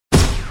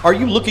Are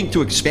you looking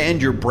to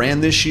expand your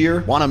brand this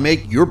year? Want to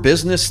make your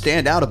business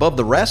stand out above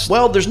the rest?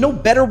 Well, there's no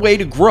better way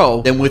to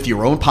grow than with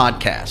your own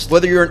podcast.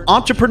 Whether you're an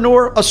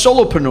entrepreneur, a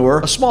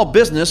solopreneur, a small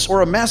business,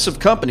 or a massive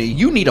company,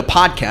 you need a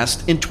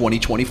podcast in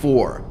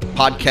 2024.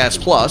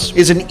 Podcast Plus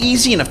is an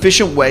easy and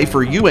efficient way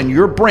for you and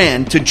your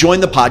brand to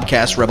join the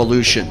podcast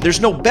revolution. There's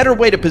no better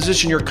way to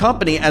position your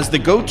company as the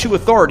go-to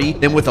authority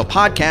than with a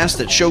podcast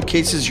that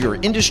showcases your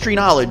industry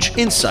knowledge,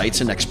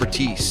 insights, and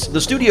expertise.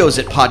 The studios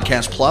at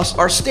Podcast Plus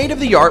are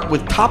state-of-the-art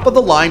with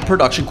top-of-the-line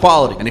production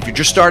quality. And if you're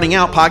just starting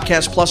out,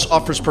 Podcast Plus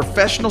offers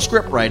professional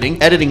script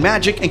writing, editing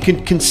magic, and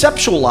can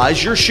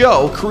conceptualize your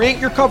show, create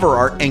your cover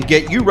art, and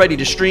get you ready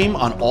to stream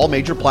on all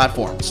major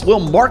platforms. We'll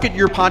market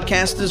your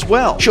podcast as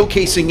well,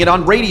 showcasing it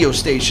on radio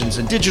stations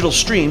and digital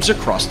streams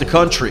across the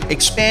country.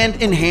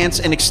 Expand, enhance,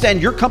 and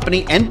extend your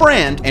company and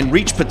brand and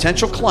reach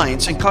potential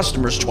clients and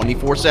customers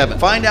 24/7.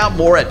 Find out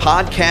more at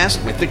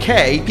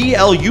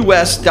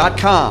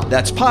podcastwithak.plus.com.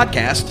 That's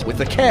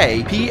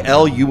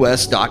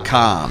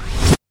podcastwithak.plus.com.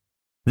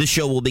 This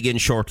show will begin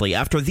shortly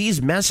after these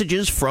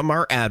messages from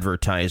our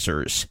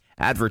advertisers.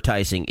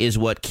 Advertising is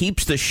what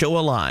keeps the show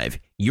alive.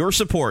 Your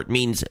support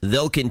means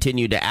they'll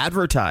continue to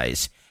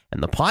advertise,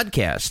 and the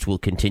podcast will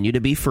continue to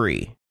be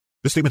free.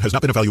 This statement has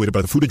not been evaluated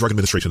by the Food and Drug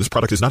Administration. This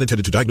product is not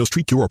intended to diagnose,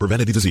 treat, cure, or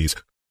prevent any disease.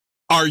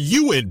 Are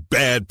you in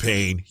bad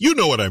pain? You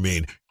know what I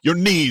mean. Your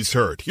knees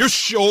hurt, your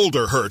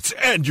shoulder hurts,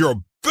 and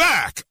your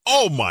back.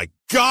 Oh my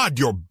God,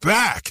 your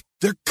back.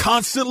 They're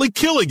constantly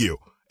killing you.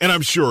 And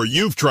I'm sure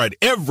you've tried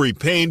every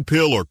pain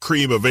pill or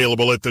cream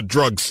available at the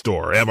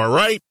drugstore. Am I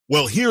right?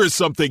 Well, here is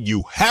something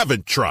you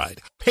haven't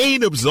tried.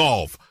 Pain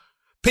Absolve.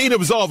 Pain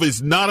Absolve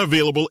is not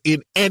available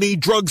in any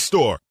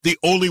drugstore. The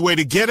only way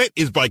to get it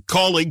is by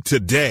calling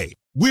today.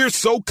 We're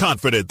so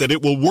confident that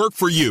it will work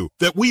for you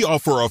that we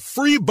offer a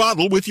free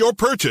bottle with your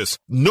purchase.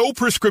 No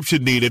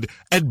prescription needed.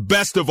 And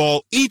best of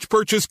all, each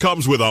purchase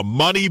comes with a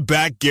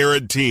money-back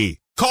guarantee.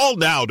 Call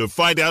now to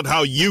find out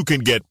how you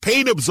can get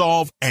Pain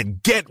Absolve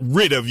and get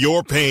rid of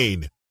your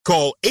pain.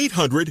 Call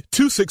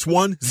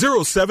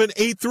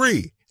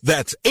 800-261-0783.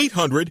 That's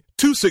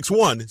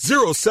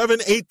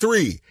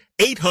 800-261-0783.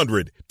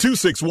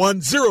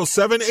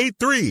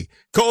 800-261-0783.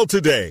 Call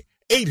today.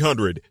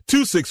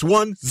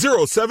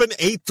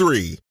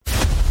 800-261-0783.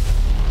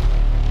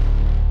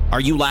 Are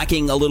you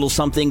lacking a little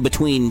something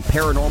between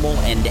paranormal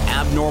and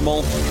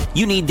abnormal?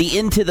 You need the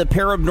Into the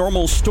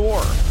Paranormal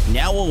store,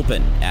 now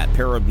open at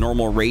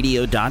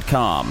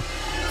paranormalradio.com.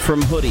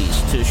 From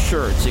hoodies to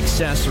shirts,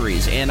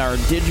 accessories, and our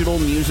digital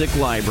music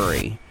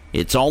library,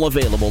 it's all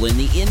available in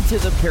the Into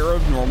the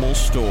Paranormal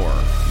store.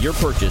 Your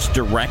purchase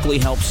directly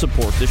helps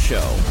support the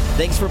show.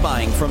 Thanks for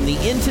buying from the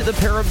Into the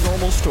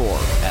Paranormal store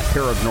at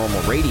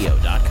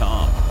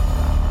paranormalradio.com.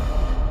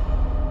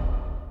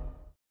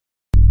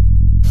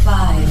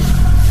 5,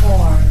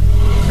 4,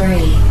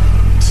 3,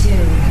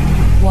 2,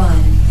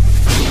 1.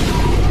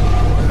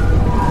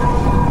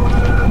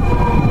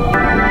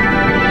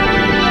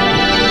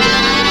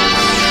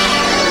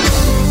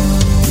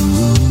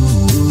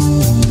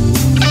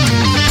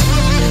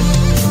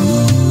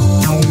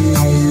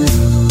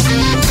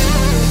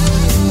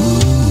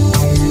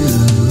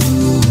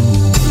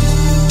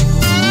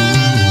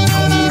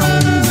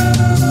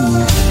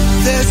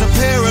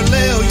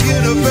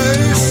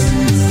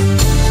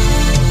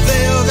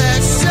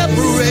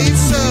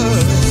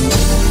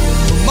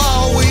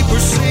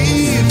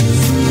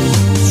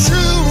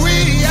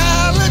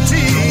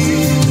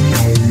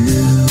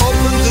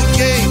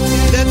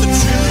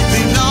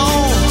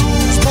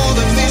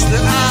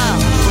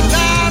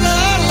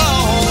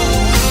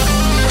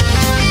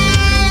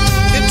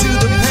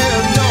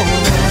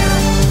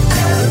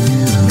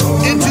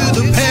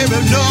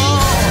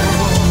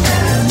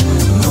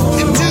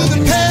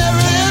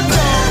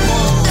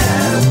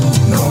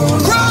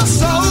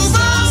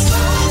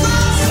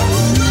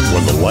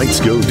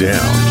 Go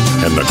down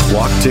and the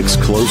clock ticks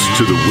close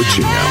to the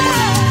witching hour.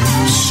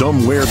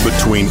 Somewhere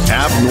between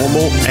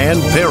abnormal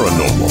and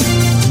paranormal.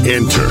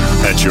 Enter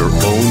at your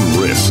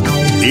own risk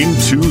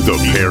into the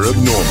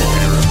paranormal.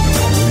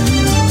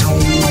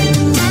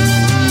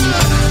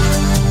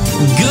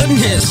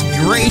 Goodness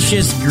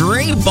gracious,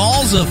 gray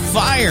balls of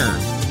fire.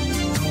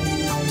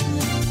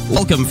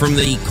 Welcome from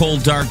the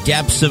cold, dark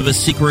depths of a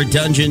secret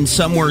dungeon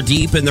somewhere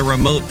deep in the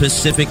remote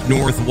Pacific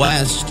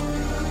Northwest.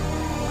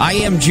 I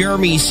am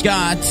Jeremy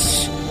Scott.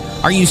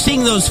 Are you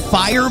seeing those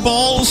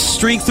fireballs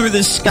streak through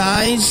the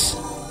skies?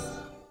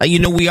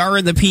 We are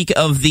in the peak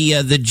of the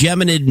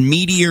Geminid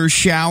meteor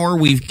shower.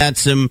 We've got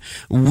some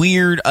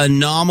weird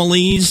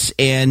anomalies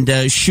and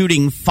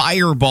shooting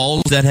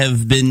fireballs that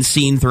have been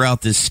seen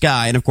throughout the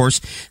sky. And, of course,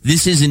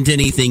 this isn't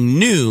anything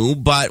new,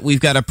 but we've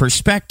got a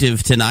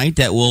perspective tonight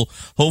that will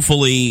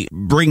hopefully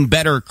bring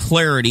better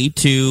clarity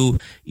to,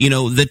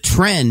 the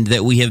trend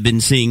that we have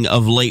been seeing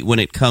of late when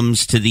it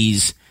comes to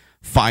these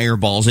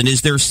fireballs. And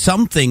is there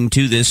something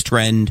to this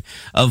trend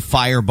of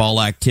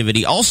fireball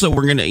activity? Also,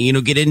 we're going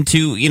to, get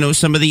into,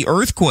 some of the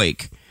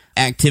earthquake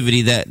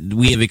activity that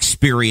we have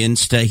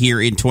experienced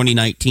here in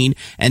 2019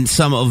 and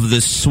some of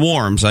the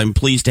swarms. I'm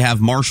pleased to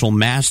have Marshall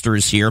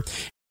Masters here.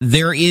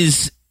 there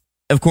is,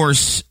 of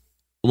course,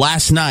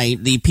 last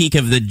night, the peak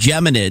of the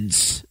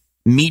Geminids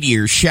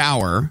meteor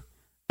shower.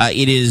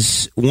 It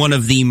is one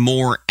of the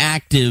more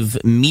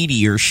active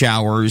meteor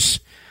showers.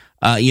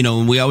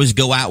 We always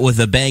go out with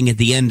a bang at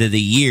the end of the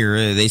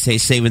year. They say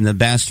saving the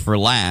best for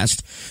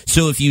last.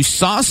 So if you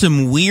saw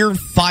some weird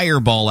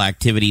fireball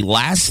activity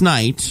last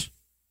night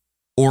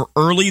or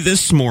early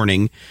this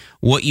morning,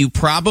 what you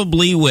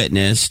probably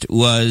witnessed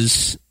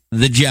was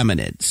the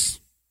Geminids,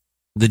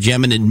 the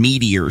Geminid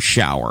meteor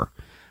shower.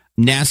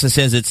 NASA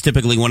says it's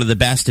typically one of the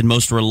best and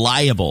most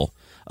reliable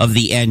of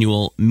the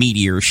annual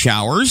meteor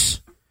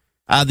showers.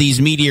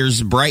 These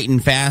meteors bright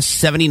and fast,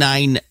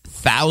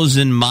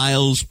 79,000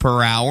 miles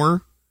per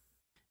hour.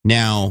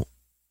 Now,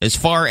 as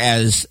far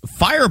as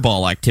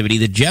fireball activity,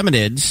 the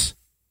Geminids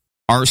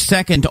are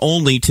second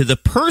only to the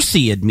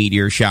Perseid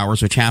meteor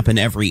showers, which happen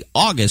every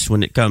August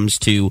when it comes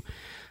to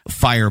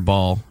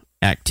fireball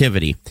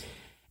activity.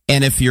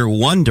 And if you're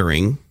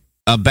wondering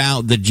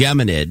about the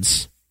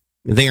Geminids,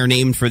 they are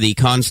named for the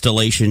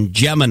constellation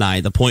Gemini,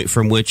 the point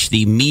from which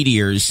the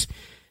meteors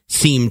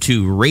seem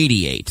to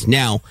radiate.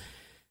 Now,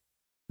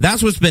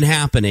 that's what's been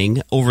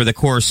happening over the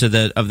course of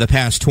the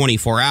past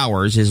 24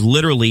 hours is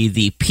literally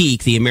the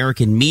peak, the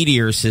American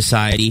Meteor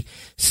Society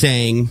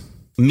saying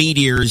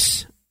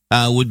meteors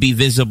would be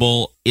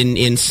visible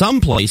in some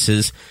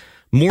places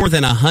more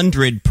than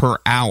 100 per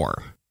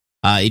hour.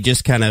 It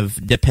just kind of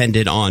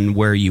depended on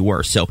where you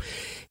were. So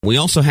we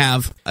also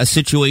have a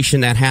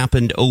situation that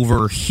happened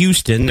over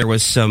Houston. There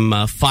was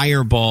some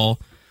fireball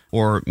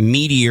or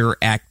meteor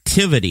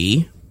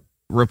activity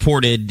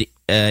reported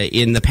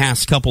in the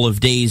past couple of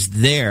days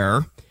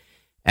there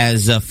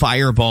as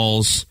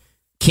fireballs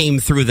came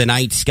through the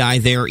night sky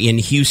there in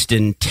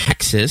Houston,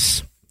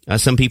 Texas.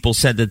 Some people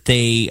said that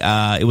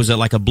it was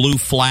like a blue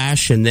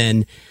flash and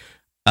then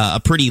a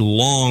pretty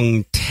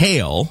long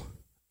tail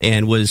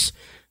and was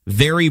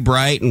very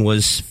bright and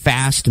was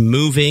fast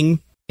moving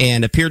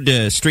and appeared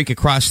to streak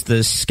across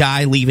the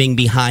sky, leaving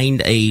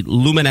behind a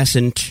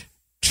luminescent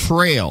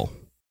trail.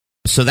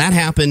 So that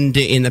happened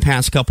in the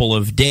past couple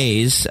of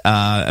days.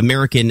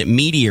 American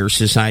Meteor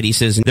Society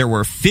says there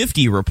were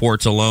 50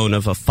 reports alone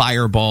of a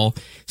fireball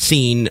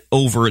seen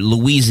over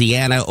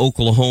Louisiana,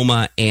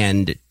 Oklahoma,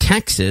 and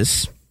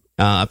Texas,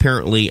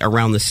 apparently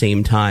around the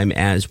same time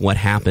as what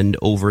happened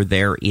over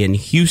there in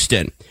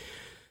Houston.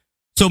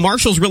 So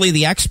Marshall's really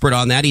the expert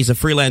on that. He's a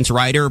freelance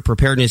writer,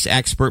 preparedness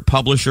expert,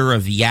 publisher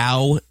of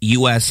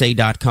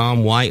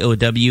YOWUSA.com,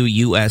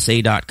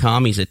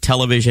 YOWUSA.com. He's a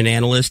television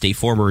analyst, a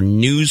former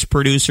news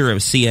producer of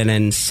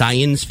CNN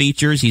science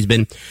features. He's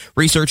been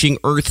researching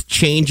Earth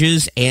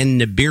changes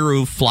and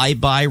Nibiru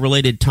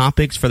flyby-related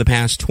topics for the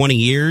past 20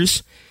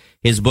 years.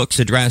 His books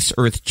address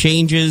Earth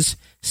changes,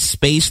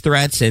 space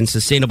threats, and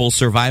sustainable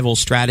survival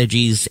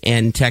strategies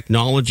and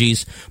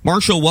technologies.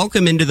 Marshall,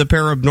 welcome into the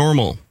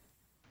Paranormal.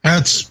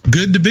 That's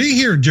good to be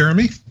here,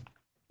 Jeremy.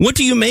 What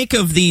do you make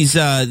of these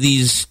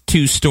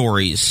two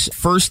stories?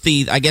 First,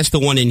 I guess the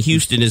one in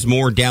Houston is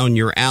more down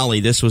your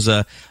alley. This was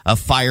a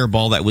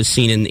fireball that was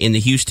seen in the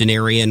Houston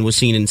area and was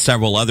seen in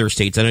several other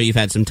states. I know you've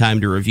had some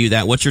time to review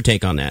that. What's your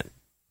take on that?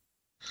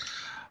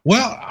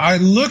 Well, I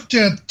looked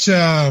at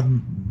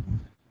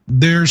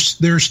there's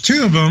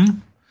two of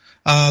them.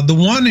 The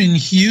one in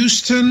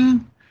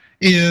Houston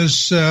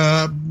is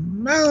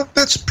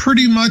that's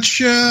pretty much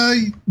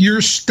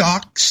your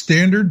stock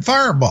standard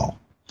fireball,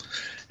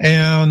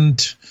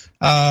 and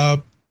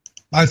I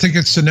think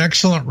it's an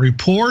excellent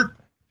report.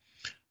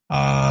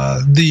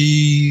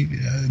 The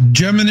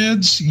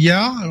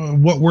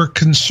Geminids, what we're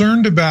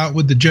concerned about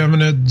with the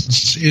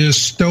Geminids is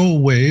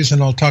stowaways,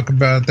 and I'll talk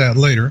about that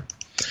later.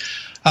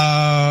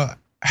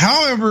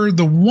 However,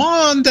 the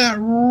one that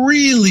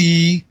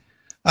really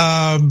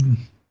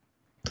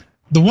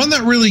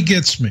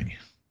gets me.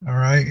 All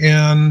right,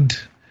 and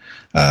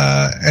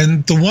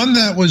the one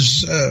that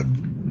was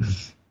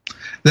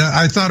that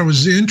I thought it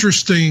was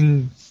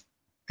interesting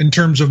in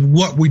terms of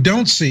what we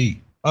don't see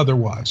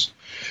otherwise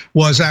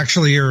was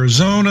actually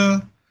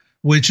Arizona,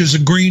 which is a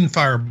green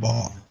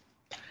fireball.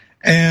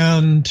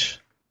 And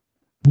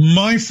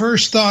my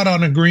first thought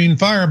on a green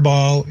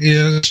fireball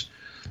is,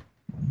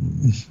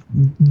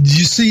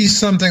 you see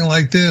something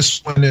like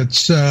this when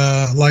it's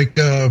like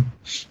a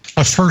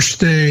first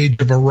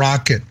stage of a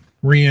rocket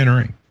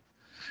re-entering.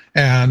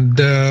 And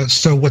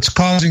so what's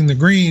causing the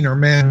green are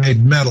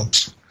man-made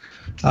metals.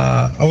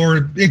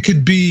 Or it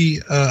could be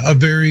a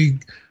very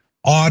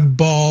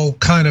oddball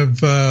kind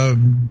of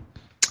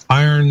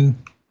iron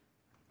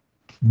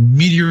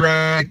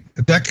meteorite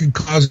that could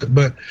cause it.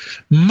 But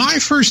my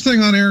first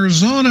thing on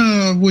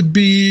Arizona would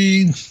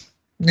be,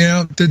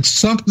 did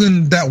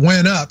something that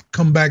went up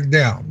come back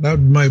down? That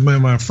would be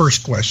my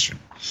first question.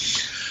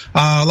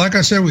 Like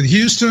I said, with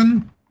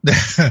Houston,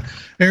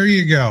 there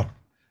you go.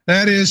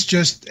 That is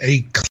just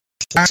a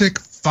classic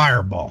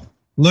fireball.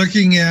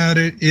 Looking at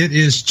it, it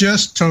is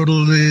just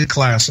totally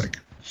classic.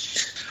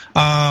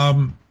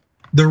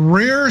 The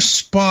rare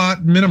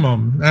spot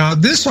minimum. Now,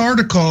 this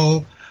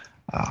article,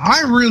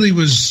 I really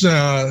was,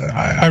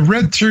 I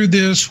read through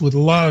this with a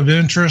lot of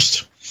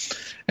interest,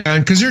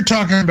 and because they're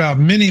talking about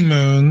mini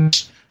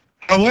moons.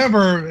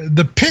 However,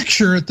 the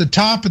picture at the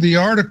top of the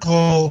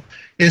article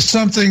is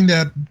something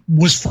that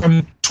was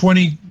from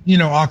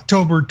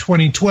October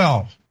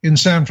 2012 in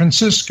San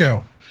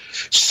Francisco.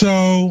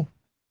 So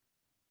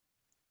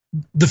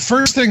the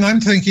first thing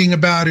I'm thinking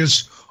about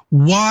is,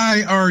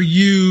 why are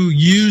you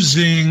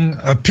using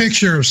a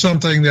picture of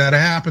something that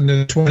happened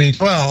in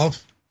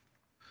 2012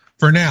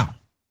 for now?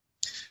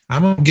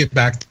 I'm going to get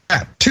back to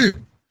that too,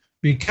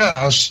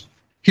 because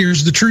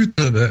here's the truth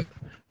of it.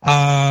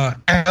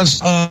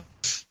 As of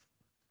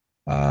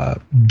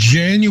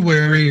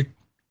January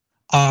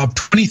of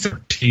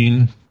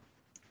 2013,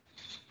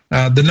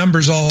 the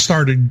numbers all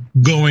started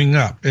going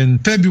up. In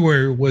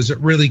February was it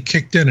really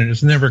kicked in, and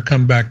it's never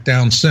come back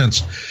down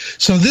since.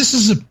 So this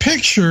is a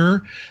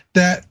picture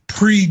that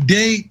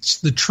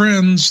predates the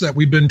trends that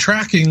we've been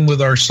tracking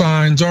with our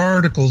signs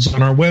articles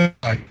on our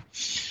website.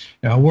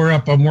 Now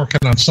I'm working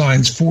on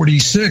signs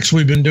 46.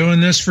 We've been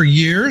doing this for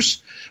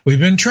years. We've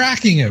been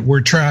tracking it.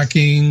 We're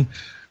tracking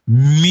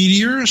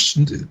meteors,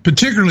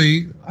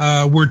 particularly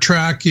we're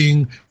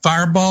tracking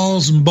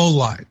fireballs and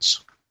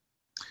bolides.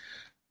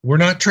 We're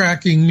not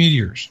tracking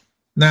meteors.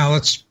 Now,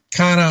 let's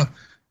kind of,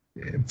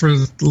 for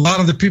a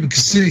lot of the people,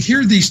 because they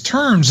hear these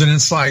terms and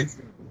it's like,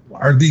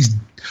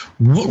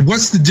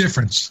 what's the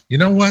difference? You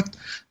know what?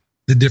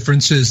 The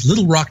difference is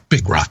little rock,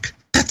 big rock.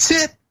 That's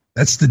it.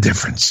 That's the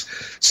difference.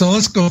 So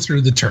let's go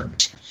through the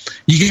terms.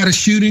 You got a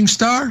shooting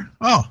star?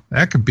 Oh,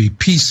 that could be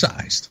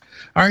pea-sized.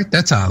 All right,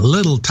 that's a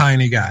little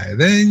tiny guy.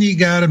 Then you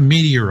got a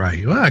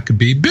meteorite. Well, that could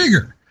be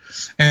bigger.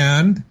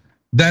 And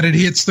that it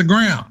hits the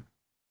ground.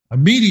 A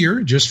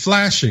meteor, just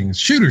flashing,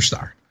 shooter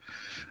star.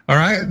 All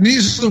right, and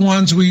these are the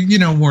ones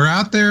we're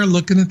out there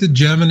looking at the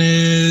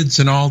Geminids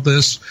and all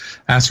this.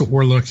 That's what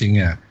we're looking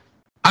at.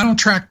 I don't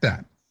track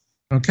that,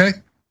 okay?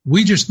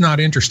 We just not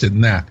interested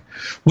in that.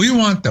 We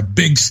want the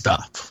big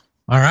stuff,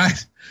 all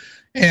right?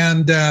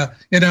 And I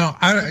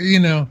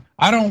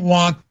don't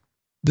want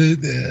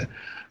the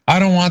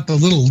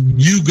little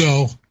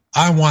Yugo.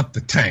 I want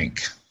the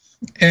tank,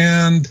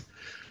 and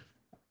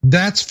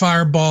that's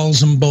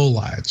fireballs and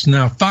bolides.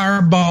 Now,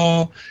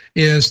 fireball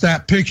is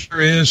that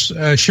picture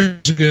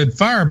shows a good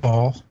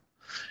fireball,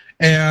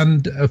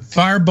 and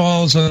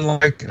fireballs,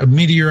 unlike a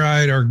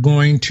meteorite, are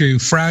going to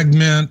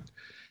fragment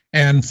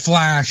and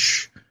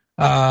flash.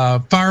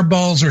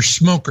 Fireballs are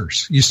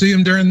smokers. You see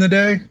them during the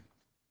day?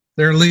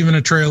 They're leaving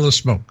a trail of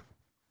smoke.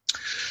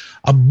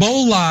 A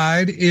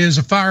bolide is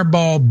a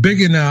fireball big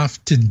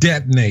enough to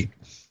detonate,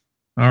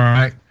 all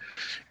right,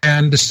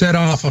 and to set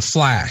off a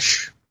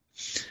flash.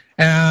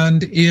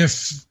 And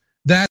if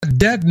that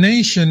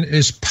detonation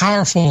is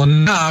powerful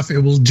enough, it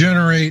will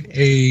generate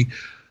a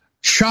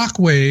shock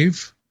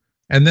wave,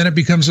 and then it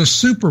becomes a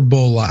super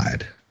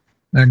bolide.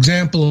 An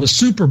example of a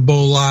super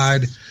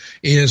bolide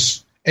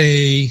is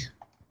a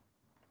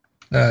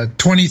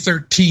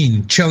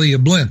 2013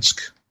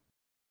 Chelyabinsk.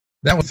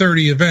 That was a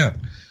 30 event.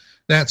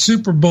 That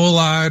super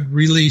bolide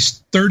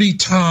released 30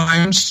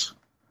 times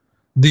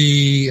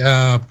the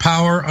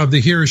power of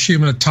the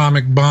Hiroshima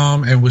atomic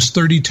bomb and was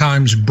 30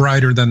 times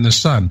brighter than the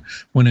sun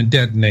when it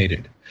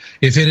detonated.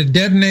 If it had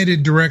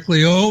detonated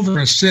directly over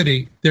a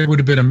city, there would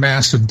have been a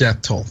massive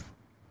death toll.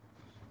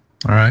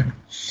 All right.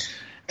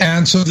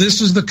 And so this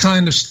is the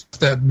kind of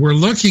stuff that we're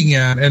looking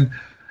at. And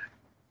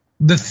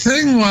the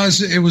thing was,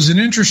 it was an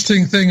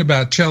interesting thing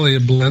about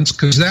Chelyabinsk,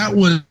 because that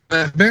was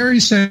that very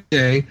same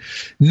day,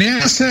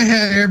 NASA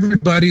had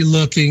everybody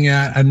looking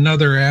at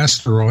another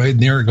asteroid, and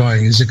they were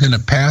going, is it going to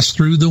pass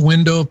through the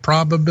window of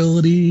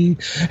probability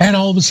and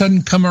all of a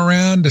sudden come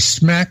around to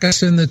smack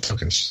us in the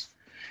tuchus?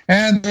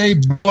 And they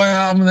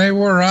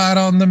were right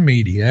on the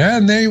media,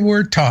 and they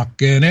were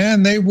talking,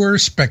 and they were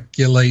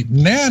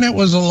speculating, and it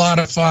was a lot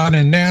of fun,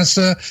 and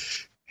NASA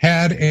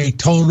had a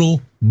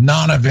total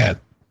non-event.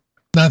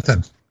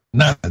 Nothing.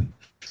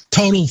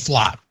 Total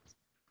flop.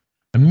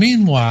 And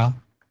meanwhile,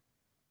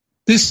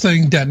 this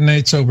thing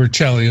detonates over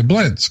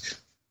Chelyabinsk.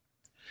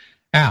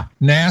 Now,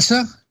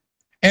 NASA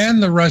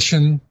and the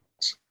Russians,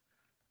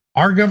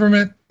 our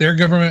government, their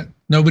government,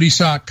 nobody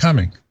saw it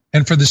coming.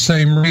 And for the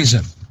same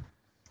reason.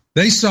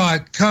 They saw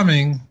it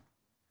coming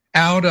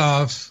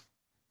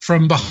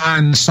from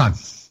behind the sun.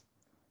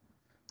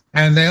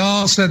 And they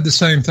all said the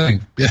same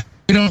thing. Yeah,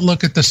 we don't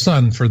look at the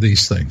sun for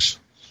these things.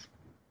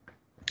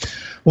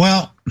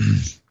 Well,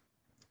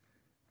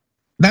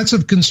 that's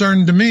of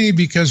concern to me,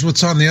 because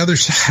what's on the other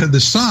side of the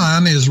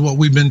sun is what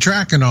we've been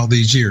tracking all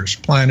these years,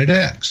 Planet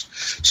X.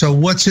 So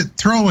what's it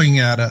throwing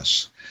at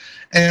us?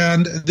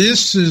 And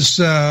this is,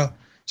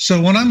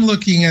 so when I'm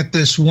looking at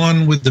this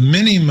one with the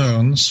mini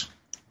moons,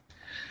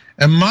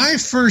 and my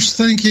first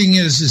thinking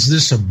is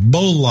this a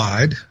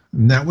bolide?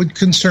 And that would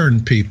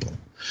concern people.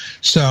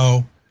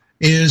 So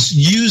is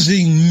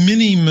using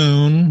mini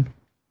moon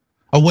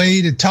a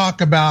way to talk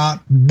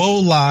about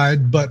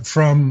bolide, but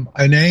from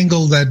an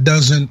angle that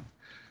doesn't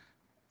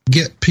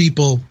get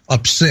people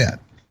upset?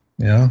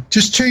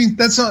 Just change.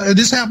 That's all.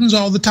 This happens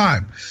all the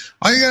time.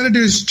 All you got to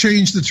do is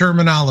change the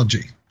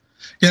terminology.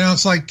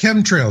 It's like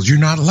chemtrails. You're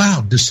not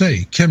allowed to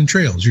say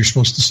chemtrails. You're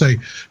supposed to say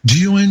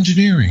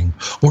geoengineering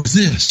or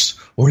this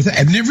or that.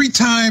 And every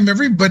time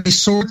everybody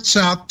sorts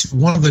out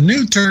one of the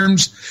new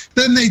terms,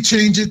 then they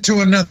change it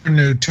to another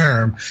new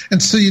term.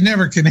 And so you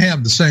never can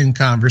have the same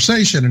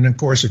conversation. And, of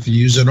course, if you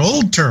use an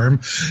old term,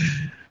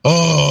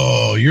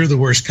 oh, you're the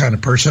worst kind of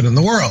person in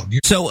the world.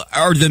 So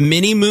are the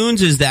mini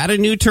moons, is that a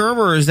new term,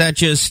 or is that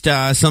just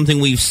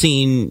something we've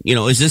seen?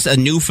 Is this a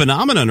new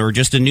phenomenon or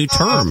just a new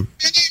term?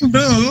 Mini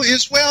moon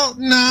is,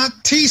 not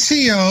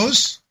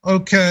TCOs.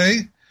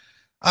 Okay.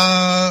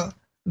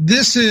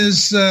 This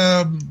is,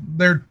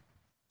 they're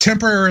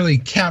temporarily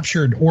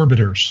captured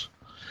orbiters.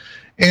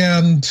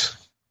 And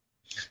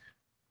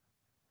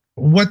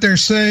what they're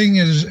saying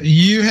is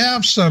you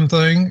have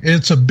something,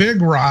 it's a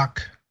big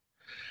rock,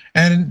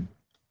 and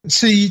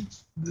see,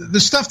 the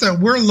stuff that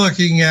we're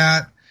looking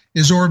at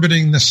is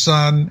orbiting the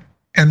sun,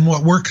 and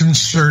what we're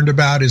concerned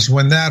about is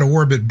when that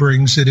orbit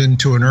brings it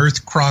into an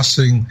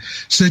Earth-crossing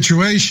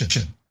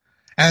situation,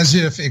 as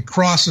if it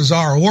crosses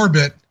our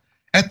orbit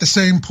at the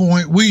same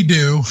point we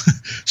do,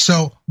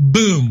 so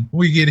boom,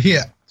 we get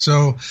hit.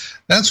 So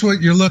that's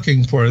what you're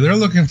looking for. They're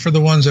looking for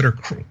the ones that are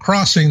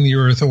crossing the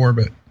Earth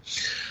orbit.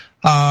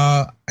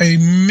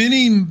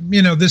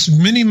 This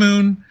mini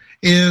moon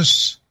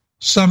is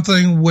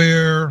something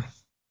where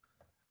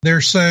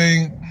they're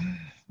saying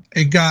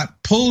it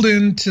got pulled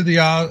into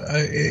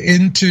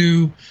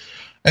into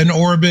an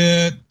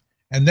orbit,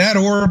 and that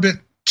orbit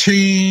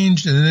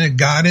changed, and then it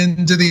got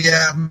into the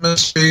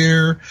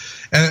atmosphere.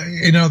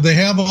 They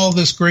have all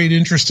this great,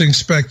 interesting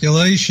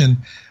speculation.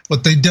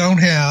 What they don't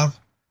have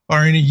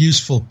are any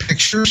useful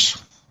pictures.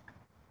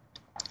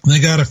 They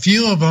got a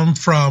few of them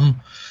from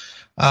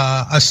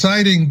a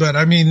sighting,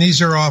 but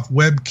these are off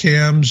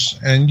webcams,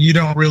 and you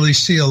don't really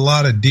see a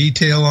lot of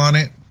detail on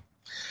it.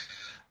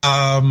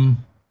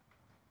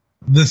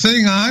 The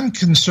thing I'm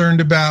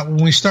concerned about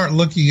when we start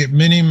looking at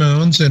mini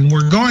moons, and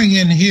we're going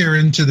in here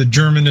into the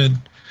Geminids,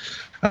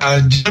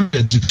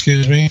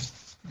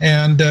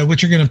 and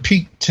which are going to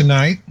peak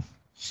tonight.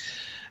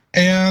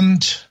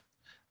 And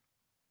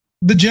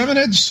the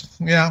Geminids,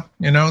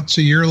 it's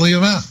a yearly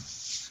event.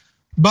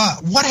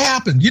 But what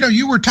happened?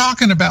 You were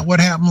talking about what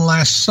happened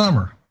last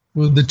summer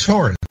with the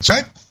Taurids,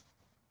 right?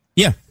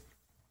 Yeah.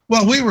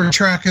 Well, we were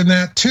tracking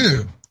that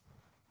too.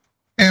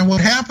 And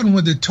what happened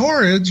with the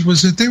Taurids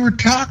was that they were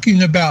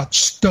talking about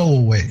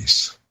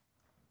stowaways.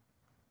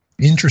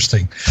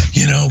 Interesting.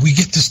 We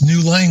get this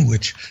new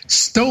language,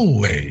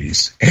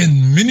 stowaways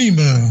and mini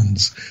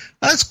moons.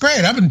 That's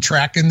great. I've been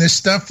tracking this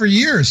stuff for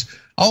years.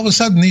 All of a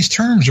sudden, these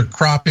terms are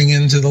cropping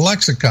into the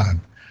lexicon.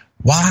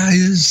 Why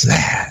is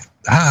that?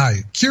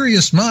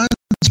 Curious minds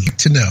like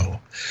to know.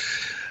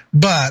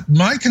 But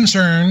my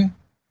concern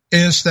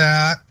is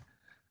that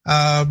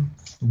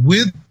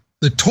with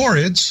the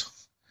Taurids,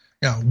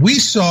 we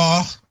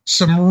saw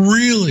some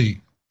really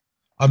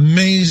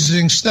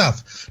amazing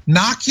stuff.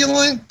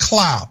 Noculent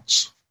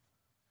clouds,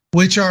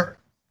 they're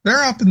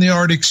up in the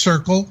Arctic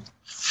Circle,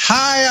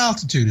 high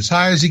altitude, as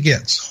high as it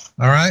gets.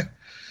 All right.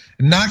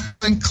 And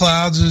noculent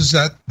clouds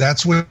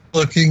that's what we're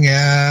looking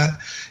at.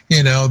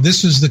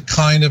 This is the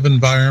kind of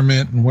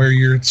environment where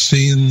you're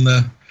seeing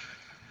all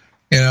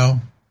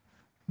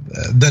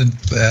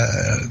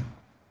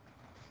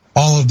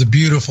of the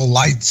beautiful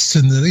lights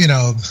and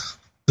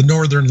the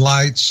northern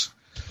lights.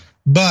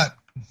 But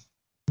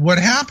what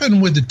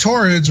happened with the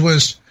Taurids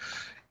was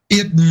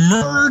it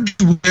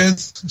merged with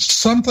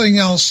something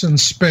else in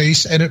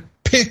space, and it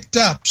picked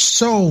up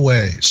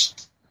stowaways.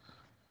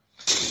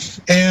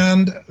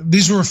 And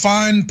these were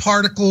fine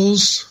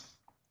particles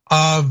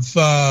of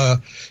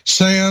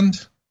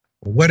sand,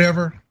 or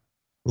whatever,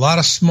 a lot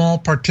of small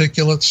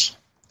particulates.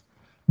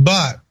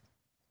 But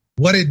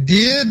what it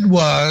did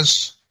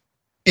was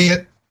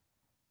it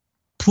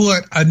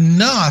put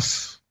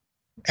enough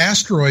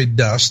asteroid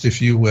dust,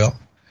 if you will,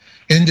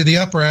 into the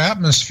upper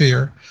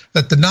atmosphere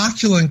that the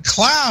noculent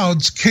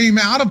clouds came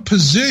out of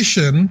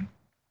position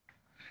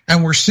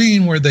and were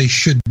seen where they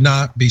should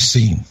not be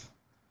seen.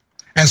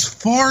 As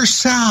far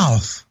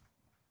south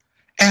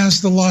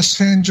as the Los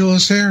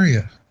Angeles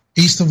area,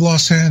 east of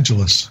Los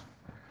Angeles.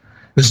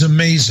 It was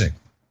amazing.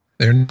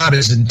 They're not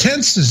as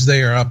intense as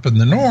they are up in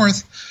the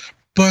north,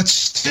 but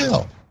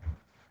still,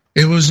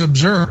 it was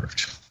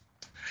observed.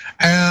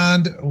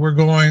 And we're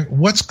going,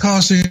 what's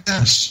causing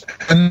this?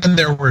 And then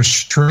there were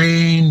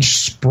strange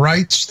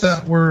sprites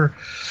that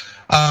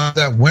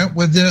went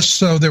with this.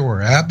 So there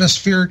were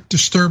atmospheric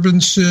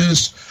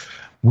disturbances.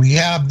 We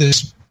have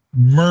this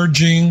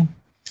merging,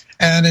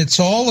 and it's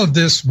all of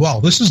this.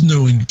 Well, this is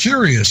new and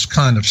curious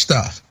kind of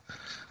stuff.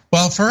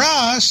 Well, for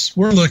us,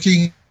 we're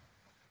looking at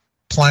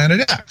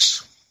Planet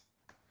X,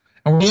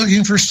 and we're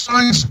looking for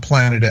signs of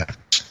Planet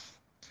X.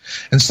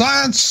 And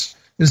science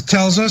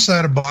tells us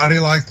that a body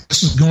like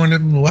this is going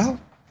to,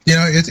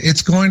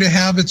 it's going to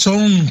have its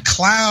own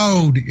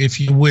cloud, if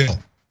you will,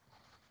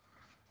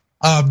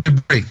 of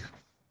debris.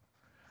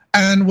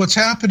 And what's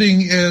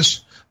happening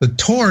is the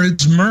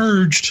Taurids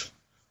merged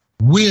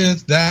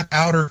with that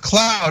outer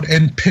cloud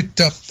and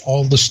picked up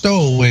all the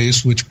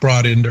stowaways, which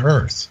brought into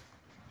Earth.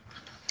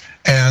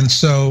 And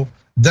so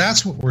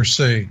that's what we're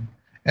seeing.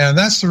 And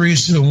that's the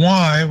reason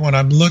why when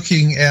I'm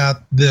looking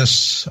at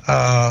this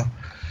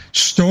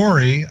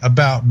story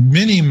about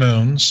mini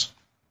moons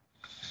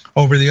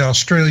over the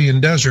Australian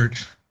desert,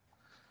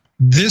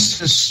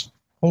 this is,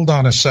 hold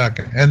on a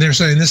second, and they're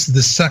saying this is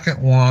the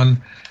second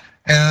one,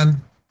 and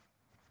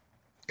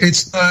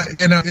it's not,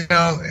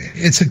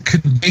 it's a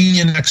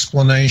convenient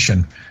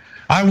explanation.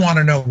 I want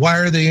to know, why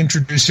are they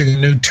introducing a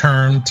new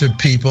term to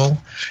people,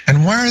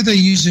 and why are they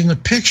using a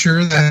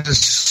picture that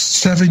is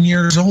 7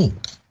 years old?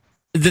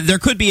 There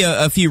could be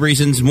a few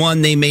reasons.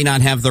 One, they may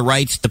not have the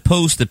rights to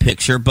post the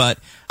picture, but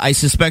I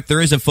suspect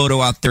there is a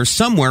photo out there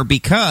somewhere,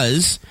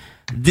 because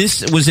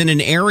this was in an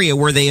area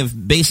where they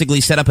have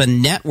basically set up a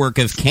network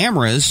of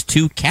cameras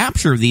to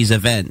capture these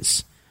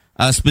events,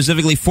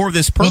 specifically for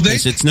this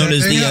purpose. It's known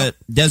as the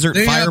Desert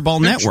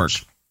Fireball Network.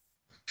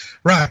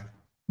 Right.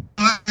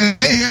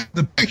 They have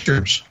the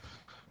pictures.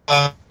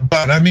 But,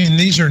 I mean,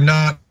 these are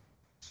not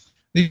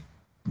the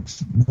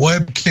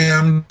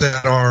webcams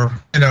that are,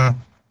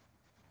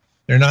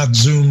 they're not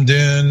zoomed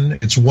in.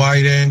 It's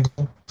wide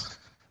angle.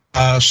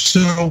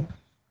 So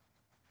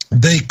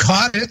they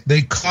caught it.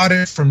 They caught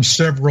it from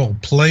several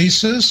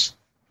places.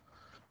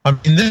 I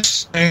mean,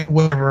 this thing,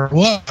 whatever it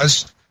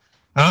was,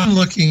 I'm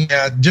looking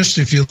at, just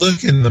if you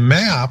look in the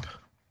map,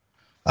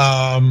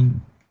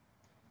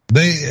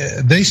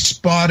 they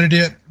spotted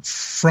it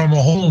from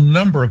a whole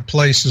number of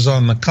places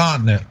on the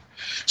continent.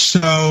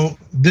 So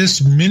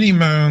this mini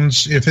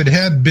moons, if it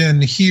had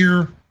been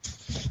here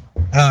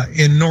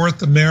in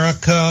North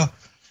America,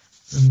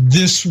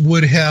 this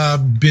would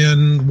have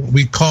been what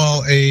we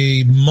call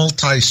a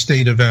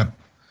multi-state event,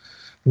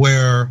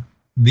 where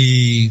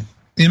the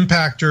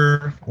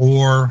impactor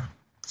or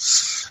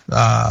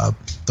the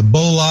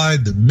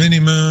bolide, the mini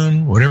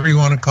moon, whatever you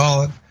want to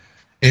call it,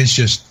 is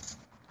just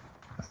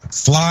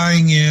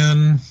flying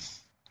in,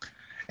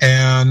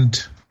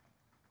 and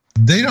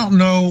they don't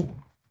know,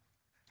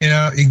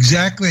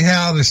 exactly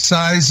how to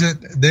size it.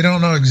 They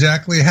don't know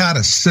exactly how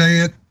to say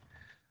it.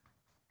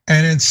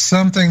 And it's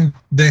something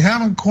they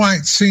haven't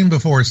quite seen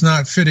before. It's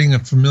not fitting a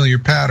familiar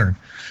pattern.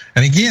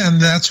 And again,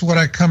 that's what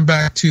I come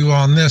back to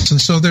on this.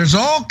 And so there's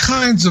all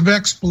kinds of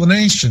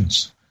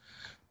explanations.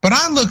 But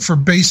I look for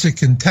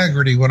basic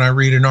integrity when I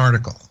read an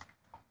article.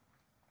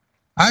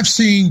 I've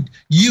seen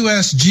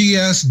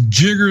USGS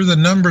jigger the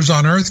numbers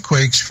on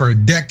earthquakes for a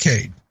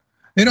decade.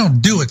 They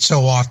don't do it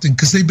so often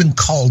because they've been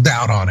called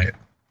out on it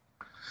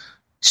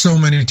so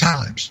many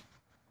times.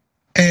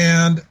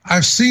 And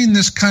I've seen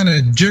this kind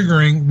of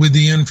jiggering with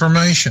the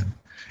information.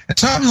 And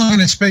so I'm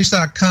looking at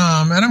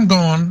space.com and I'm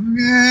going,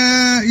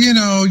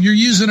 you're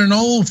using an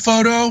old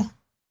photo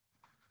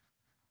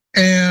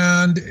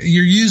and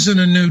you're using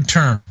a new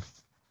term.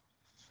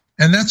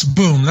 And that's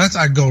boom.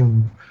 I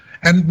go,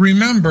 and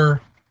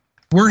remember,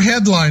 we're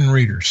headline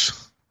readers.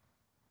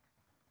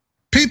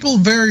 People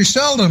very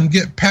seldom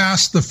get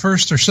past the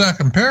first or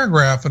second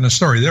paragraph in a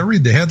story. They'll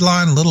read the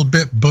headline a little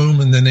bit, boom,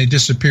 and then they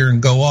disappear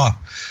and go off.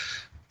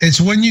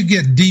 It's when you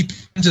get deep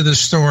into the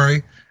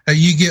story,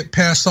 you get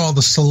past all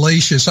the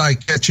salacious,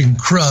 eye-catching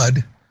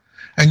crud,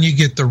 and you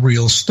get the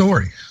real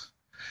story.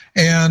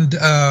 And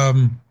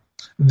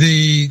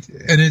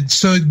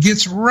it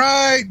gets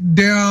right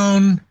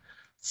down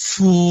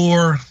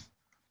for.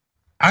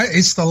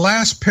 It's the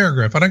last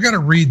paragraph, and I got to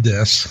read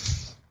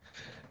this.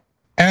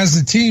 As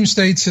the team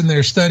states in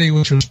their study,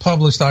 which was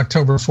published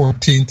October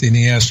 14th in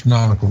the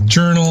Astronomical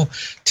Journal,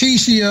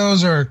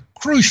 TCOs are a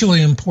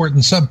crucially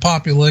important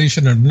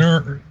subpopulation of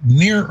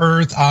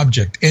near-Earth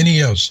object,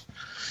 NEOs.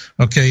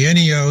 Okay,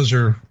 NEOs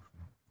are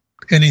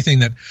anything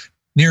that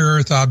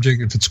near-Earth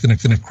object if it's going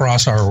to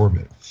cross our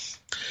orbit.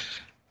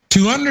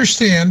 To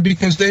understand,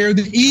 because they are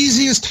the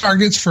easiest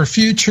targets for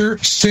future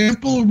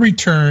sample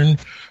return,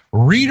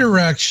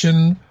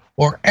 redirection,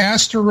 or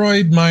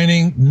asteroid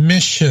mining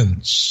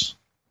missions.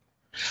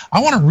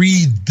 I want to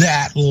read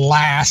that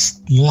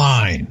last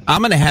line.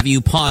 I'm going to have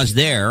you pause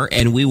there,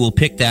 and we will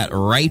pick that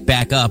right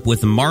back up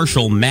with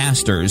Marshall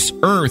Masters,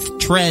 Earth,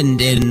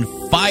 Trend, and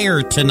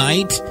Fire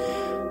tonight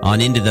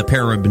on Into the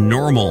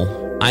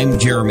Paranormal. I'm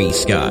Jeremy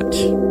Scott.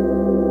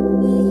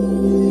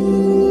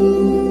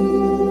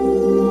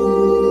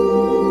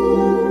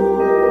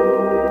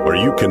 Are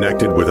you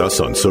connected with us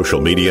on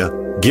social media?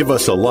 Give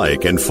us a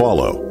like and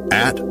follow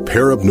at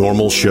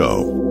Paranormal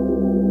Show.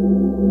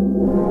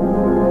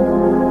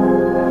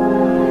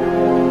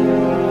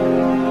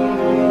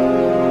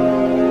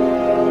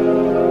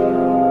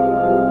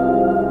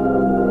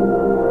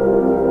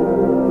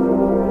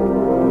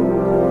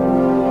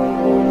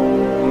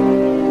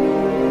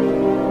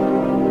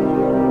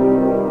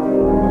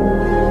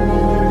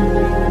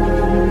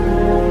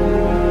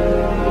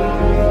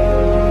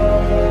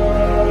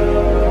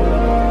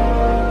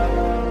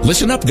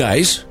 Listen up,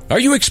 guys.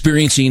 Are you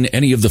experiencing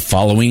any of the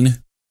following?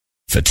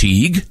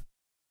 Fatigue?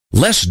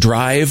 Less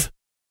drive?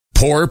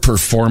 Poor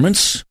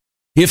performance?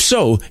 If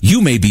so,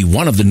 you may be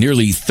one of the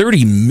nearly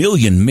 30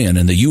 million men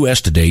in the U.S.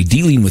 today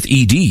dealing with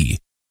ED.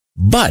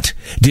 But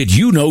did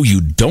you know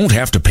you don't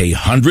have to pay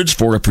hundreds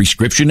for a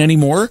prescription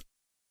anymore?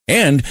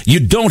 And you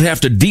don't have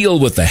to deal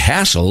with the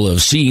hassle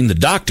of seeing the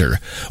doctor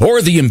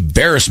or the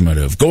embarrassment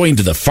of going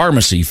to the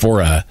pharmacy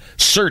for a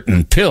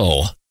certain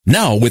pill.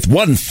 Now, with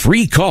one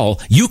free call,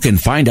 you can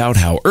find out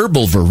how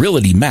Herbal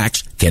Virility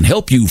Max can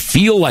help you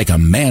feel like a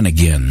man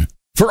again.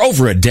 For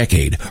over a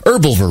decade,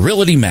 Herbal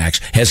Virility Max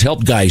has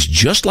helped guys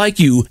just like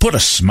you put a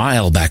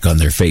smile back on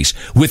their face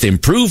with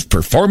improved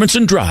performance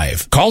and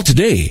drive. Call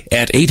today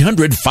at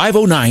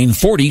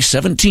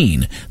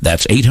 800-509-4017.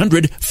 That's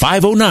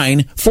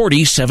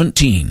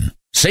 800-509-4017.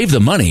 Save the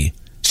money,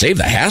 save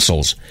the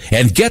hassles,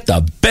 and get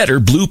the better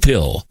blue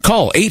pill.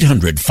 Call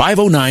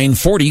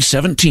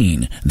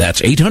 800-509-4017.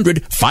 That's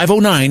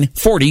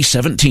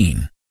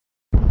 800-509-4017.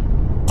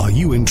 Are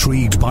you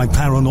intrigued by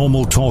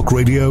Paranormal Talk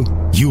Radio?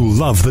 You'll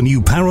love the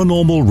new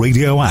Paranormal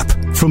Radio app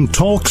from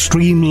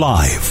TalkStream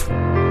Live.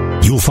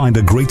 You'll find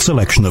a great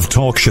selection of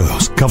talk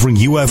shows covering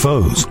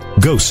UFOs,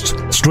 ghosts,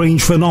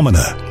 strange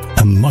phenomena,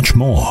 and much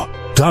more.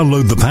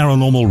 Download the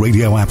Paranormal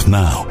Radio app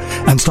now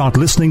and start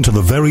listening to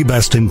the very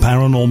best in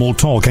paranormal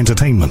talk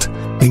entertainment,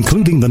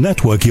 including the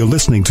network you're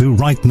listening to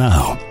right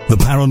now, the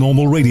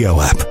Paranormal Radio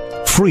app.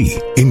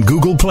 Free in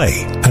Google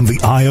Play and the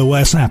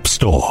iOS App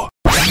Store.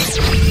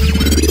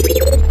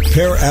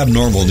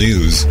 Paranormal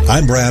News,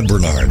 I'm Brad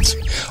Bernards.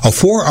 A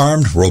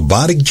four-armed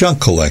robotic junk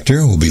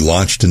collector will be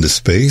launched into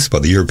space by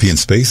the European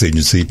Space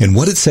Agency in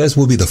what it says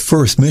will be the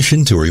first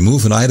mission to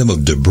remove an item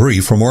of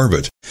debris from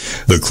orbit.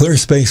 The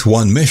ClearSpace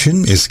 1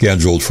 mission is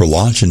scheduled for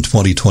launch in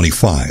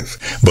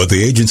 2025, but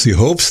the agency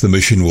hopes the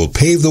mission will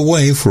pave the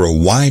way for a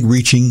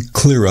wide-reaching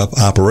clear-up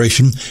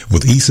operation,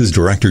 with ESA's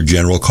Director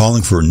General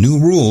calling for new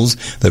rules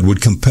that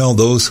would compel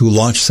those who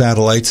launch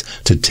satellites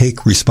to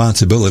take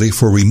responsibility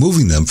for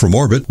removing them from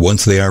orbit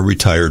once they are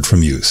retired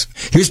from use.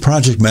 Here's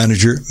Project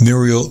Manager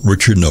Muriel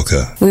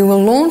Richard-Noka. We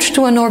will launch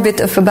to an orbit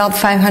of about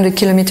 500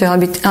 kilometer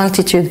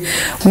altitude,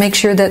 make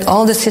sure that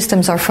all the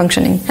systems are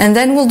functioning. And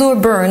then we'll do a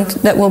burn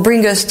that will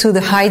bring us to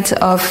the height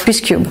of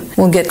QuizCube.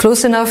 We'll get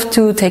close enough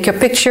to take a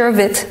picture of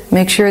it,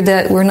 make sure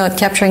that we're not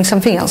capturing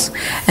something else,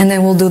 and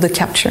then we'll do the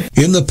capture.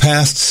 In the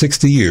past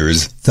 60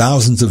 years,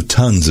 thousands of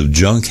tons of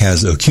junk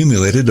has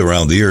accumulated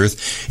around the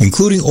Earth,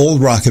 including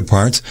old rocket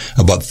parts,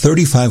 about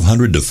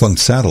 3,500 defunct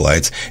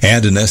satellites,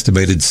 and an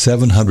estimated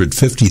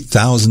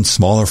 750,000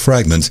 smaller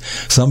fragments,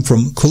 some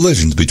from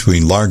collisions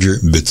between larger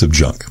bits of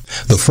junk.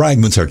 The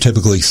fragments are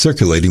typically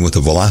circulating with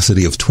a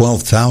velocity of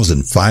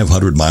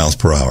 12,500 miles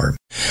per hour.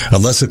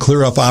 Unless a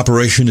clear-up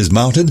operation is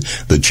mounted,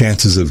 the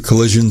chances of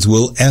collisions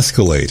will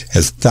escalate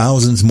as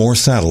thousands more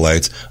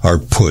satellites are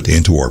put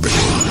into orbit.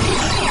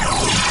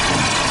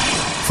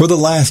 For the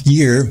last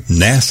year,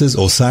 NASA's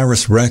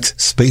OSIRIS-REx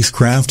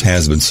spacecraft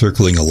has been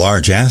circling a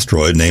large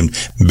asteroid named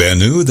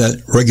Bennu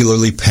that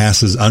regularly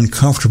passes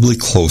uncomfortably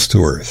close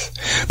to Earth.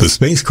 The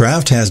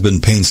spacecraft has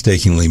been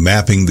painstakingly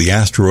mapping the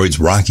asteroid's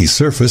rocky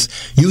surface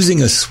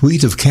using a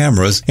suite of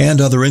cameras and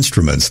other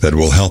instruments that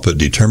will help it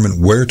determine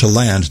where to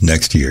land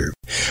next year.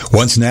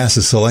 Once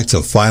NASA selects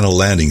a final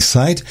landing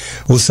site,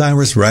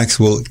 OSIRIS-REx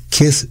will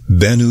kiss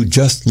Bennu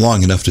just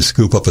long enough to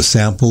scoop up a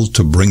sample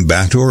to bring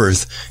back to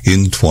Earth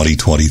in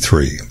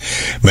 2023.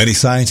 Many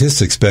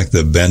scientists expect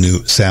the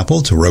Bennu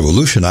sample to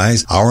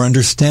revolutionize our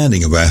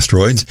understanding of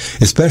asteroids,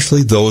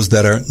 especially those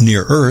that are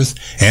near Earth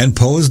and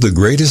pose the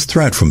greatest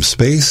threat from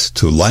space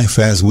to life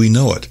as we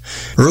know it.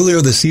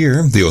 Earlier this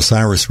year, the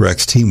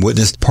OSIRIS-REx team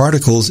witnessed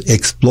particles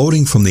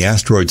exploding from the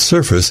asteroid's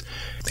surface,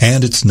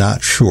 and it's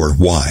not sure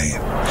why.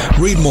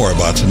 Read more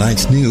about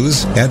tonight's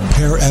news at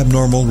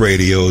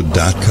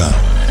parabnormalradio.com.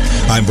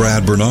 I'm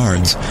Brad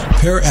Bernards,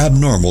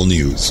 Parabnormal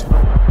News.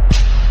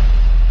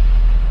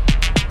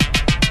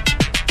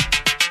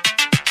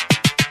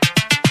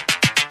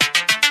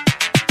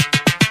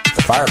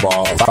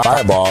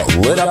 Fireball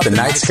lit up the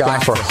night sky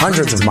for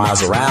hundreds of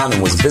miles around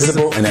and was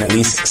visible in at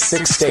least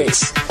 6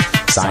 states.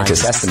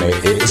 Scientists estimate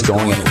it is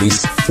going at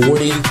least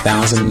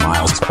 40,000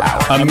 miles per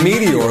hour. A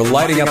meteor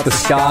lighting up the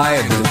sky,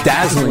 a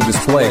dazzling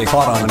display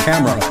caught on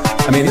camera.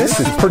 I mean, this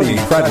is pretty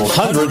incredible.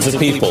 Hundreds of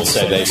people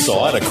said they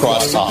saw it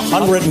across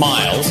 100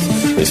 miles.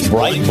 This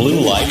bright blue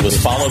light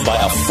was followed by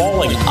a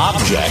falling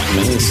object.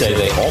 Many say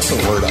they also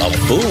heard a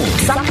boom.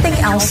 Something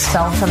else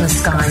fell from the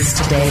skies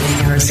today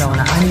in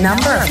Arizona. A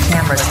number of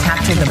cameras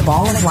captured the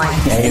ball of light.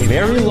 A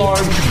very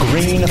large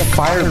green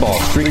fireball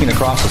streaking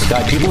across the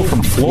sky. People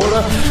from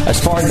Florida as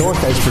far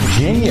north as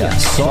Virginia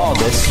saw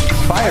this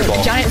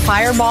fireball. Giant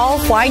fireball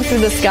flying through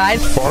the sky.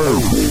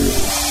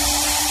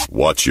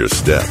 Watch your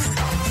step.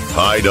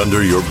 Hide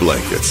under your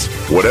blankets.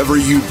 Whatever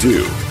you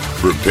do,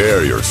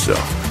 prepare yourself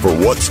for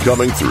what's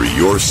coming through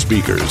your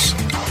speakers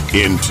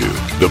into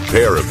the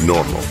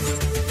Paranormal.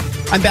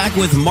 I'm back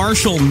with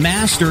Marshall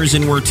Masters,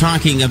 and we're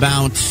talking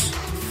about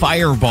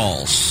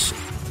fireballs,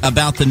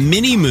 about the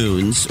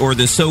mini-moons, or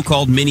the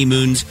so-called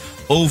mini-moons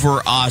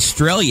over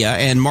Australia,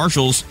 and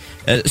Marshall's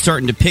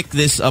starting to pick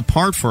this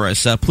apart for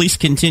us. Please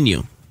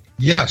continue.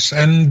 Yes,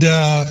 and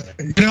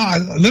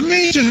let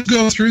me just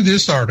go through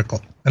this article,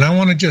 and I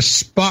want to just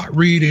spot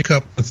read a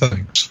couple of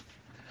things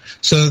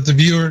so that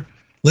the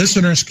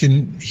listeners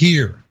can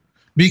hear,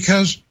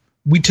 because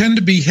we tend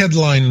to be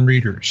headline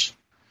readers,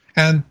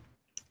 And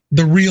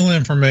the real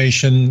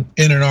information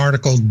in an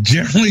article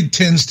generally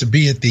tends to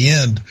be at the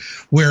end,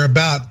 where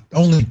about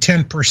only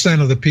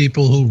 10% of the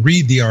people who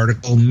read the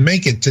article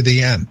make it to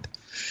the end.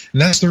 And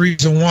that's the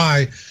reason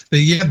why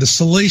you have the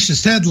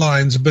salacious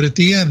headlines, but at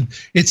the end,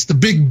 it's the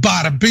big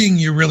bada bing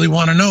you really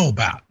want to know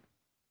about.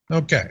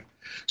 Okay,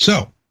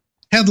 so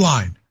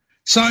headline,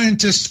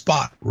 scientists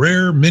spot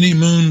rare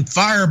mini-moon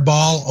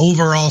fireball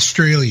over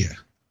Australia.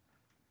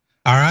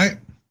 All right,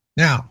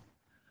 now,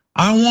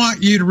 I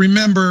want you to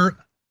remember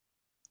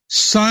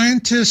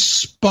scientists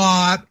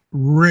spot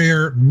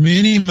rare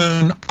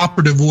mini-moon,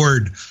 operative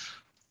word,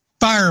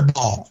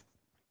 fireball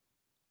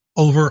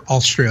over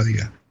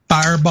Australia.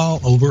 Fireball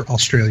over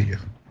Australia.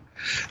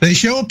 They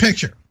show a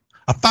picture.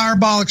 A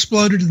fireball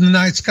exploded in the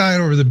night sky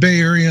over the Bay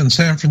Area in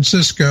San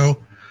Francisco.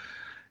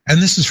 And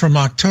this is from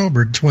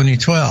October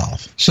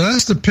 2012. So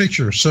that's the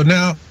picture. So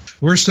now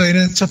we're saying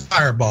it's a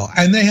fireball.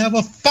 And they have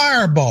a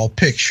fireball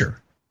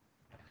picture.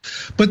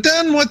 But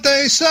then what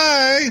they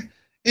say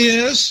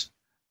is,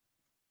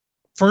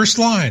 first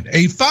line,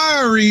 a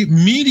fiery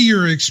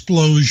meteor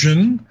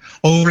explosion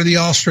over the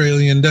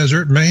Australian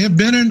desert may have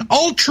been an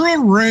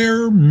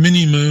ultra-rare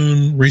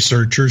mini-moon,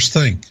 researchers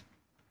think.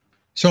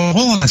 So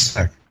hold on a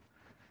sec.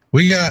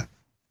 We got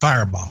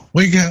fireball.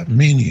 We got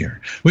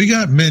meteor. We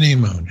got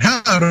mini-moon.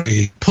 How do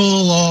we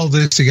pull all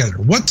this together?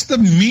 What's the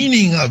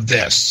meaning of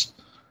this?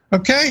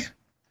 Okay?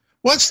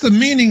 What's the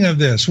meaning of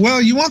this?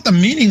 Well, you want the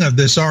meaning of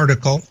this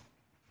article,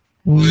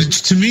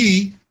 which to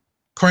me,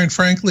 quite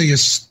frankly,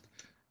 is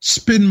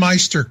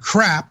Spinmeister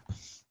crap.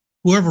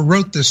 Whoever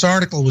wrote this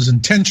article was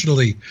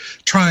intentionally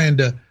trying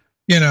to,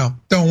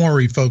 don't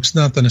worry, folks,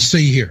 nothing to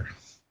see here.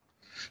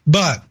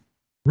 But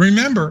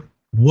remember,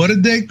 what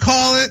did they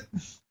call it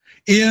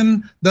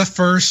in the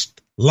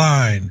first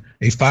line?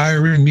 A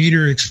fiery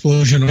meteor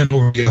explosion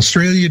over the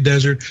Australia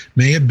desert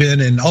may have been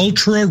an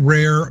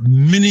ultra-rare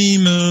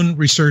mini-moon,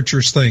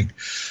 researchers think.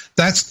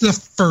 That's the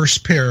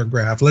first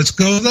paragraph. Let's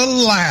go to the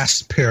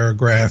last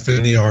paragraph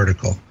in the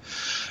article.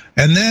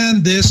 And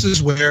then this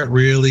is where it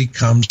really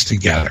comes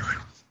together.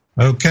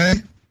 Okay?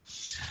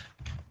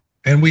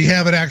 And we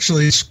have it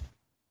actually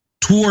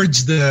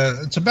towards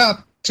it's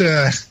about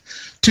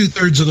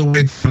 2/3 of the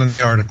way down in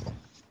the article.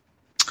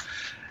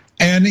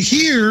 And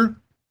here,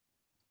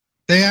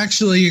 they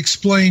actually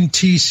explain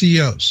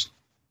TCOs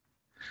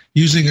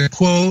using a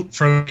quote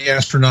from the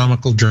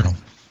Astronomical Journal.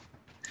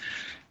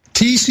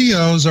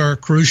 TCOs are a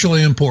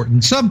crucially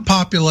important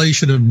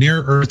subpopulation of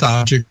near-Earth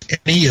objects,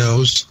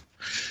 NEOs,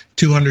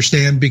 to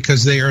understand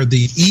because they are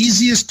the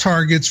easiest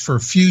targets for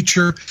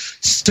future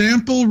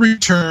sample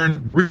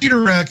return,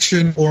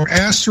 redirection, or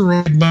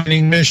asteroid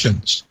mining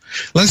missions.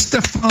 Let's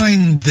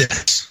define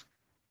this.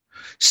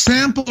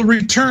 Sample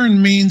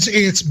return means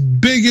it's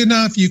big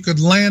enough you could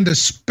land a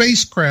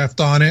spacecraft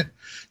on it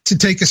to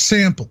take a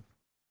sample.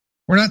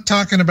 We're not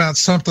talking about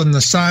something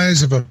the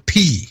size of a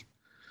pea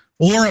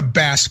or a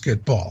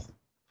basketball,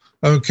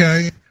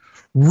 okay?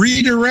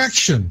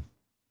 Redirection,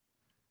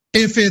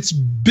 if it's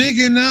big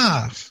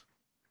enough,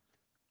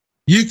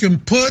 you can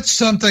put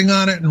something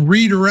on it and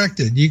redirect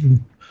it. You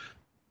can,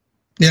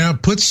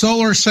 put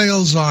solar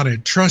sails on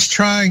it.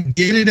 Try and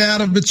get it out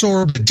of its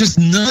orbit. Just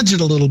nudge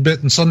it a little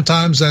bit, and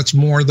sometimes that's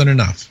more than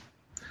enough.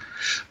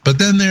 But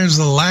then there's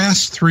the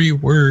last three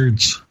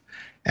words,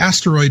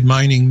 asteroid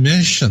mining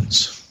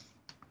missions.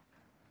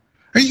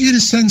 Are you going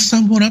to send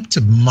someone up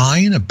to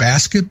mine a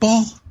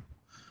basketball?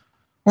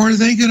 Or are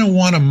they going to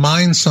want to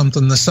mine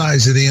something the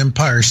size of the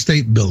Empire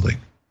State Building?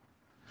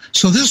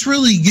 So this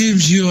really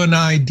gives you an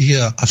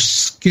idea of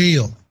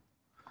scale.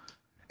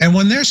 And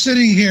when they're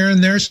sitting here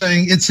and they're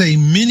saying it's a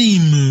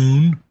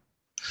mini-moon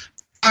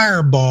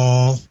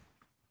fireball,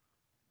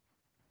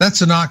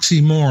 that's an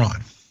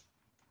oxymoron,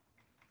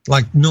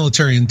 like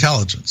military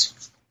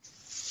intelligence.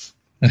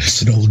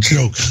 That's an old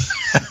joke.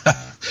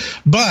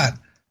 But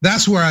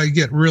that's where I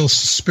get real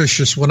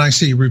suspicious when I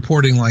see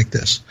reporting like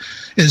this,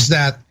 is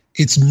that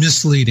it's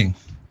misleading.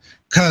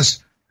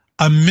 Because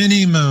a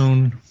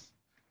mini-moon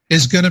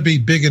is going to be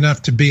big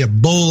enough to be a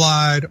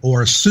bolide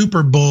or a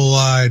super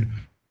bolide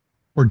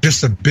or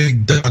just a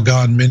big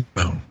doggone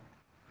mini-moon.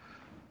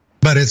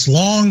 But it's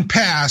long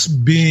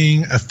past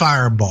being a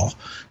fireball.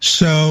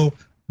 So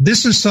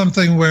this is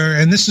something where,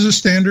 and this is a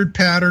standard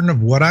pattern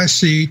of what I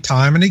see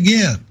time and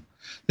again,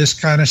 this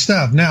kind of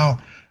stuff. Now,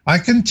 I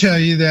can tell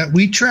you that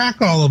we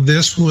track all of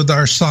this with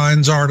our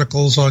signs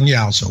articles on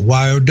YOWUSA,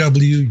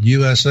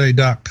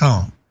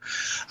 YOWUSA.com.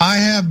 I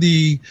have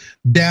the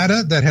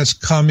data that has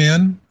come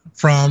in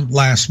from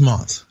last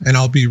month, and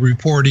I'll be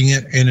reporting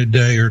it in a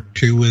day or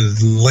two with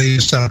the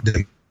latest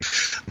update.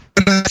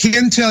 But I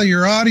can tell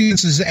your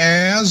audience is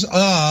as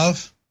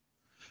of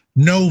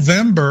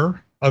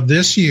November of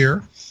this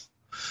year,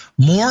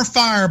 more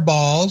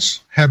fireballs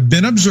have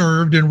been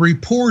observed and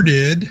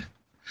reported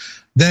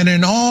than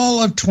in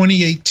all of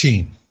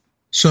 2018.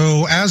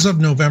 So as of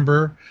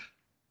November,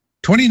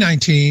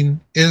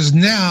 2019 is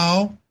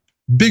now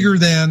bigger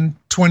than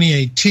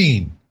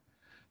 2018.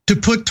 To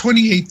put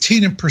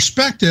 2018 in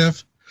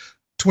perspective,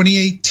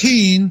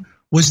 2018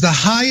 was the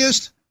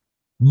highest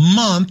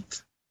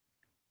month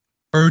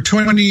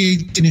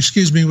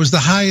 2018, was the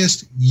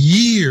highest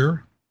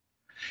year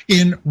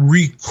in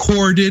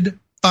recorded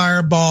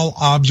fireball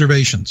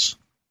observations.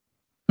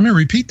 Let me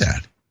repeat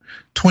that.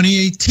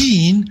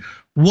 2018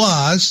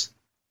 was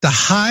the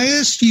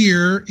highest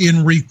year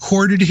in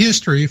recorded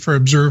history for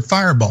observed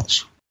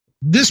fireballs.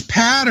 This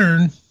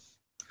pattern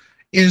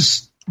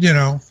is,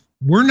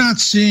 we're not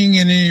seeing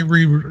any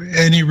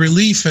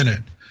relief in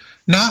it.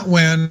 Not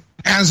when,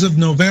 as of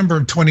November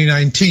of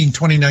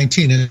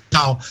 2019 is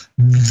now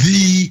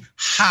the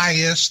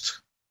highest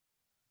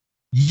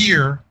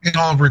year in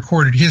all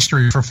recorded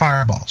history for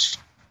fireballs.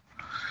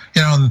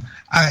 In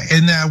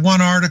that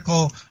one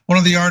article, one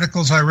of the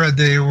articles I read,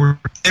 they were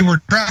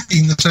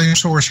tracking the same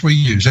source we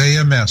use,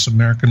 AMS,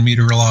 American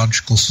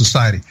Meteorological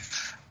Society.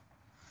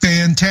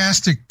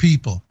 Fantastic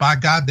people. By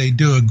God, they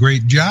do a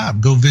great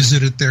job. Go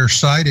visit at their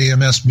site,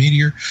 AMS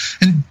Meteor,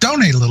 and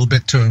donate a little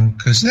bit to them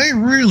because they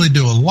really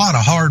do a lot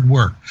of hard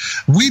work.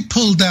 We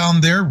pull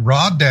down their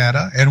raw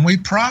data and we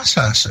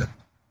process it.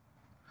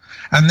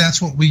 And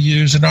that's what we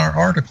use in our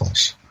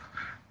articles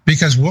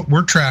because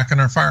we're tracking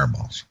our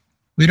fireballs.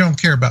 We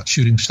don't care about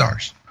shooting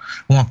stars.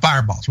 We want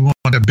fireballs. We want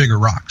the bigger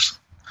rocks.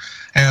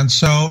 And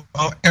so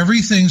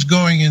everything's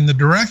going in the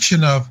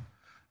direction of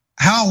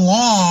how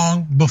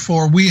long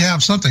before we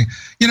have something.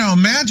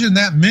 Imagine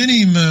that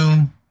mini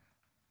moon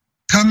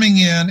coming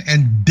in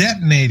and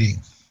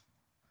detonating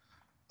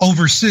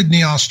over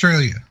Sydney,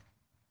 Australia,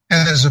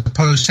 as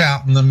opposed to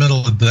out in the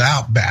middle of the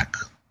outback.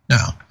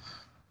 Now,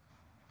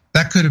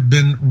 that could have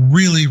been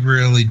really,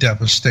 really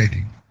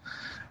devastating.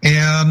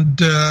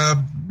 And,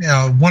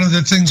 one of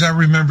the things I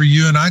remember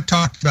you and I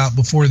talked about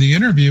before the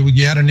interview,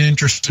 you had an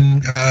interest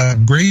in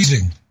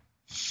grazing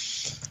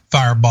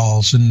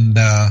fireballs and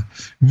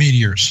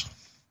meteors.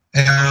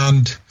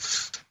 And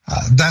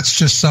that's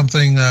just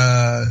something,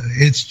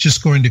 it's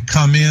just going to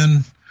come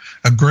in.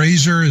 A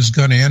grazer is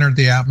going to enter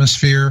the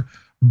atmosphere,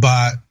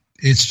 but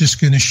it's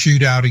just going to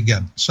shoot out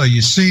again. So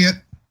you see it.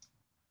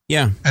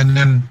 Yeah. And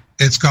then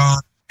it's gone.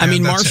 I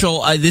mean,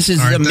 Marshall, this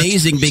is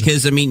amazing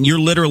because,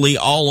 you're literally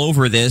all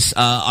over this.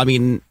 All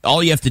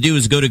you have to do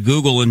is go to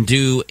Google and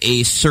do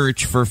a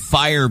search for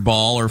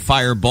fireball or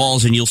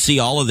fireballs, and you'll see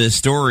all of the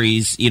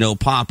stories,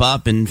 pop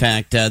up. In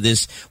fact,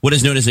 this, what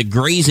is known as a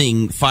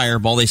grazing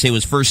fireball, they say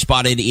was first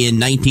spotted in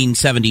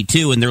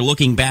 1972, and they're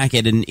looking back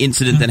at an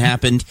incident that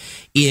happened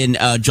in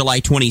July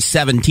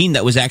 2017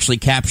 that was actually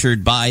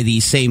captured by the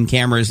same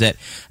cameras that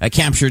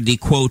captured the,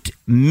 quote,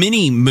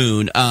 mini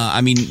moon.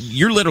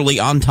 You're literally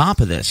on top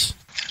of this.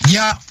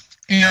 Yeah,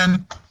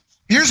 and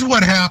here's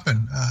what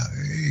happened.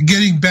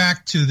 Getting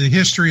back to the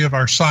history of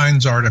our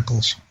signs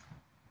articles.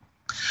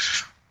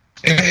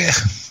 A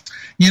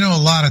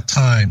lot of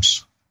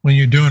times when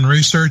you're doing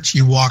research,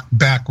 you walk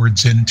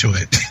backwards into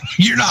it.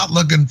 You're not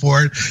looking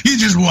for it. You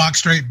just walk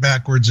straight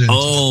backwards into it.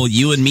 Oh,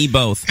 you and me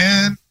both.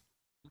 And,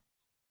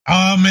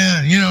 oh,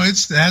 man,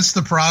 that's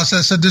the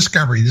process of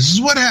discovery. This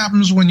is what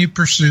happens when you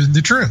pursue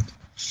the truth.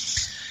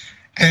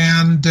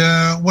 And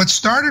what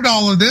started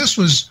all of this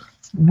was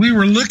we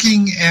were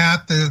looking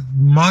at the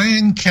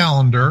Mayan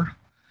calendar,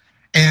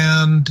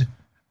 and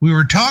we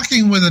were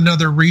talking with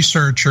another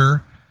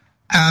researcher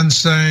and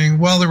saying,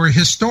 well, there were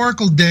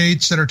historical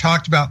dates that are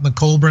talked about in the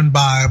Colburn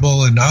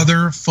Bible and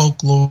other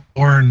folklore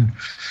and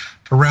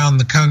around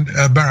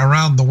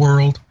the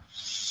world.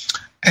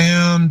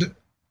 And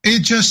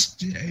it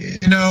just,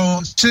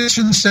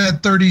 Sitchin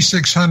said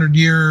 3,600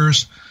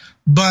 years,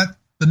 but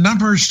the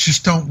numbers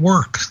just don't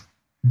work.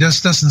 It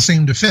just doesn't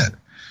seem to fit.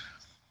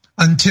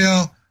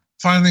 Until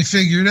finally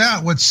figured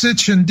out what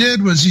Sitchin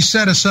did was he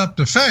set us up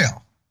to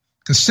fail.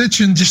 Because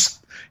Sitchin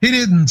he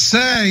didn't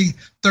say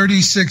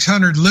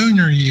 3,600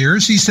 lunar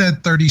years. He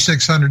said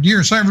 3,600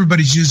 years. So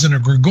everybody's using a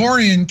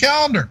Gregorian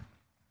calendar.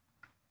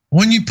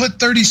 When you put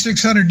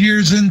 3,600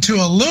 years into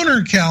a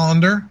lunar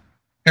calendar,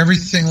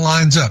 everything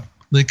lines up.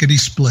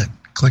 Lickety-split.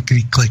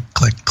 Clickety-click,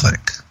 click,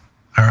 click.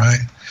 All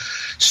right?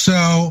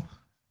 So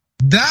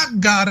that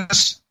got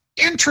us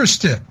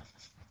interested.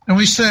 And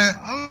we said,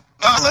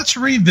 let's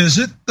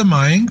revisit the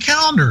Mayan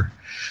calendar,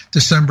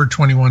 December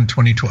 21,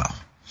 2012.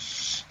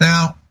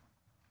 Now,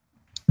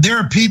 there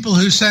are people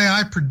who say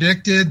I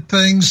predicted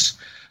things,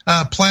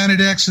 Planet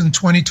X in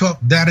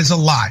 2012. That is a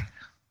lie.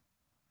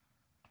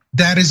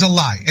 That is a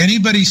lie.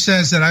 Anybody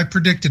says that I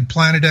predicted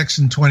Planet X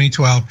in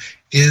 2012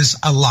 is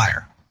a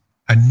liar.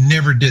 I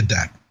never did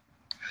that.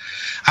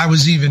 I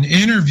was even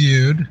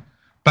interviewed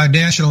by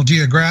National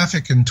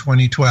Geographic in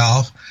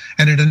 2012,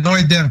 and it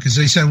annoyed them because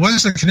they said, what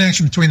is the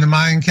connection between the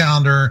Mayan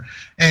calendar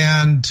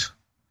and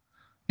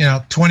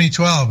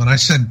 2012? And I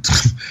said,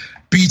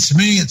 beats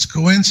me, it's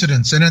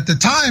coincidence. And at the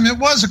time, it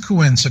was a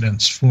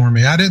coincidence for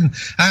me.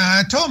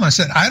 I told them, I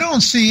said, I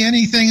don't see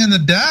anything in the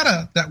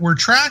data that we're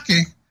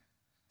tracking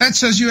that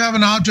says you have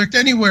an object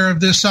anywhere of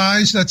this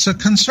size that's a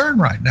concern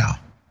right now.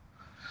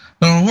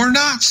 No, we're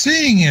not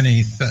seeing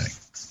anything.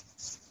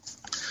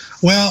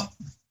 Well,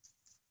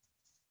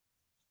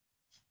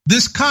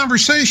 this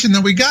conversation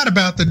that we got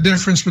about the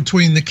difference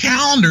between the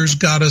calendars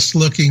got us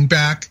looking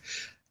back.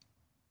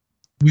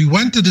 We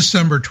went to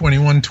December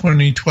 21,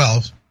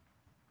 2012,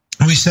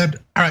 we said,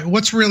 all right,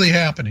 what's really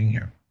happening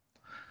here?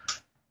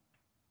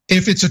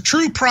 If it's a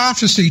true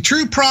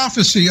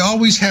prophecy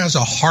always has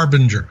a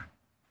harbinger.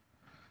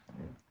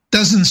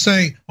 Doesn't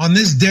say on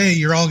this day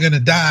you're all going to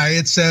die.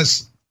 It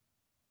says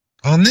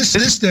on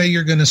this day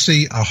you're going to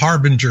see a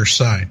harbinger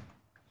sign.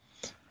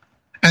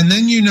 And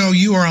then you know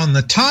you are on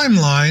the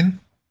timeline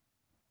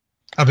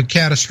of a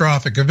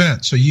catastrophic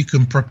event, so you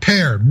can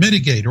prepare,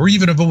 mitigate, or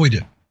even avoid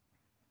it.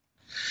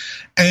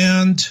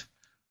 And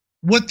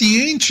what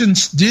the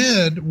ancients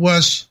did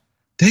was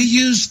they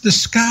used the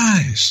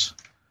skies.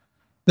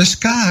 The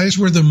skies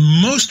were the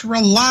most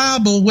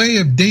reliable way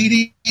of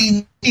dating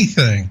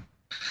anything.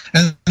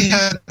 And they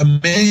had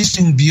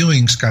amazing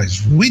viewing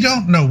skies. We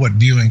don't know what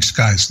viewing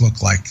skies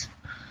look like.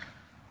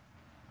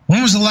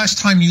 When was the last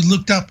time you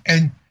looked up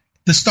and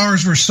the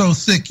stars were so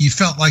thick you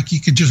felt like you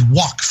could just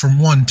walk from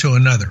one to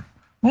another?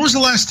 When was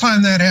the last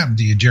time that happened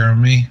to you,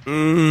 Jeremy?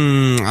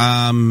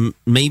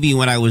 Maybe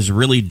when I was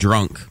really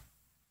drunk.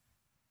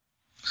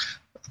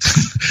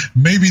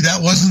 Maybe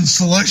that wasn't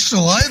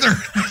celestial either.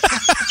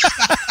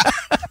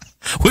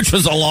 Which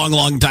was a long,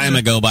 long time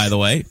ago, by the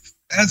way.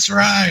 That's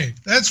right.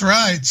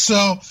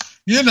 So,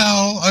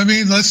 I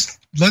mean,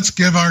 let's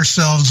give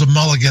ourselves a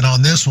mulligan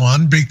on this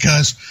one,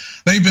 because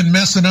they've been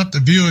messing up the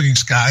viewing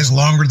skies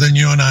longer than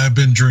you and I have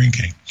been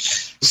drinking.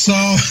 So,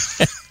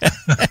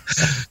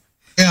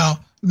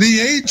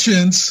 the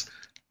ancients,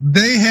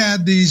 they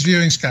had these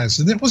viewing skies,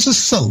 and it was a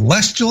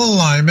celestial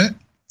alignment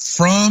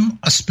from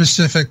a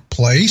specific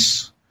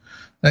place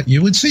that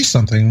you would see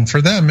something. For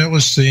them, it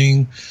was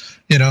seeing,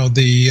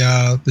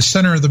 the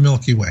center of the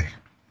Milky Way.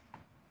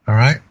 All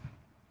right.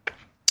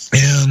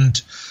 And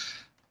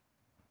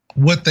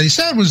what they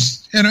said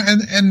was,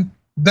 and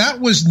that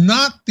was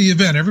not the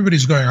event.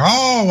 Everybody's going,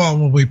 oh, well,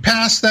 when we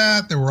passed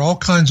that, there were all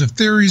kinds of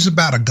theories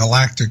about a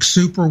galactic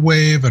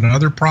superwave and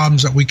other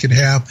problems that we could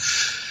have.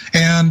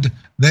 And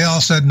they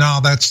all said, no,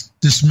 that's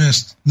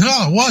dismissed.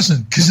 No, it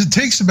wasn't, because it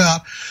takes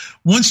about,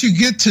 once you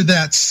get to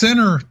that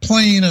center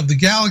plane of the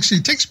galaxy,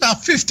 it takes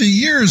about 50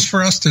 years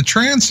for us to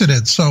transit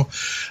it. So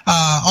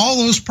all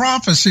those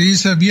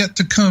prophecies have yet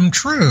to come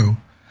true.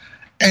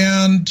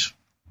 And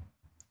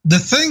the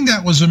thing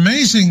that was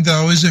amazing,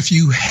 though, is if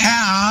you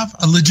have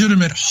a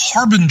legitimate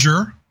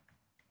harbinger,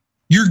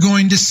 you're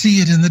going to see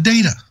it in the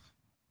data.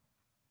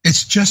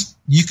 It's just,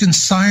 you can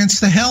science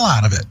the hell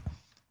out of it.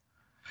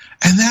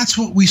 And that's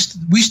what we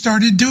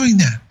started doing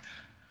that.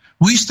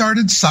 We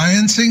started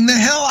sciencing the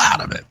hell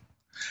out of it.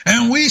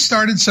 And we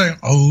started saying,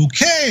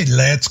 okay,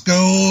 let's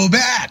go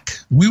back.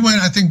 We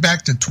went, I think,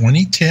 back to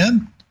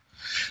 2010,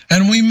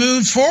 and we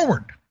moved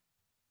forward.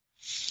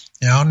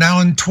 Now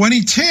in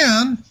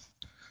 2010,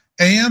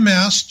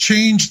 AMS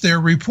changed their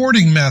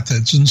reporting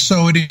methods, and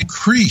so it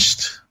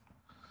increased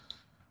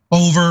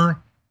over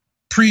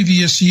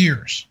previous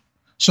years.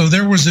 So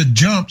there was a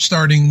jump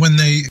starting when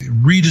they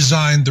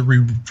redesigned the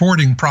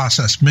reporting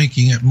process,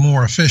 making it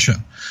more efficient.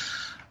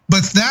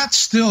 But that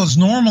still has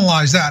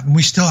normalized that, and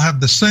we still have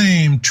the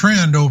same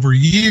trend over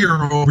year.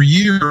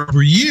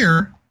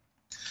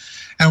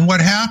 And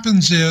what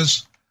happens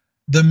is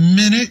the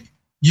minute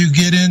you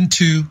get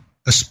into,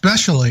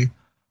 especially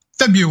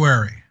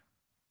February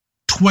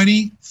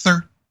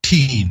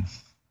 2013,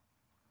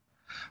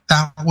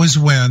 that was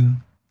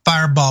when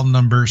fireball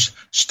numbers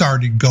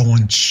started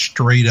going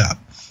straight up.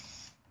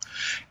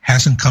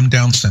 Hasn't come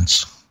down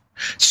since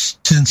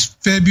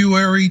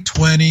February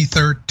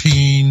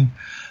 2013.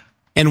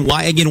 And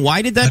why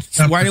did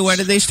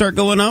they start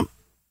going up?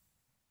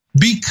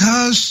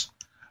 Because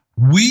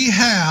we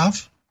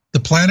have the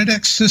Planet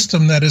X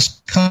system that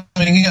is coming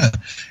in.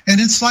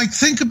 And it's like,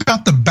 think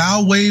about the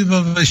bow wave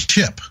of a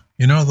ship.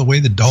 The way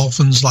the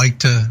dolphins like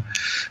to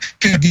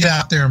get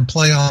out there and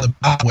play on the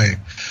bow wave.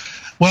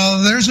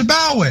 Well, there's a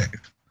bow wave.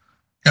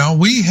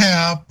 We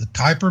have the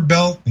Kuiper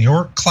Belt, the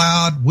Oort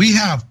cloud. We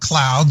have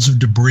clouds of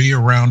debris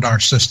around our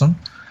system.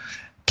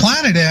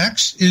 Planet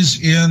X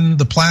is in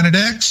the Planet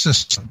X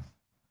system.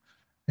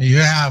 You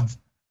have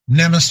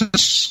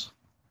Nemesis,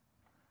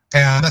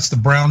 and that's the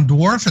brown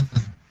dwarf, and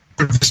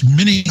this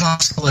mini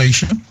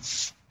constellation.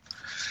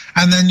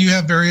 And then you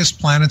have various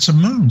planets and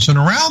moons. And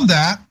around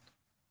that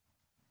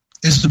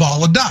is the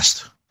ball of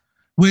dust,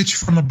 which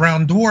from a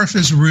brown dwarf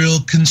is real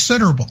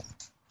considerable,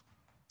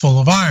 full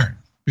of iron,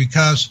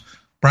 because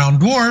brown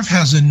dwarf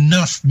has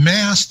enough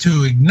mass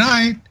to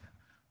ignite,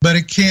 but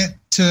it can't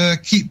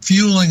keep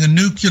fueling a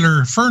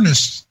nuclear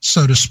furnace,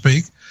 so to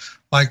speak,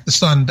 like the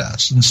sun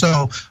does. And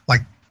so,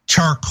 like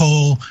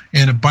charcoal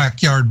in a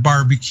backyard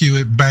barbecue,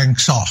 it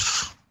banks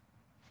off.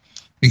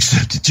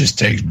 Except it just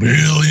takes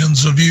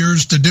billions of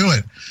years to do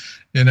it.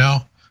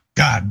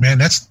 God, man,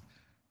 that's,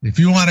 if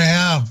you want to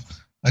have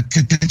a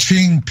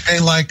ka-ching, pay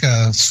like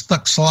a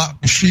stuck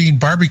slot machine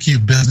barbecue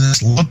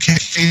business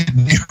located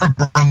near a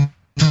brown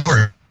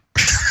dwarf.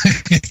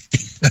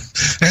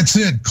 That's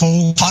it.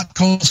 Hot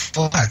coals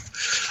for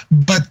life.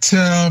 But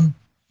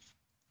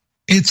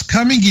it's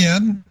coming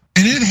in,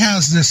 and it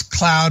has this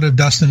cloud of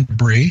dust and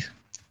debris.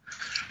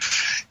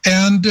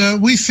 And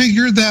we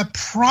figure that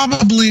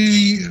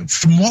probably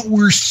from what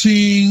we're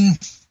seeing,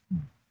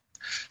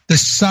 The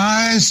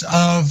size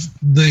of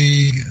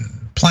the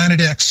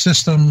Planet X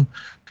system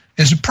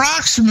is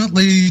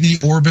approximately the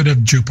orbit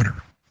of Jupiter.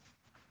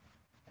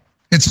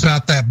 It's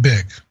about that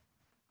big.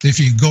 If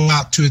you go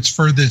out to its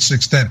furthest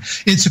extent,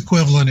 it's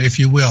equivalent, if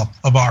you will,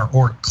 of our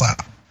Oort cloud.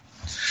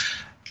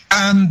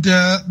 And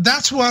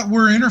that's what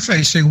we're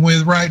interfacing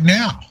with right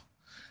now,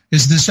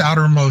 is this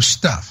outermost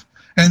stuff.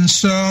 And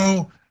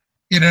so,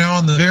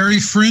 on the very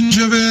fringe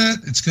of it,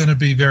 it's going to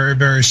be very,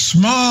 very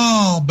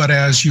small. But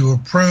as you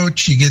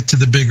approach, you get to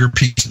the bigger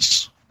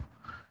pieces.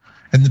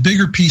 And the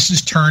bigger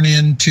pieces turn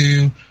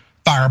into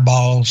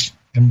fireballs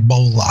and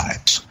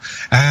bolides.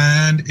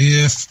 And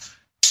if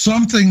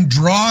something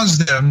draws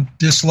them,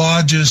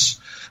 dislodges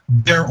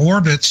their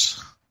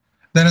orbits,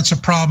 then it's a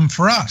problem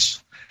for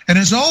us. And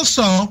it's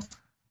also,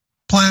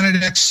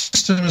 Planet X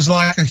system is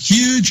like a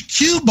huge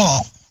cue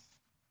ball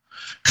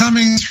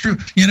coming through.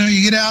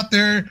 You get out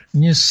there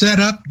and you set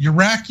up, you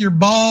rack your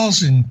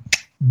balls, and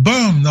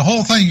boom, the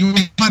whole thing, you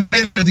want to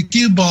hit the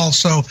cue ball.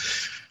 So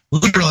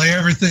literally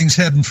everything's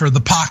heading for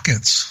the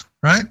pockets,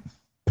 right?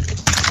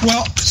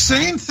 Well,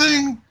 same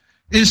thing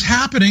is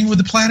happening with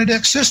the Planet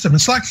X system.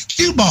 It's like a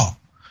cue ball.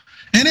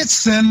 And it's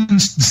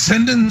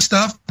sending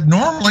stuff that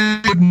normally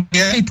wouldn't be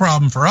any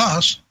problem for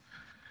us.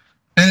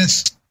 And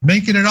it's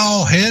making it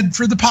all head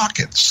for the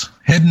pockets,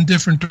 head in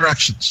different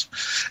directions.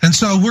 And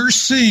so we're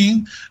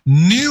seeing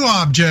new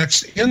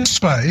objects in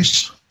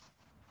space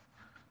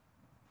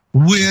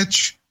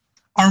which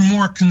are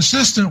more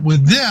consistent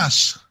with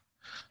this.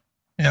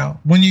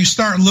 When you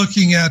start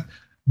looking at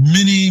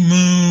mini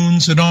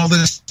moons and all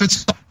this,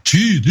 it's,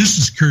 gee, this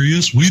is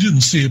curious. We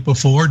didn't see it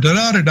before.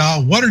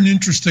 Da-da-da-da. What an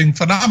interesting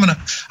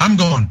phenomena. I'm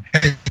going,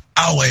 hey,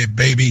 Yahweh,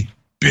 baby,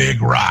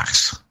 big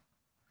rocks.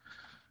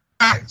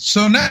 All right,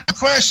 so now the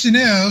question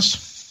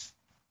is,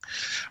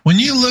 when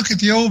you look at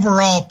the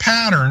overall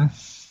pattern,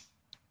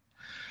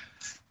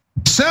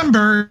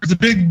 December is the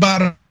big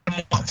bottom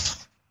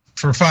month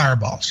for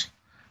fireballs.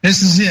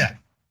 This is it.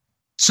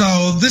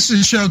 So this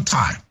is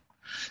showtime.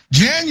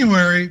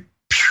 January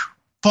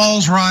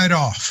falls right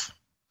off.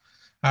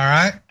 All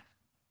right?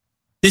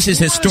 This is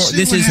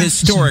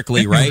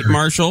historically, right,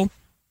 Marshall?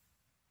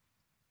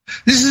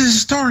 This is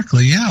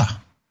historically, yeah.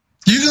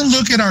 You can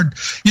look at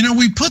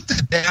we put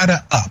the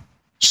data up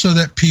so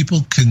that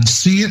people can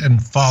see it and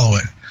follow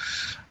it.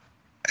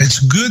 It's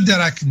good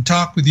that I can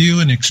talk with you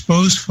and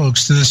expose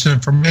folks to this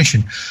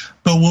information,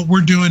 but what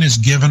we're doing is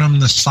giving them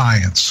the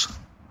science.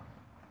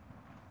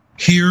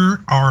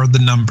 Here are the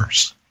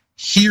numbers.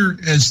 Here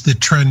is the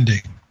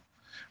trending.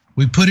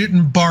 We put it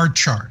in bar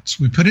charts.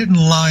 We put it in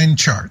line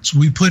charts.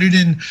 We put it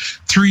in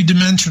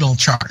three-dimensional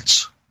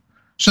charts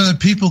so that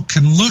people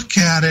can look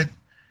at it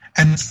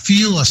and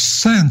feel a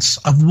sense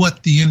of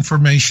what the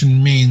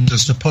information means,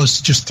 as opposed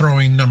to just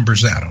throwing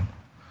numbers at them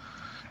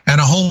and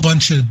a whole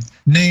bunch of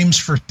names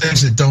for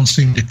things that don't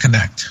seem to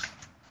connect.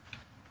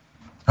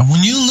 And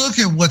when you look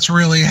at what's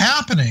really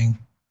happening,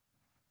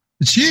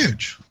 it's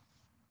huge.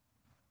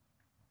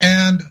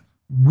 And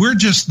we're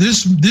just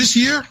this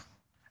year,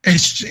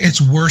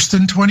 it's worse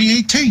than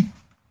 2018.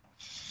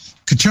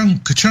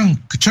 Ka-chunk,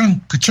 ka-chunk,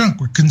 ka-chunk,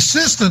 ka-chunk. We're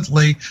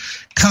consistently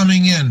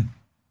coming in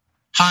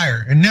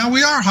higher. And now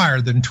we are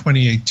higher than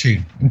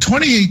 2018. And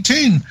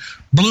 2018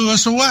 blew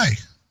us away.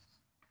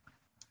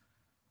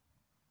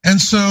 And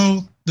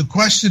so the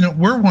question that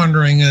we're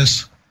wondering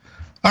is,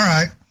 all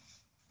right,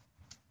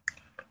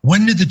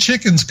 when did the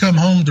chickens come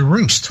home to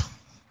roost?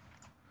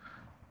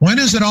 When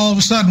is it all of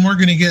a sudden we're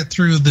going to get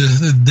through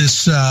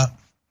this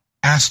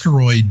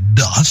asteroid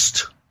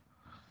dust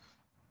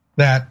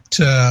that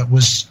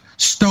was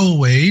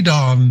stowawayed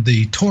on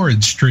the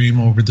torrid stream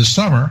over the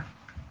summer?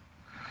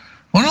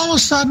 When all of a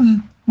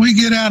sudden we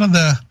get out of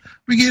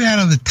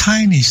the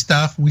tiny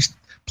stuff,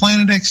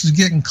 Planet X is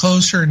getting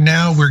closer, and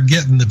now we're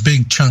getting the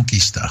big chunky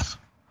stuff.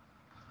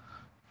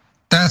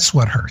 That's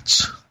what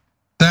hurts.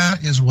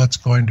 That is what's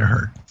going to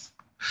hurt.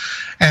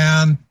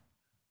 And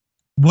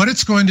what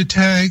it's going to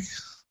take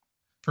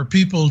for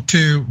people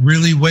to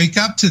really wake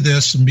up to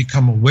this and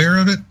become aware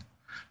of it,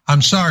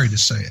 I'm sorry to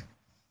say it,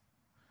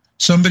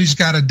 somebody's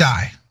got to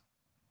die.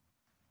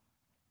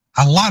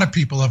 A lot of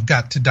people have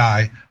got to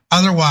die.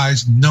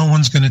 Otherwise, no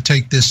one's going to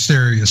take this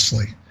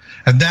seriously.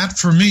 And that,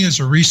 for me, as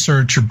a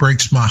researcher,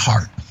 breaks my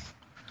heart.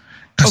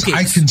 Because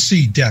I can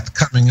see death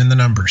coming in the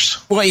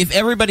numbers. Well, if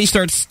everybody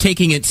starts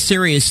taking it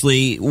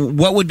seriously,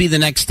 what would be the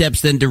next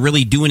steps then to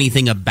really do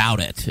anything about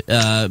it?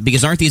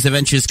 Because aren't these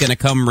events just going to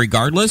come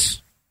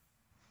regardless?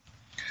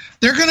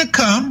 They're going to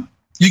come.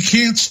 You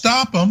can't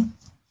stop them.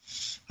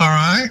 All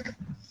right?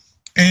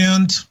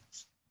 And,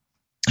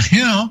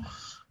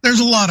 there's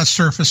a lot of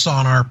surface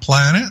on our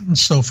planet. And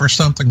so for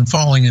something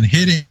falling and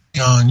hitting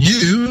on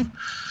you,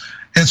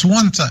 it's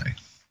one thing.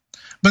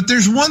 But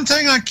there's one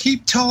thing I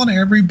keep telling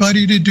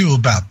everybody to do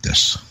about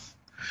this,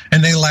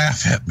 and they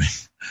laugh at me.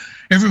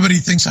 Everybody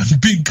thinks I'm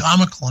being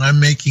comical and I'm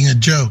making a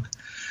joke.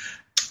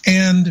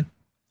 And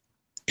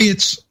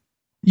it's,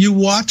 you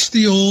watch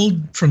the old,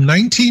 from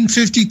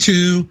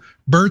 1952,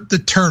 Bert the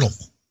Turtle.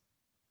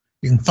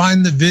 You can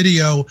find the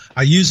video.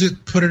 I use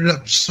it, put it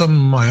up some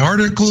of my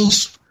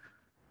articles.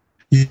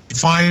 You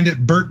find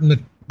it, Bert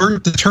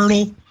the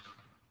Turtle,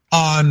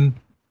 on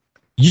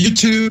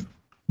YouTube.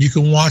 You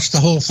can watch the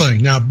whole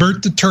thing. Now,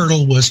 Bert the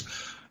Turtle was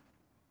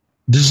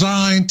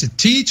designed to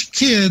teach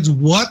kids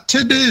what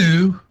to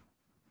do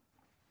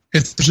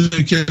if there's a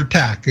nuclear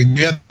attack. And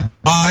you have to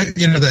buy,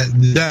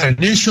 that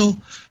initial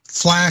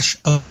flash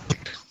of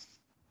light.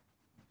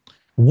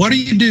 What do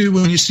you do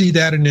when you see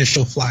that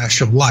initial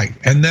flash of light?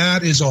 And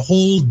that is a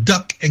whole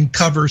duck and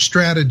cover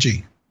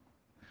strategy.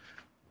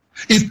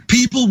 If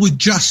people would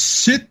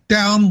just sit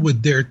down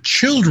with their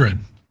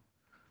children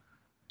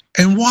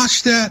and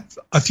watch that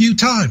a few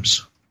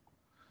times,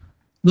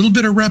 a little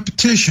bit of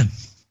repetition,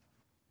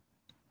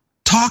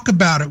 talk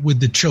about it with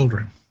the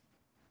children.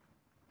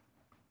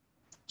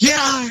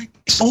 Yeah,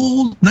 it's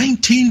old,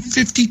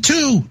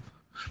 1952,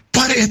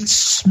 but it's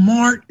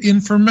smart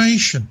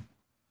information.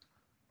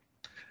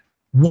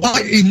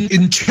 Why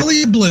in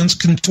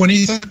Chelyabinsk in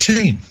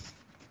 2013,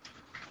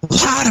 a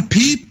lot of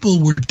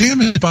people were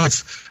damaged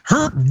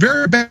hurt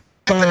very bad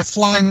by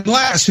flying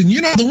glass. And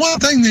the one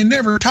thing they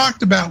never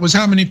talked about was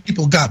how many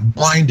people got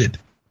blinded.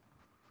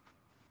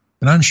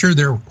 And I'm sure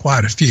there were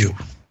quite a few.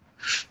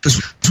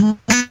 Because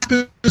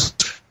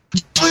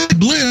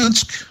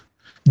Chelyabinsk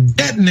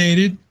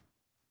detonated.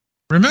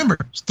 Remember,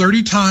 it's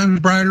 30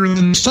 times brighter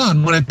than the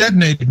sun when it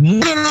detonated.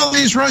 What did all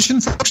these Russian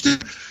folks do?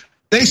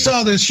 They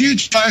saw this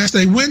huge flash.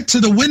 They went to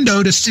the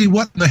window to see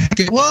what the heck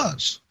it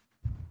was.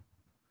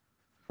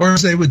 Or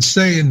as they would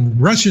say in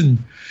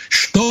Russian,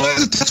 "Что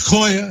это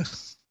такое?"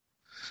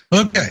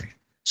 Okay,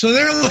 so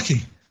they're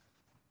looking.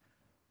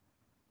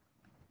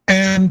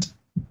 And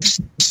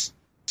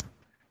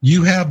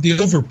you have the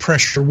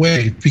overpressure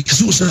wave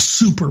because it was a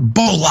super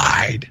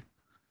bolide. It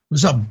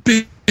was a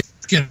big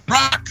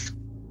rock.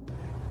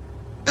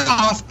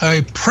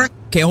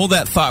 Okay, hold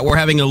that thought. We're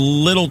having a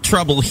little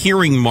trouble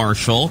hearing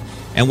Marshall,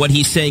 and what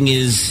he's saying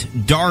is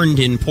darned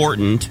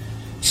important.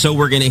 So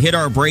we're going to hit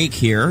our break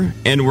here,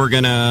 and we're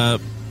going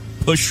to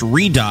push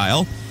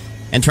redial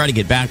and try to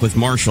get back with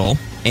Marshall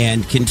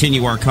and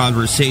continue our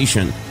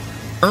conversation.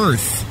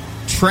 Earth,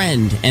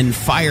 Trend, and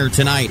Fire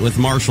Tonight with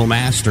Marshall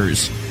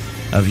Masters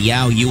of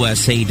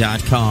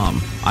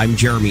YowUSA.com. I'm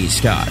Jeremy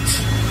Scott.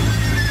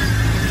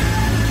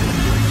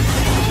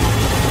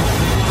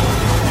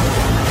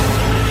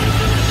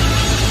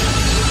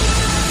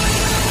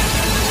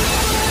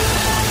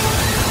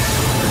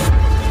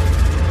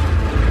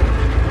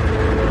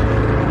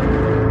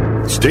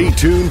 Stay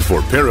tuned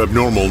for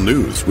Paranormal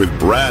News with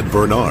Brad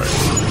Bernard,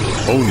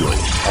 only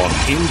on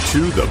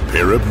Into the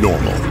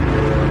Paranormal.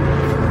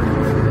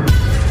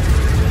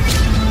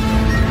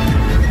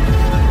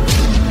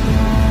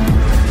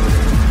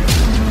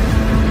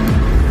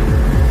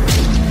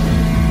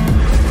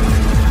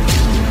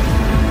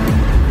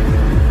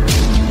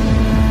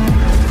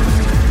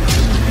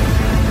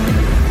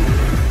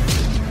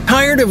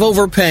 Tired of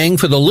overpaying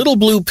for the little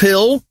blue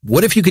pill?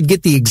 What if you could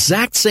get the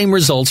exact same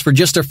results for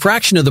just a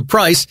fraction of the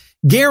price,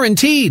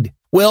 guaranteed?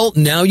 Well,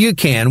 now you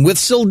can with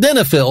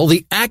Sildenafil,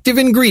 the active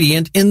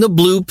ingredient in the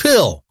blue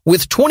pill.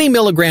 With 20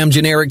 milligram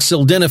generic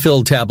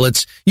Sildenafil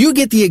tablets, you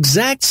get the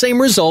exact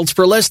same results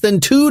for less than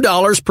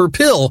 $2 per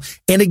pill.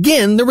 And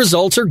again, the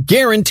results are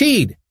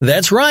guaranteed.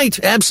 That's right,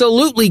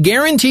 absolutely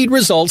guaranteed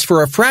results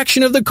for a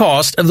fraction of the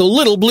cost of the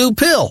little blue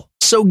pill.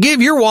 So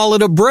give your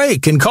wallet a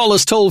break and call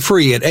us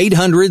toll-free at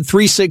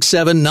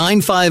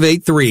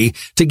 800-367-9583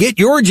 to get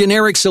your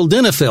generic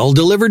Sildenafil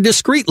delivered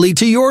discreetly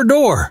to your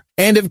door.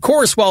 And of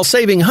course, while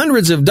saving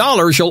hundreds of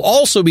dollars, you'll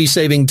also be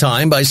saving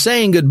time by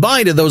saying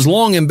goodbye to those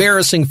long,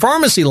 embarrassing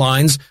pharmacy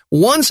lines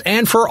once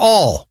and for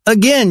all.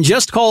 Again,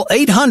 just call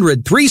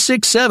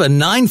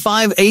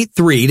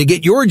 800-367-9583 to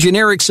get your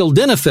generic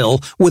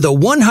Sildenafil with a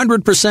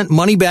 100%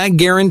 money-back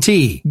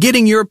guarantee.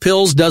 Getting your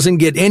pills doesn't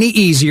get any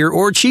easier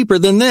or cheaper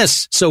than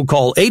this. So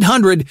call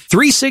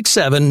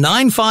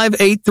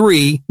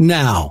 800-367-9583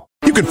 now.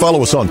 You can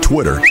follow us on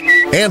Twitter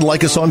and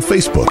like us on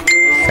Facebook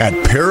at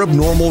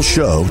Paranormal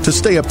Show to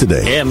stay up to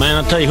date. Yeah, man,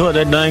 I'll tell you what,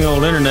 that dang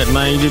old internet,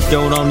 man, you just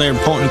go on there and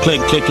point and click.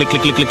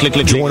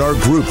 Join our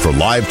group for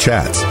live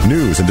chats,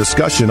 news, and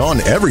discussion on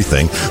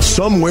everything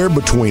somewhere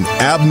between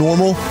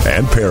abnormal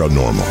and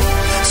paranormal.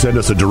 Send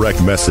us a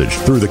direct message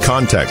through the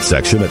contact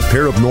section at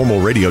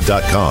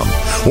paranormalradio.com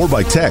or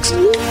by text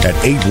at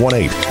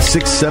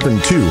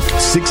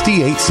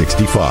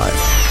 818-672-6865.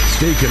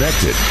 Stay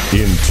connected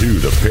into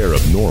the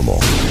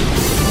paranormal.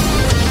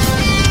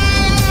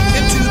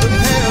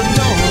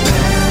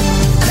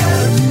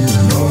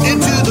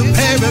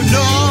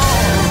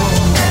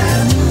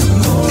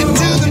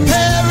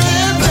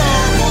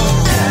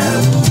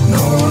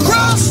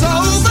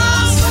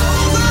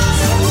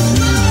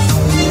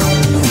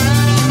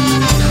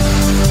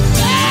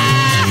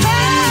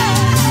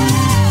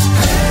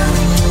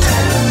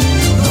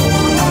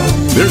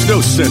 There's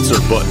no censor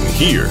button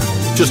here.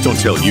 Just don't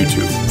tell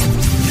YouTube.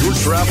 You're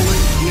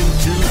traveling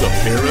into the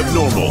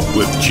paranormal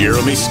with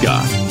Jeremy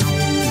Scott.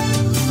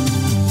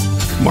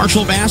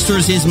 Marshall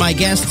Masters is my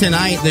guest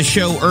tonight. The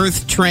show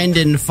Earth, Trend,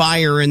 and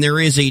Fire, and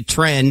there is a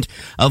trend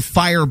of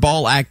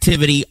fireball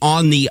activity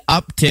on the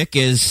uptick,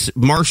 as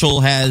Marshall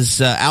has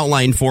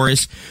outlined for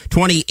us.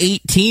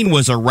 2018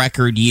 was a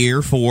record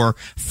year for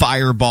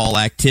fireball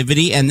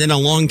activity, and then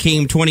along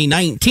came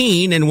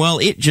 2019, and well,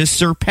 it just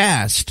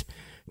surpassed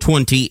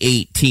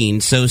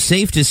 2018. So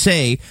safe to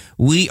say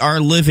we are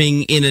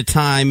living in a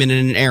time and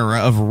an era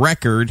of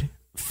record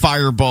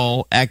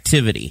fireball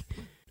activity.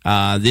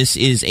 This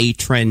is a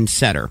trend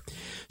setter.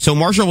 So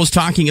Marshall was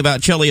talking about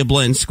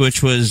Chelyabinsk,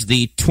 which was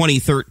the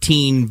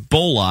 2013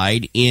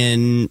 bolide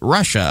in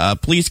Russia.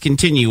 Please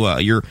continue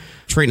your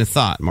train of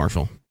thought,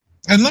 Marshall.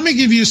 And let me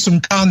give you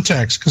some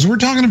context, because we're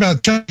talking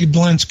about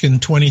Chelyabinsk in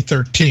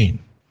 2013.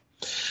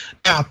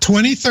 Now,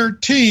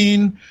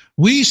 2013,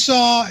 we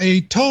saw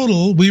a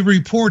total, we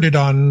reported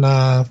on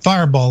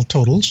fireball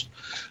totals.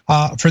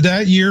 For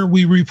that year,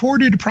 we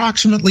reported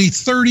approximately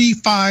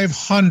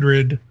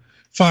 3,500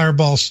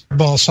 fireball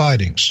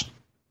sightings.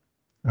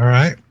 All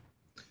right.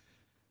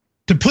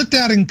 To put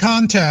that in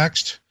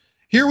context,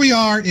 here we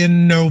are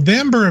in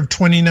November of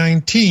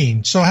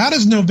 2019. So how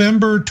does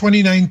November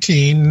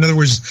 2019, in other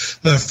words,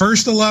 the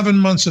first 11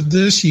 months of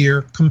this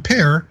year,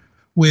 compare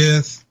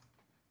with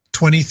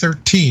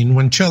 2013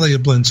 when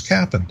Chelyabinsk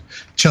happened?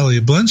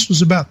 Chelyabinsk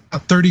was about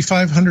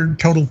 3,500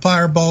 total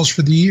fireballs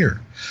for the year.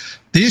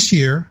 This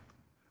year,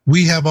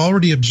 we have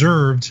already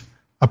observed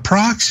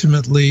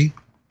approximately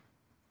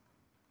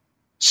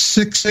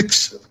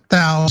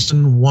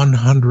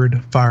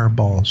 6,100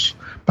 fireballs.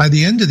 By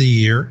the end of the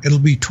year, it'll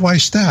be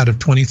twice that of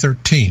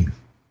 2013.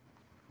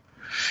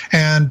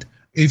 And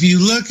if you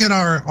look at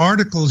our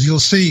articles, you'll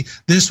see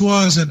this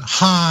wasn't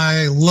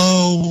high,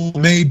 low,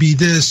 maybe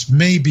this,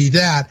 maybe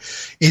that.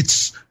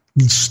 It's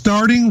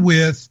starting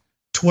with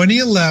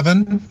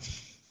 2011,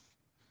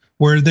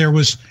 where there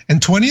was,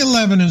 and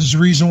 2011 is the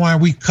reason why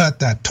we cut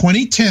that.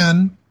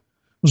 2010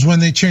 was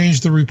when they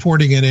changed the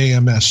reporting at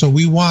AMS. So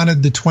we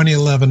wanted the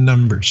 2011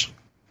 numbers.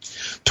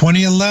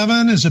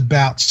 2011 is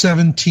about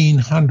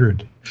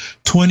 1,700.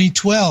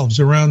 2012 is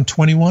around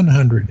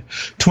 2,100.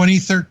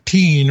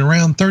 2013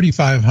 around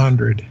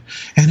 3,500.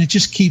 And it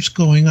just keeps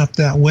going up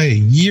that way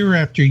year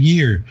after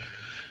year.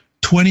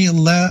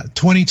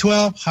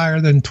 2012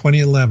 higher than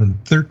 2011.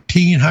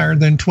 13 higher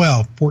than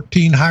 12.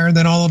 14 higher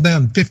than all of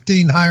them.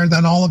 15 higher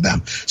than all of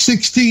them.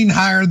 16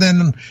 higher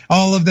than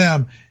all of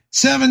them.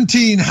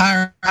 17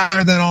 higher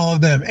than all of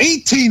them,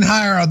 18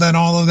 higher than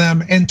all of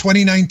them, and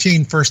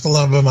 2019, first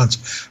 11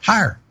 months,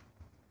 higher.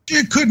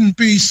 It couldn't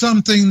be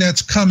something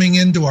that's coming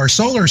into our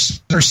solar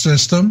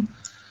system,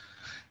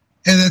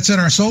 and that's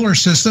in our solar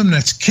system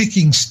that's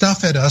kicking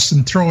stuff at us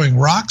and throwing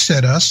rocks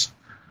at us.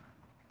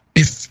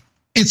 If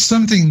it's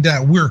something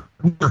that we're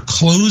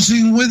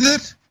closing with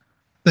it,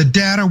 the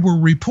data we're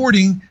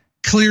reporting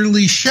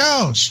clearly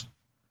shows.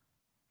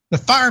 The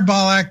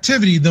fireball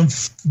activity,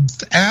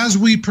 as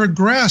we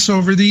progress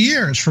over the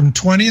years from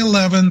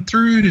 2011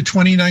 through to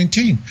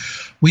 2019,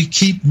 we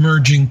keep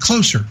merging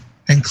closer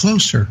and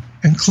closer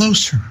and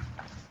closer.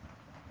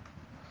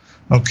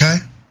 Okay?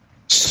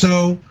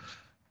 So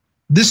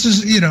this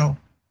is,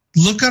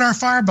 look at our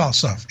fireball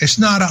stuff. It's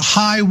not a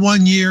high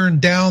one year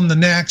and down the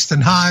next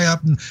and high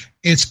up.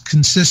 It's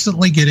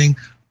consistently getting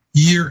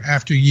year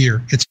after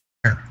year. It's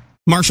higher.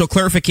 Marshall,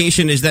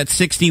 clarification, is that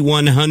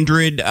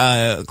 6,100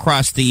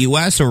 across the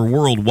U.S. or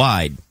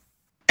worldwide?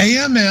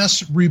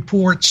 AMS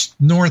reports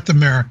North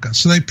America,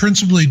 so they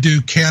principally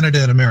do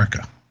Canada and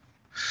America.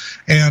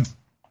 And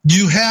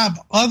you have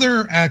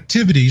other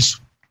activities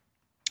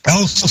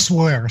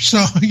elsewhere. So,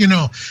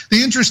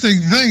 the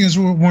interesting thing is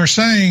what we're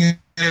saying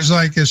is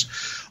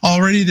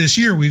already this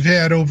year we've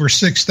had over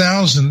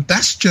 6,000.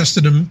 That's just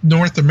in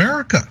North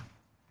America.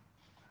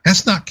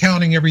 That's not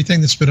counting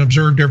everything that's been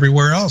observed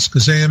everywhere else,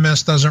 because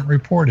AMS doesn't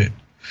report it.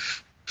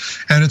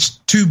 And it's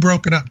too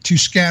broken up, too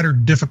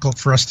scattered, difficult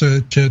for us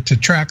to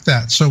track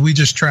that. So we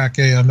just track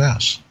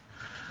AMS.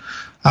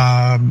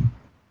 The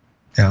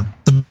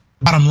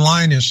bottom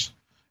line is,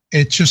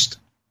 it's just,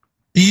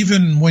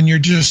 even when you're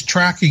just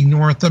tracking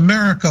North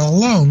America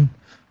alone,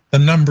 the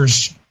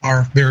numbers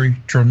are very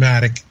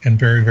dramatic and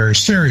very, very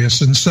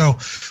serious. And so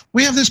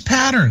we have this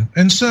pattern.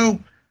 And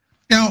so,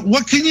 now,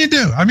 what can you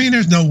do? I mean,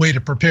 there's no way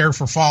to prepare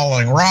for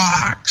falling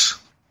rocks,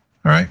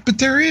 all right? But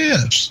there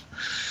is.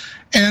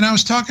 And I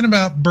was talking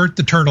about Bert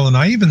the Turtle, and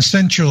I even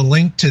sent you a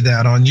link to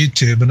that on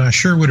YouTube, and I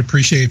sure would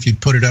appreciate if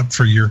you'd put it up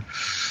for your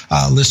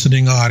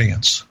listening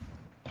audience.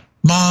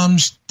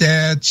 Moms,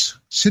 dads,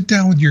 sit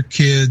down with your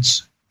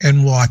kids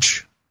and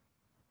watch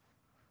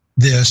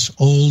this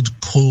old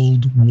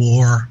Cold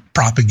War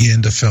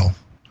propaganda film,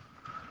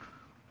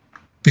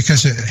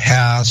 because it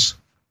has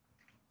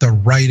the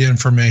right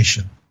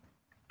information.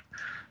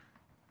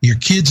 Your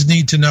kids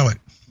need to know it.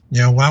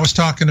 When I was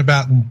talking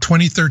about in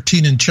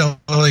 2013 in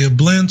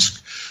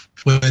Chelyabinsk,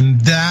 when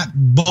that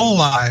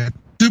bolide,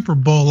 super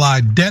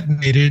bolide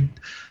detonated,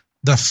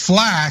 the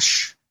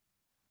flash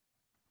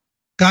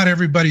got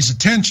everybody's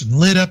attention,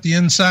 lit up the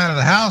inside of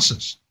the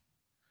houses.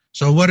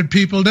 So what did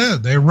people do?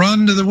 They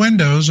run to the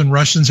windows, and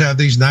Russians have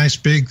these nice,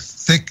 big,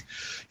 thick,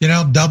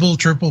 double,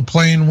 triple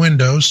pane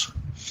windows.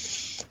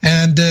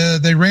 And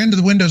they ran to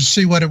the windows to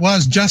see what it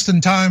was just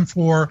in time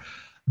for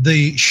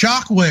the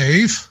shock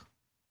wave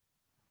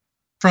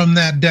from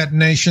that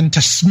detonation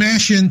to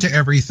smash into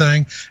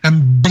everything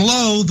and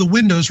blow the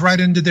windows right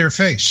into their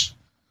face.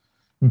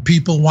 And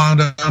people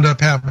wound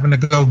up having to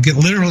go get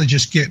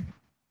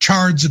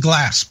shards of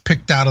glass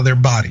picked out of their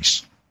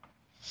bodies.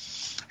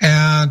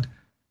 And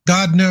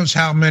God knows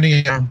how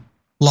many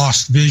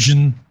lost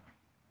vision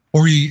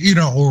or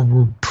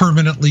were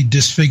permanently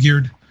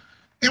disfigured.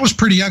 It was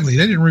pretty ugly.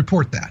 They didn't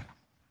report that.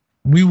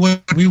 We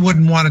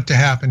wouldn't want it to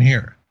happen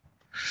here.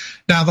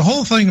 Now, the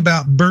whole thing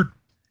about Bert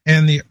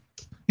and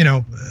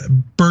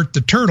Bert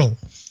the turtle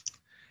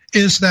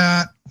is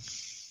that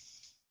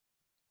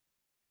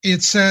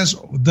it says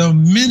the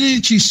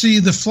minute you see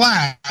the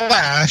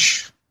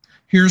flash,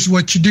 here's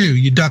what you do.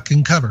 You duck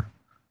and cover.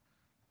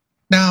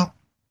 Now,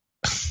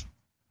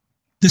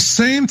 the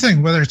same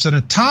thing, whether it's an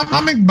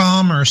atomic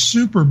bomb or a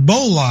super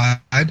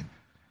bolide,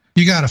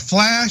 you got a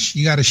flash,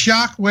 you got a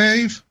shock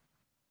wave,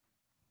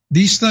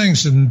 these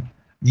things, and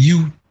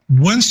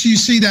once you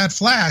see that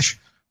flash,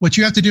 what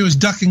you have to do is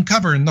duck and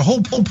cover. And the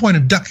whole point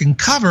of duck and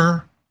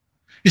cover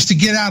is to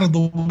get out of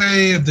the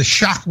way of the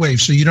shock wave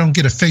so you don't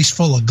get a face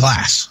full of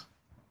glass.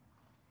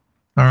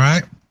 All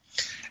right?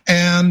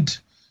 And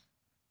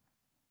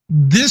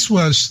this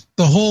was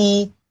the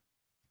whole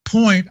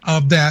point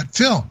of that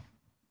film.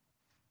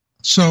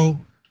 So,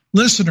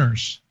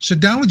 listeners, sit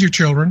down with your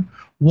children,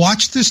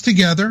 watch this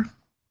together,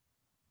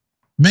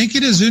 make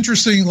it as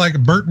interesting like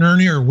Bert and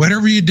Ernie or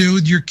whatever you do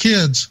with your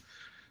kids,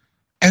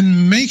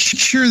 and make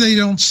sure they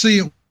don't see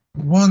it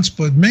once,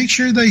 but make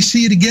sure they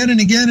see it again and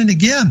again and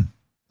again,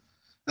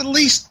 at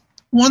least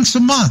once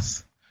a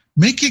month.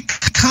 Make it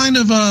kind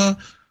of a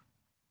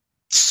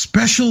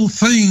special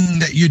thing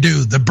that you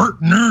do, the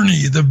Bert and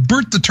Ernie, the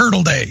Bert the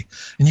Turtle Day,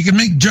 and you can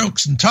make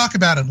jokes and talk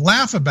about it and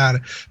laugh about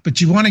it, but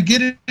you want to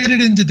get it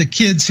into the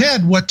kid's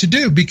head what to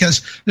do,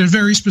 because there's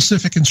very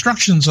specific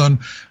instructions on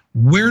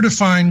where to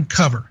find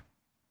cover,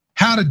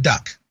 how to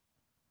duck,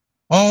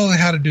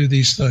 how to do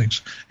these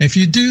things. If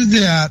you do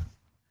that,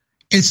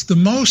 it's the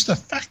most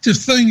effective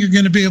thing you're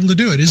going to be able to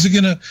do it. Is it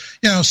going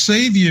to,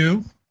 save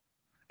you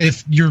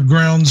if you're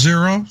ground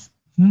zero?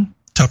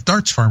 Tough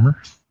darts,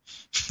 farmer.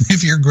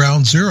 If you're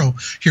ground zero,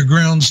 you're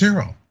ground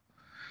zero.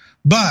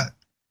 But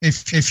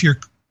if you're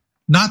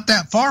not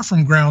that far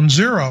from ground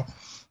zero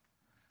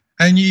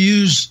and you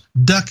use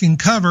duck and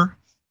cover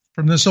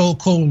from this old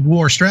Cold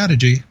War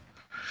strategy,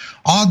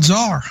 odds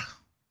are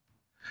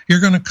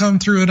you're going to come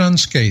through it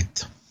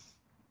unscathed.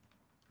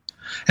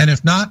 And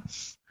if not,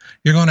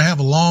 you're going to have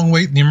a long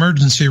wait in the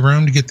emergency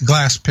room to get the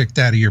glass picked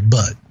out of your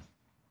butt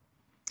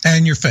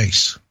and your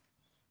face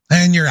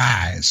and your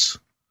eyes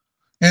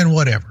and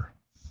whatever.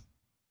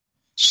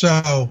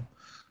 So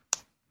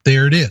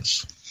there it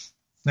is.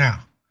 Now,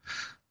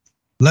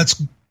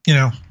 let's,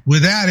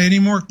 with that, any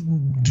more?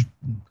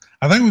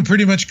 I think we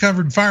pretty much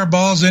covered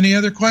fireballs. Any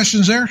other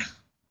questions there?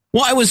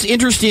 Well, I was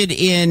interested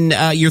in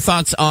your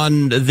thoughts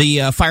on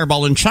the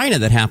fireball in China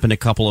that happened a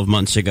couple of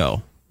months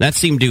ago. That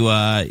seemed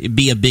to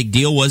be a big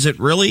deal. Was it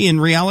really in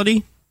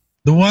reality?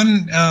 The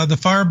one, the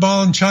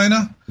fireball in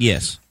China?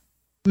 Yes.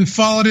 We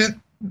followed it.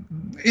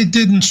 It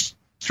didn't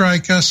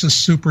strike us as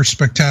super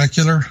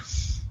spectacular.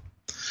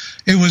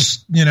 It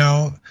was,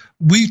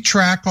 we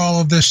track all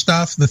of this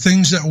stuff. The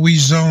things that we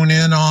zone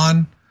in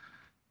on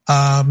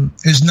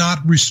is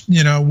not,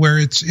 where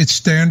it's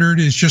standard.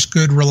 It's just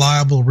good,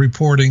 reliable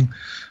reporting.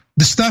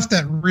 The stuff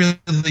that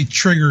really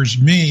triggers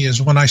me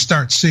is when I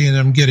start seeing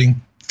them getting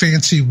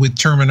fancy with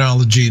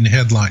terminology and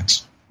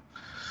headlines,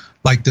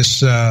 like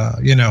this,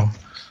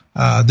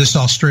 this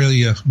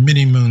Australia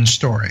mini moon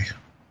story.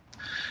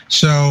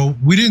 So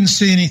we didn't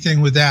see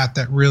anything with that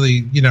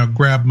really,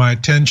 grabbed my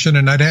attention,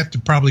 and I'd have to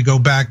probably go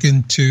back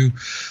into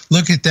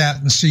look at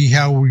that and see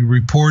how we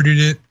reported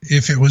it,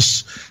 if it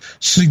was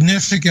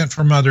significant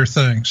from other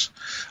things.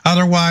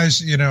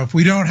 Otherwise, if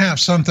we don't have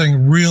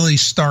something really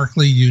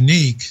starkly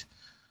unique,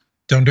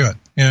 don't do it.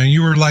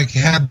 You were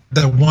had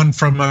the one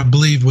from, I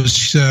believe,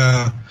 was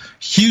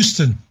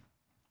Houston,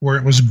 where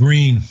it was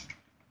green.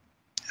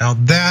 Now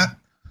that,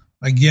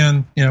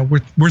 again,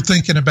 we're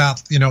thinking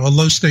about, a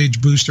low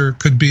stage booster,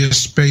 could be a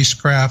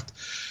spacecraft,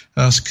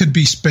 could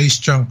be space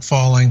junk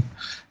falling.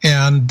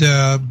 And,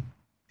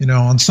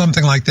 on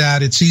something like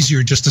that, it's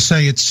easier just to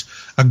say it's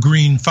a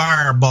green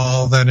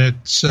fireball than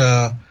it's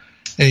a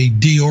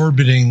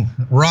deorbiting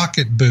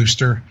rocket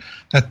booster.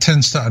 That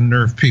tends to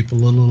unnerve people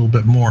a little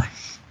bit more.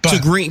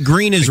 But, so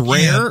green is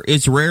rare?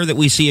 It's rare that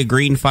we see a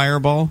green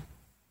fireball?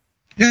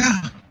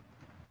 Yeah.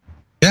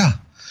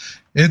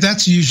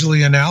 That's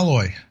usually an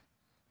alloy.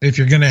 If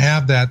you're going to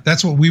have that,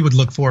 that's what we would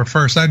look for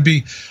first. I'd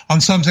be on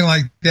something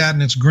like that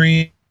and it's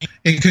green.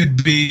 It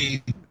could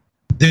be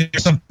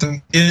there's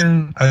something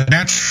in a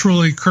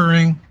naturally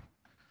occurring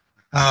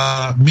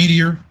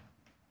meteor,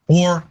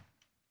 or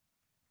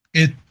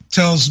it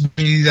tells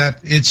me that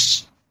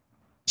it's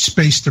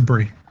space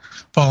debris,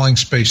 falling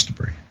space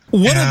debris.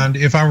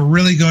 If I were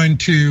really going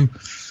to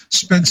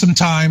spend some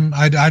time.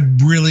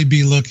 I'd really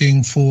be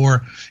looking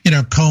for,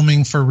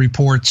 combing for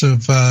reports of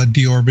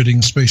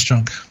deorbiting space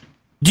junk.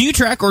 Do you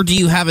track, or do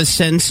you have a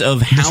sense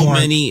of how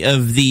many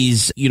of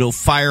these,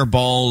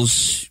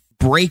 fireballs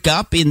break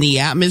up in the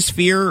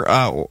atmosphere?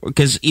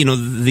 Because,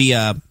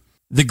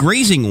 the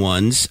grazing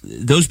ones,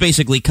 those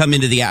basically come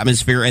into the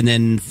atmosphere and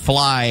then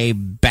fly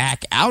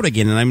back out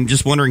again. And I'm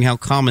just wondering how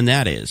common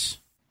that is.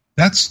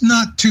 That's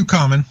not too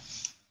common.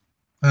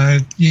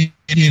 You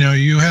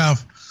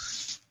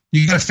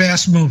got a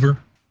fast mover,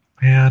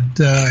 and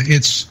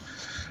it's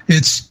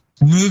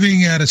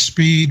moving at a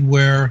speed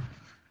where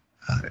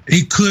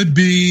it could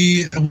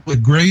be a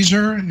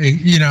grazer.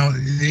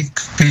 It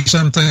could be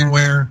something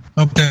where,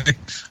 okay,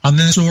 on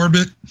this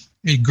orbit,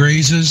 it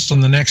grazes.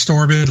 On the next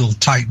orbit, it'll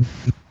tighten.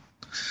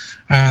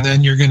 And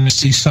then you're going to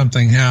see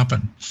something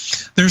happen.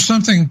 There's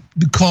something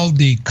called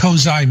the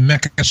Kozai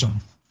mechanism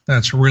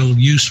that's real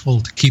useful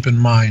to keep in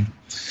mind.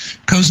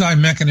 Kozai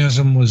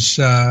mechanism was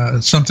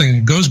something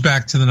that goes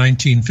back to the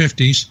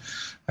 1950s.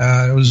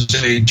 It was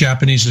a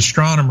Japanese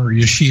astronomer,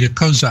 Yoshida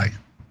Kozai.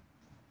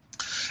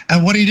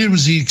 And what he did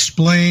was he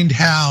explained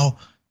how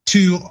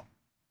two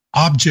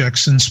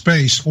objects in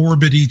space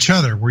orbit each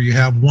other, where you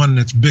have one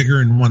that's bigger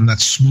and one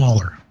that's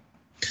smaller.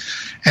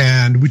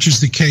 And which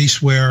is the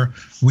case where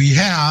we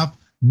have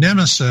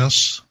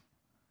Nemesis,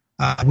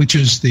 which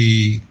is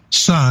the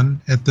sun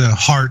at the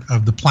heart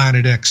of the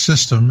Planet X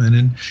system, and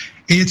in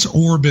its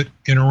orbit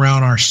in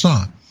around our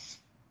sun.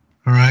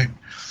 All right.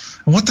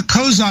 And what the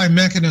Kozai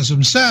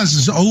mechanism says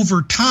is,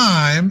 over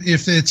time,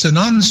 if it's an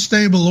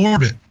unstable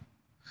orbit,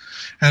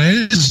 and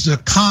it is a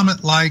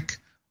comet-like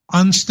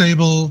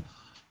unstable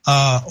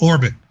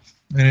orbit,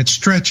 and it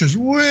stretches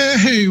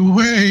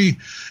way,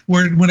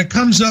 where when it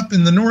comes up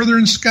in the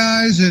northern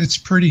skies, it's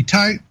pretty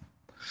tight.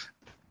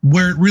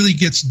 Where it really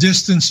gets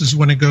distance is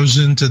when it goes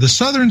into the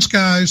southern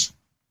skies,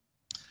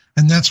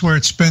 and that's where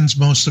it spends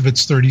most of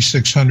its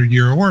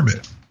 3,600-year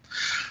orbit.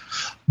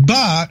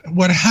 But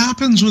what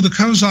happens with the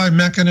Kozai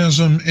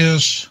mechanism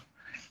is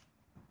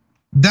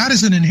that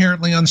is an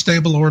inherently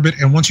unstable orbit,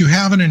 and once you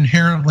have an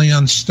inherently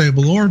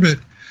unstable orbit,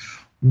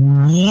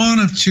 one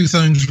of two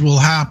things will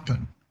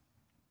happen.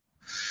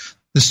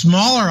 The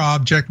smaller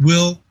object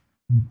will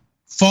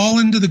fall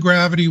into the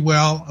gravity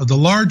well of the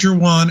larger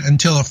one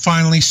until it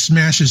finally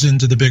smashes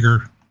into the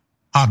bigger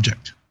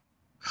object.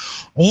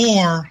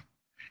 Or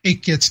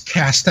it gets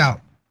cast out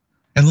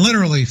and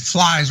literally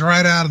flies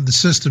right out of the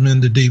system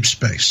into deep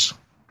space.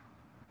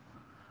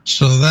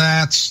 So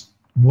that's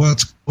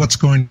what's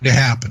going to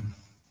happen.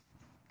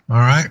 All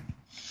right?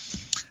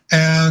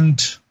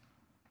 And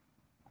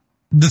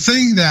the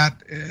thing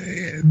that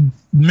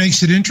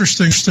makes it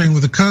interesting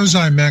with the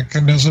Kozai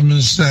mechanism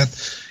is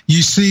that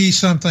you see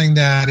something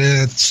that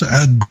it's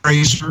a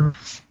grazer,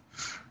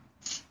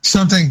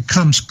 something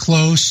comes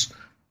close,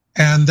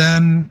 and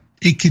then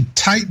it could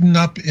tighten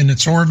up in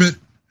its orbit,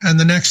 and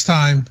the next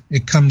time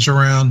it comes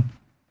around,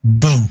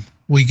 boom,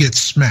 we get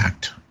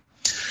smacked.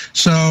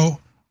 So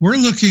we're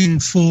looking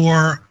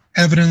for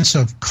evidence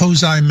of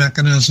Kozai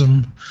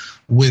mechanism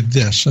with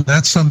this, and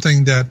that's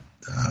something that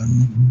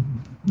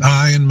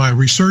I and my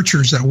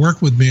researchers that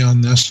work with me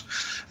on this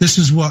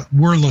is what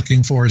we're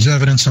looking for, is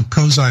evidence of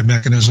Kozai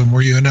mechanism,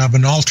 where you have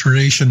an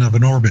alteration of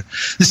an orbit.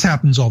 This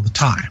happens all the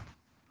time.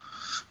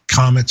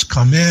 Comets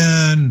come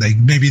in,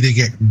 maybe they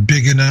get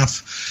big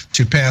enough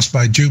to pass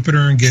by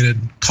Jupiter and get it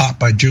caught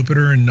by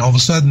Jupiter, and all of a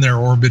sudden their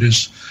orbit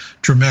is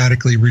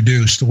dramatically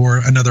reduced,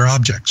 or another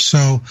object.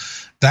 So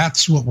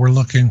that's what we're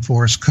looking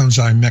for, is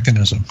Kozai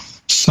mechanism,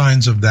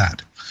 signs of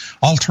that.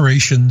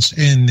 Alterations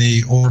in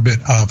the orbit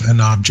of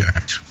an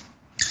object.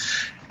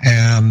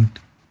 And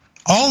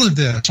all of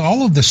this,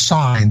 all of the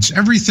signs,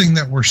 everything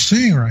that we're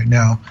seeing right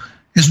now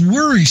is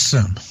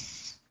worrisome.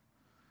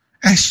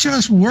 It's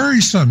just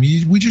worrisome.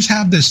 We just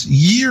have this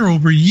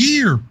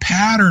year-over-year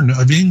pattern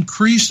of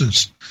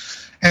increases,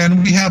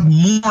 and we have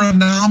more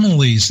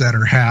anomalies that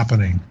are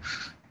happening.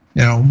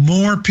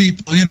 More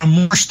people,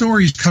 more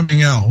stories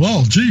coming out.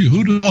 Well, gee,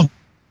 who knew?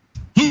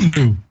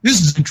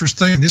 This is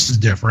interesting. This is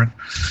different.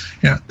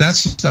 Yeah,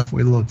 that's the stuff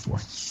we look for.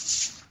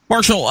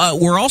 Marshall,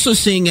 we're also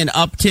seeing an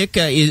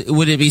uptick,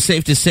 would it be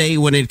safe to say,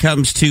 when it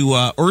comes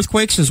to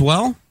earthquakes as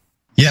well?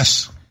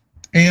 Yes.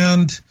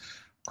 And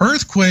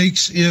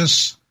earthquakes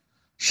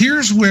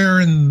here's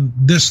where in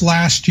this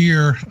last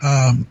year,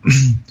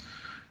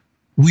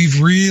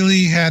 we've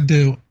really had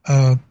to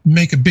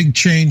make a big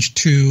change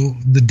to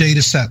the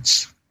data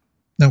sets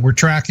that we're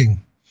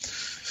tracking,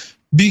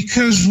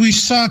 because we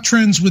saw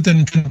trends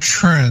within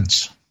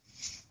trends.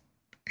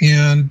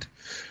 And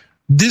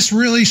this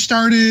really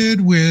started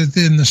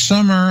in the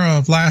summer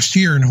of last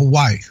year in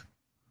Hawaii.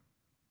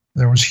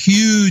 There was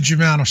huge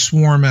amount of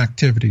swarm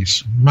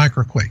activities,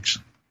 microquakes.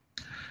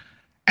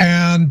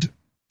 And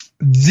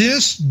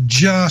this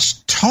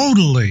just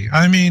totally,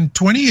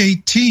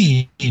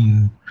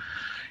 2018,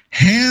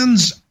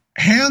 hands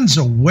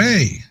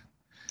away,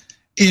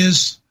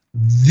 is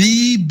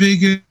the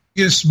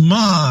biggest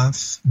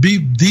month,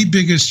 the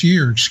biggest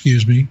year,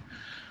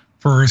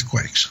 for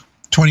earthquakes,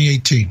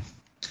 2018.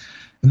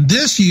 And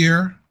this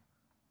year,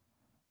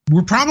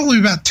 we're probably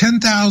about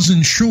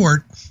 10,000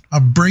 short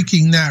of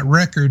breaking that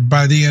record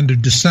by the end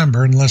of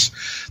December, unless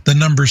the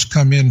numbers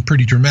come in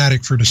pretty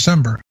dramatic for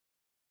December.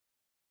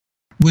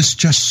 It was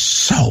just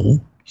so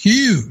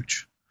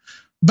huge.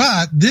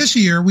 But this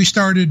year we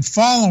started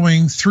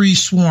following 3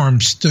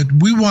 swarms that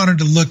we wanted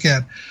to look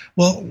at.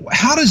 Well,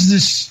 how does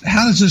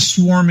this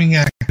swarming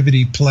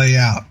activity play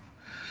out?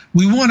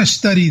 We want to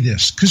study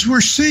this because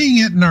we're seeing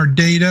it in our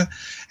data.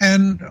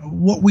 And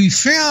what we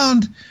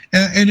found,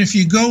 and if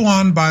you go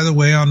on, by the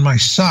way, on my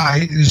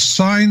site, is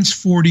Signs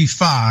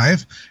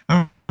 45.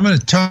 I'm going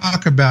to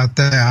talk about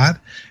that.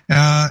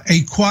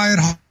 A quiet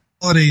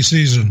holiday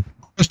season,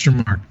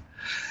 question mark.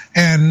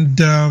 And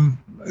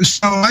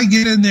so I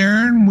get in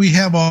there and we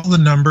have all the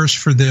numbers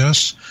for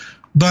this.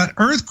 But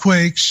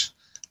earthquakes,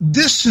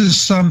 this is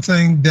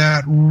something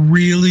that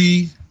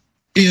really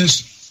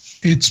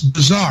it's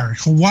bizarre.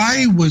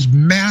 Hawaii was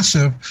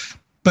massive,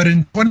 but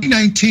in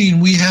 2019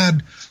 we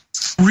had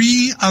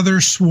 3 other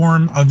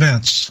swarm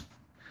events.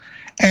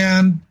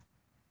 And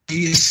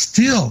it's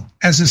still,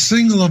 as a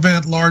single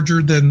event,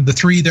 larger than the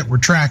 3 that we're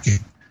tracking.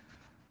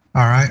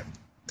 All right.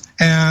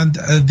 And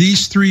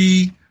these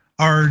 3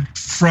 are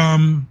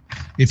from,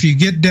 if you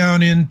get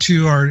down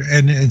into our,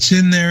 and it's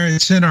in there,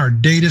 it's in our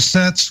data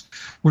sets,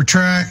 we're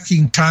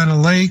tracking China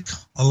Lake,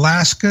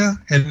 Alaska,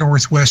 and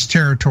Northwest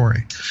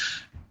Territory.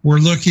 We're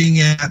looking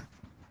at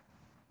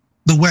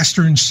the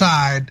western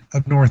side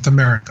of North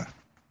America,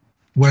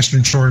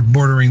 western shore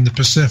bordering the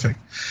Pacific.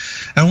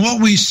 And what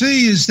we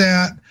see is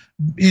that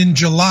in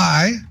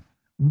July,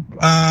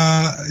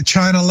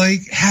 China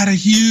Lake had a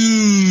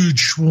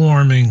huge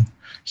swarming,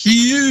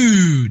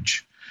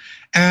 huge.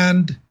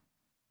 And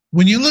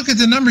when you look at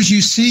the numbers,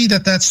 you see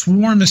that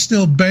swarm is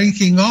still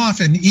banking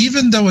off. And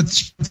even though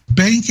it's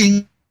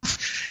banking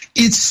off,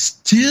 it's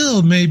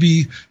still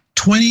maybe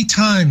 20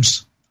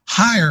 times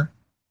higher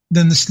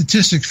than the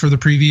statistics for the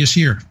previous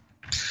year.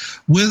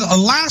 With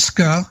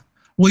Alaska,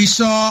 we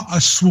saw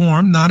a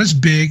swarm, not as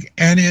big,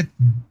 and it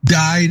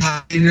died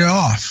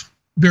off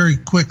very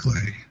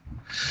quickly.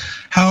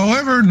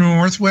 However,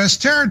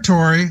 Northwest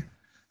Territory,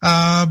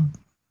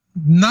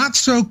 not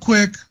so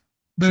quick,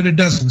 but it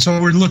doesn't.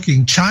 So we're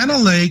looking, China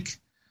Lake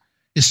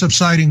is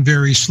subsiding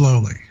very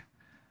slowly.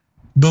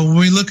 But when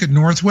we look at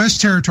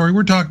Northwest Territory,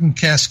 we're talking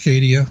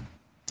Cascadia,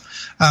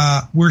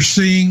 we're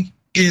seeing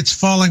it's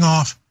falling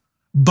off,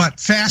 but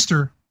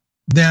faster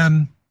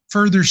than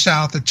further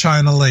south at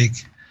China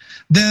Lake.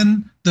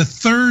 Then the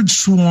third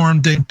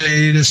swarm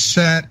data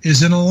set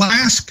is in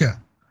Alaska,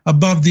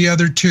 above the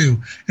other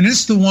 2. And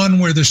it's the one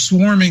where the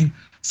swarming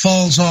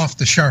falls off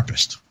the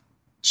sharpest.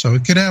 So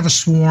it could have a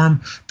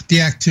swarm, but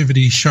the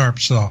activity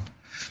sharps off.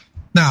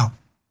 Now,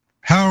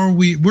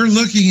 we're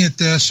looking at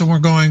this and we're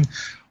going,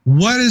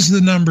 what is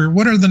the number?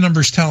 What are the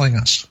numbers telling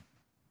us?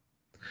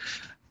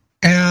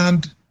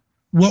 And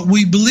what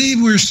we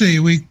believe we're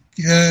seeing,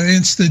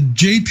 it's the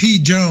J.P.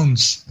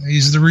 Jones.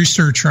 He's the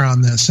researcher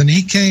on this, and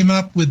he came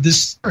up with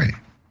this story.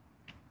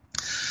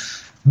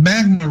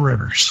 Magma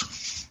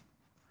rivers.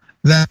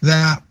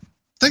 That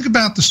think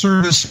about the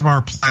surface of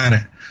our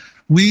planet.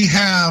 We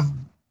have,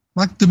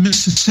 like the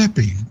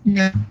Mississippi,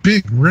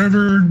 big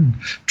river, and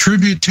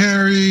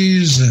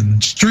tributaries,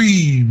 and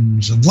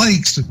streams, and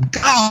lakes, and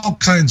all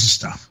kinds of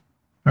stuff.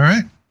 All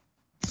right?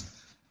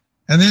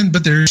 And then,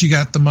 but there you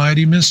got the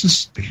mighty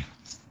Mississippi.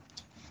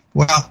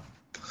 Well,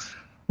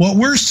 what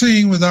we're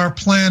seeing with our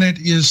planet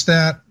is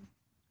that,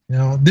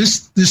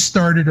 this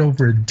started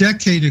over a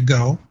decade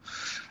ago.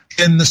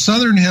 In the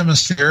southern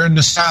hemisphere, in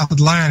the South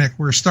Atlantic,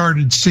 we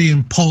started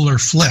seeing polar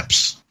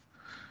flips.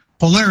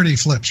 Polarity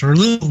flips, or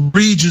little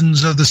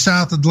regions of the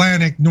South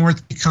Atlantic,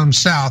 north becomes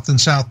south and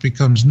south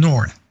becomes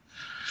north.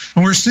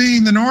 And we're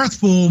seeing the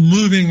North Pole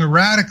moving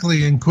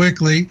erratically and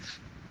quickly.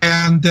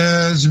 And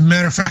as a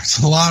matter of fact,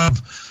 a lot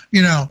of,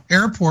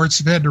 airports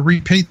have had to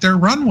repaint their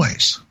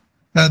runways,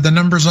 the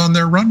numbers on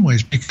their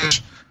runways,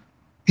 because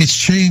it's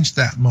changed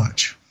that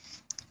much.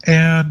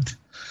 And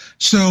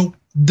so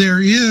there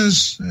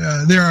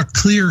are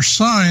clear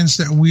signs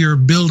that we are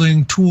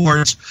building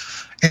towards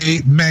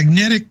a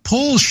magnetic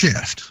pole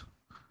shift,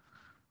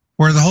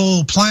 where the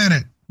whole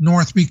planet,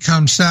 north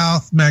becomes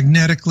south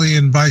magnetically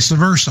and vice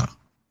versa.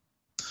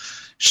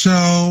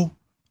 So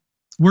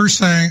we're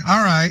saying,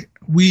 all right,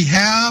 we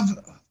have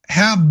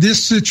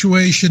this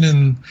situation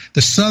in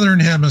the southern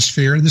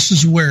hemisphere. This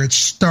is where it's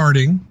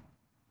starting.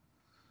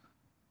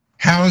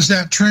 How is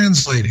that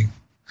translating?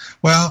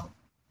 Well,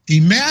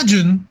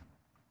 imagine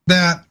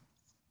that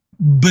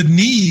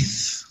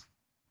beneath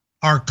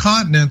our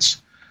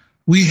continents,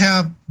 we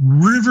have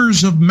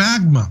rivers of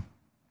magma,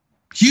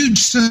 huge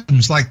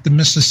systems like the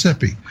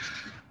Mississippi,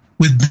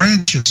 with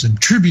branches and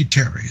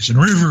tributaries and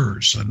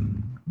rivers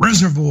and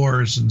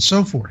reservoirs and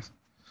so forth.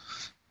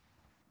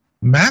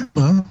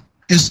 Magma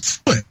is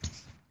fluid,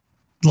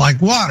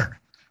 like water.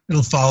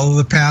 It'll follow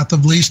the path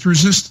of least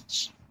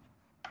resistance.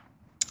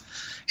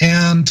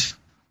 And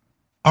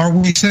are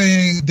we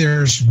saying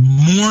there's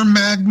more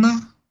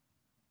magma?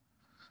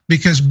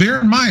 Because bear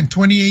in mind,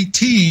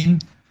 2018,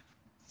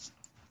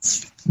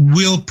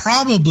 will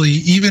probably,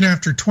 even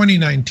after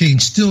 2019,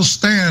 still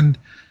stand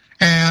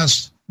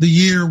as the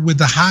year with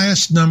the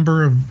highest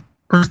number of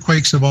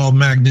earthquakes of all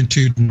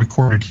magnitude in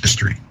recorded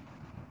history.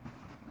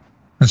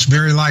 That's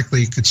very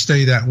likely it could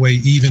stay that way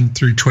even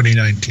through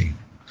 2019.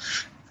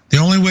 The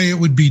only way it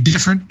would be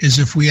different is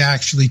if we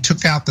actually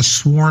took out the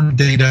swarm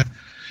data,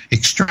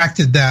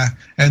 extracted that,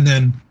 and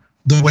then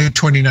the way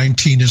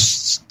 2019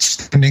 is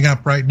standing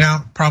up right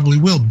now probably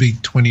will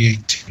beat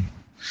 2018.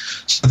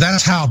 So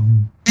that's how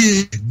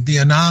big the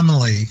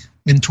anomaly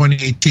in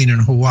 2018 in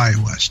Hawaii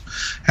was.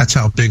 That's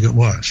how big it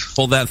was.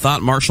 Hold that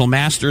thought. Marshall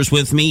Masters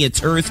with me.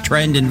 It's Earth,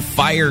 Trend, and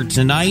Fire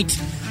tonight.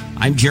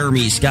 I'm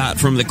Jeremy Scott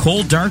from the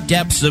cold, dark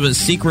depths of a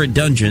secret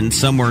dungeon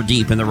somewhere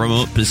deep in the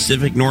remote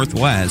Pacific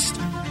Northwest.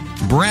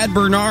 Brad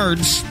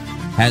Bernards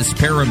has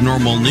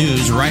paranormal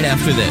news right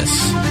after this.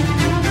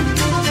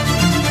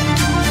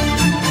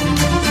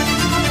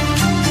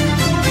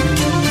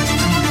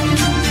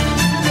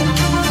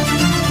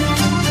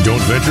 Don't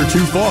venture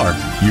too far.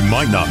 You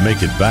might not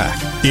make it back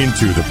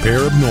into the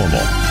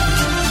paranormal.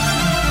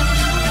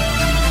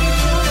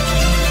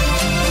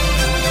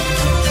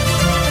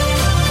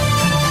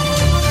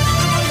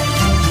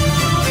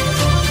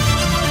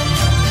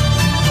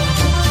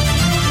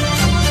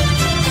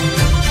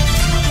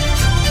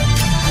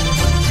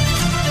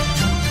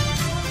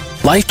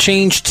 Life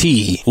Change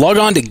Tea. Log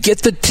on to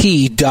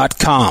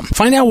getthetea.com.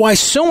 Find out why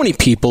so many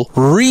people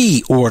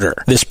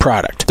reorder this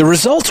product. The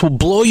results will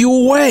blow you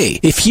away.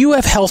 If you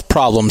have health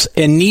problems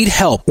and need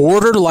help,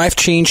 order Life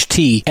Change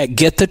Tea at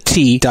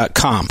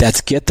getthetea.com.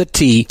 That's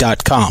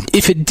getthetea.com.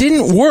 If it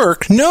didn't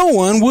work, no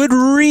one would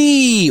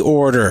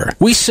reorder.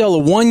 We sell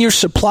a 1-year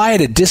supply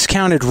at a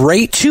discounted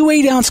rate. 2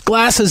 8-ounce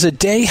glasses a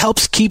day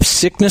helps keep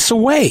sickness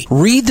away.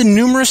 Read the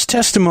numerous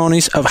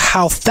testimonies of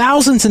how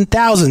thousands and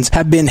thousands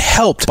have been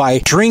helped by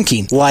drinking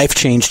Life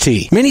Change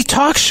Tea. Many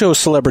talk show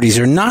celebrities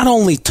are not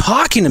only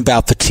talking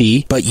about the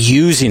tea, but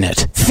using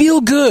it. Feel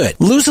good,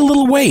 lose a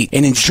little weight,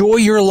 and enjoy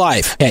your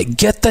life at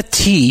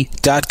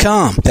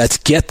getthetea.com. That's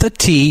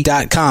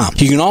getthetea.com.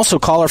 You can also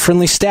call our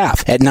friendly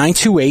staff at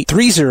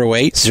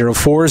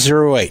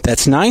 928-308-0408.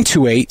 That's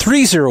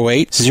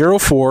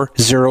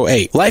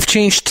 928-308-0408. Life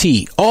Change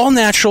Tea. All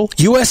natural,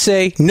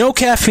 USA, no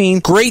caffeine,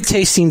 great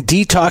tasting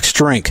detox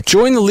drink.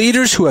 Join the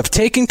leaders who have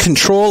taken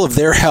control of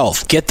their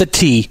health.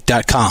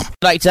 Getthetea.com.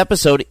 Tonight's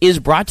episode is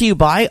brought to you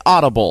by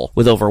Audible,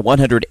 with over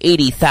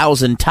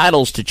 180,000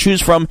 titles to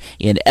choose from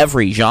in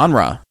every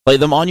genre. Play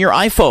them on your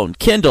iPhone,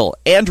 Kindle,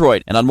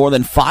 Android, and on more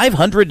than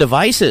 500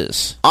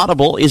 devices.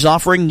 Audible is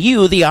offering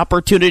you the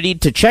opportunity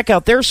to check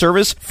out their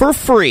service for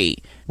free.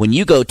 When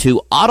you go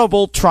to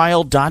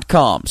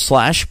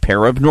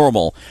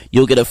audibletrial.com/paranormal,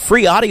 you'll get a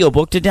free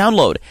audiobook to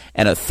download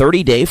and a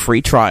 30-day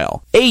free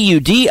trial.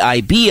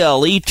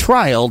 AUDIBLE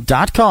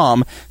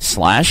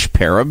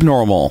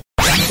trial.com/paranormal.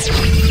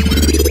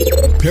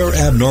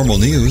 Paranormal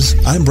News,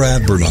 I'm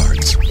Brad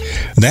Bernards.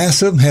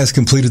 NASA has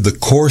completed the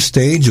core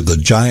stage of the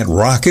giant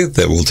rocket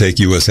that will take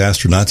U.S.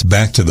 astronauts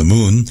back to the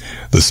moon.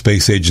 The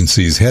space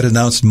agency's head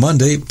announced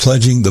Monday,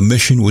 pledging the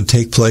mission would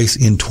take place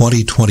in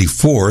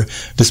 2024,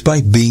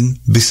 despite being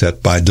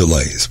beset by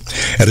delays.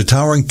 At a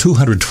towering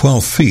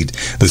 212 feet,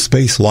 the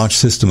Space Launch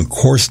System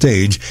core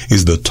stage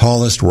is the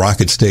tallest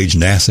rocket stage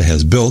NASA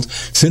has built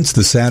since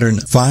the Saturn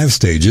V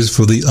stages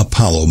for the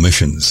Apollo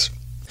missions.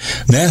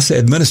 NASA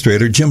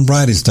Administrator Jim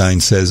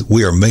Bridenstine says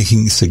we are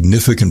making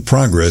significant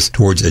progress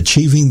towards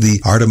achieving the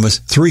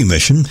Artemis III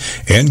mission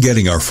and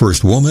getting our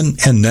first woman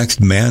and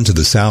next man to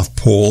the South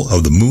Pole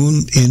of the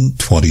moon in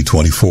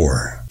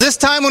 2024. This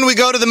time when we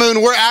go to the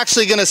moon, we're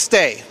actually going to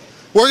stay.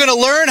 We're going to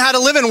learn how to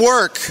live and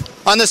work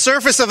on the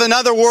surface of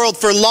another world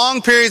for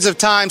long periods of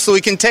time so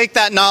we can take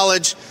that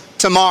knowledge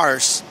to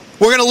Mars.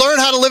 We're going to learn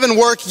how to live and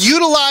work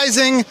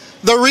utilizing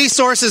the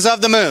resources of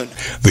the moon.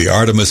 The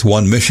Artemis I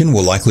mission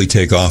will likely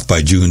take off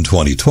by June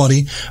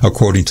 2020,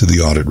 according to the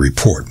audit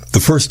report.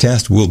 The first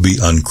test will be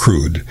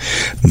uncrewed.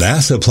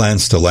 NASA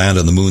plans to land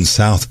on the moon's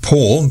south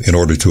pole in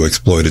order to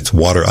exploit its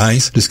water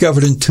ice,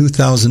 discovered in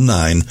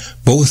 2009,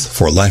 both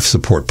for life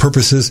support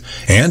purposes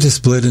and to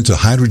split into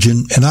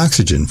hydrogen and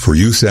oxygen for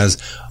use as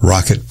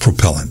rocket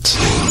propellant.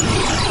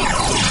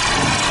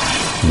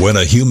 When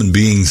a human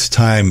being's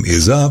time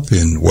is up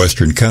in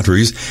Western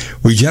countries,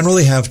 we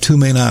generally have two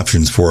main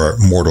options for our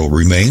mortal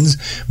remains,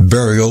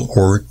 burial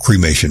or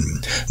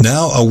cremation.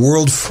 Now, a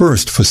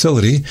world-first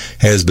facility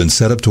has been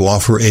set up to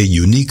offer a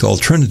unique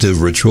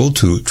alternative ritual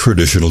to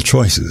traditional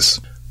choices: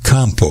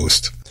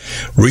 compost.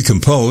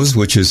 Recompose,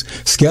 which is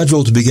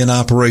scheduled to begin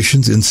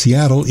operations in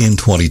Seattle in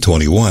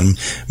 2021,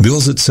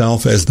 bills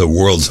itself as the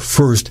world's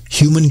first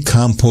human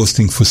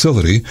composting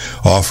facility,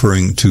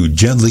 offering to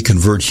gently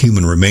convert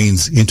human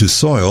remains into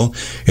soil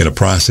in a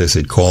process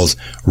it calls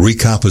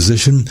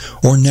recomposition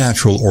or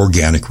natural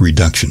organic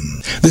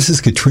reduction. This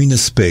is Katrina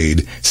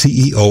Spade,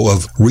 CEO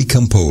of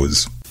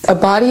Recompose. A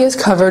body is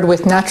covered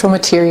with natural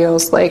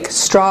materials like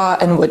straw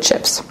and wood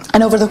chips.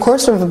 And over the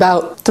course of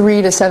about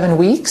 3 to 7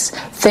 weeks,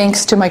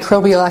 thanks to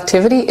microbial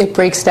activity, it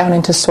breaks down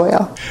into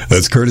soil.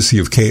 That's courtesy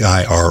of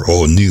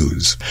KIRO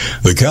News.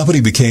 The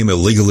company became a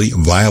legally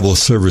viable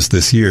service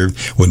this year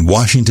when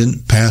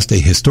Washington passed a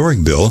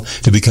historic bill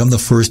to become the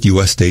first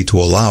U.S. state to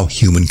allow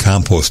human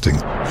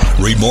composting.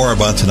 Read more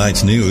about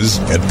tonight's news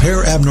at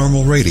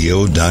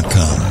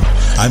parabnormalradio.com.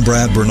 I'm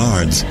Brad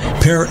Bernards,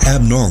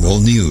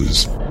 Parabnormal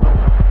News.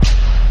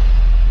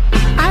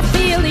 I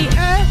feel the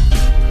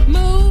earth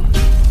move.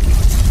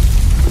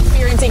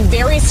 Experiencing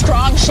very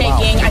strong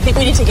shaking. Wow. I think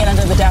we need to get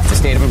under the desk. A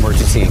state of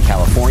emergency in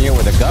California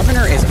where the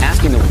governor is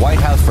asking the White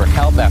House for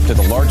help after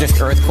the largest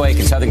earthquake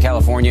in Southern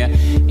California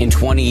in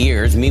 20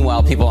 years.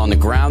 Meanwhile, people on the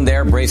ground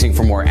there bracing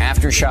for more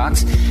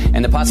aftershocks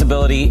and the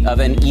possibility of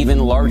an even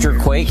larger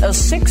quake. A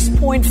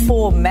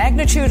 6.4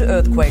 magnitude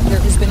earthquake. There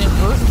has been an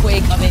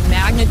earthquake of a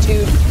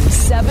magnitude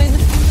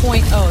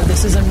 7.0.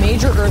 This is a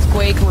major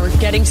earthquake. We're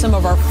getting some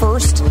of our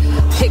first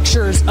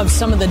pictures of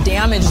some of the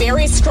damage.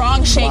 Very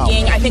strong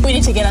shaking. Wow. I think we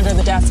need to get under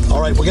the desk. All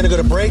right, we're going to go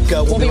to break.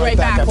 We'll be right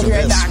back. We'll be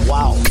right back.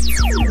 Wow.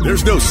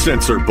 There's no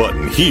censor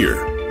button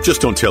here.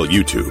 Just don't tell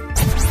YouTube.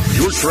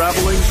 You're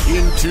traveling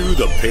into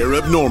the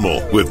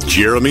Parabnormal with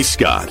Jeremy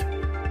Scott.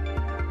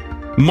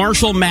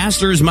 Marshall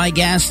Masters, my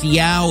guest,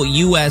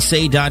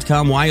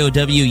 YowUSA.com,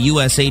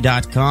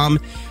 YOWUSA.com.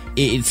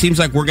 It seems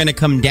like we're going to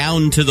come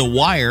down to the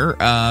wire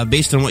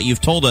based on what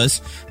you've told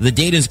us. The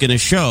data is going to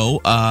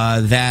show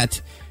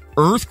that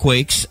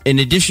earthquakes, in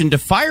addition to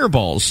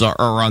fireballs, are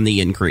on the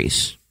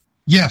increase.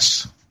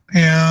 Yes.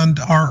 And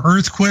our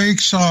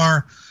earthquakes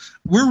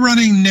we're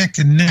running neck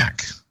and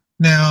neck.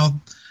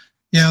 Now,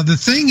 the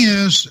thing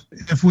is,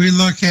 if we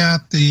look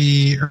at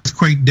the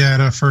earthquake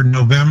data for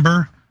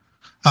November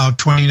of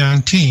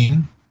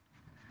 2019,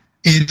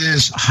 it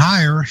is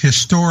higher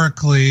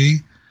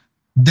historically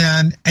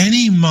than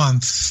any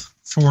month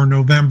for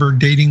November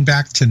dating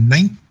back to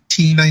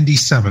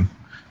 1997.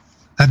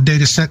 That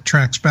data set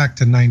tracks back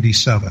to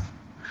 97.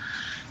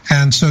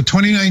 And so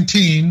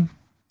 2019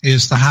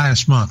 is the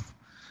highest month.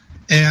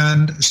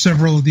 And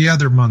several of the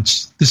other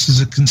months, this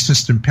is a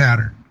consistent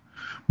pattern.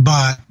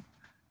 But,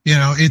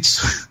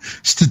 it's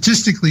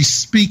statistically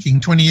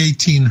speaking,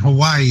 2018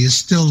 Hawaii is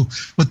still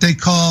what they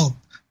call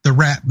the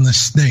rat and the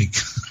snake.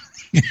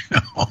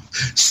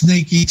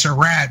 Snake eats a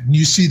rat, and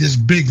you see this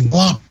big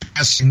lump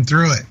passing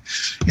through it.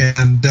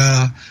 And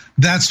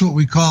that's what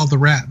we call the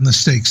rat and the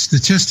snake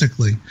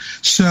statistically.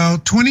 So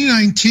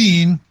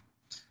 2019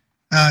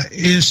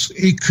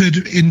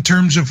 in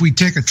terms of we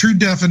take a true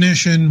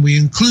definition, we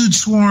include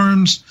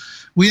swarms,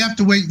 we have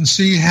to wait and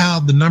see how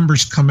the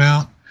numbers come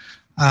out.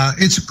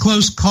 It's a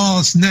close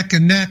call, it's neck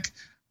and neck,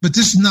 but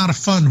this is not a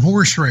fun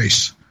horse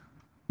race.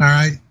 All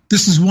right.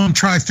 This is one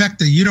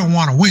trifecta you don't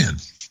want to win.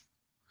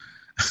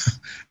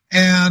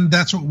 And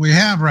that's what we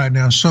have right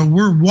now. So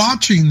we're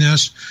watching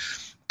this,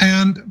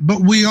 but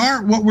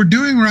what we're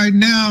doing right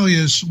now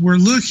is we're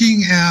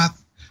looking at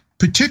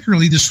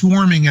particularly the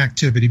swarming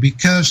activity,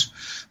 because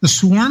the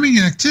swarming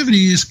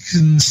activity is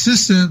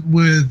consistent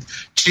with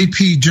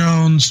J.P.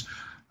 Jones'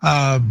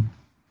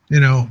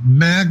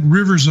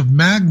 rivers of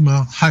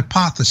magma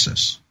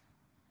hypothesis.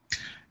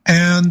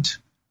 And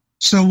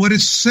so what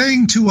it's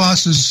saying to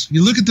us is,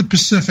 you look at the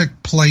Pacific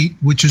plate,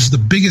 which is the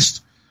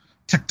biggest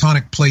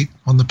tectonic plate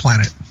on the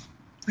planet,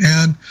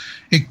 and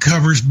it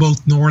covers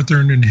both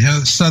northern and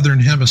southern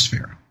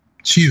hemisphere.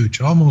 It's huge,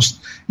 almost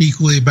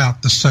equally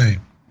about the same.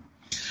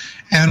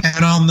 And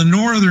on the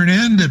northern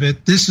end of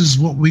it, this is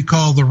what we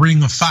call the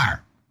Ring of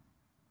Fire.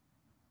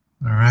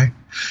 All right.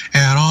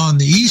 And on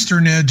the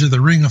eastern edge of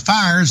the Ring of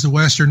Fire is the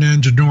western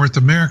edge of North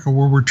America,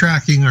 where we're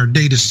tracking our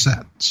data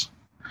sets.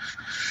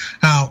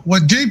 Now,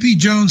 what J.P.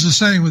 Jones is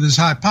saying with his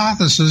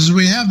hypothesis is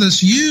we have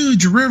this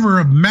huge river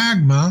of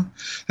magma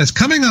that's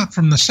coming up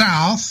from the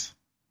south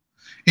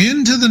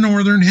into the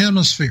northern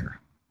hemisphere.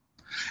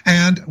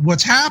 And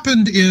what's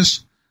happened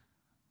is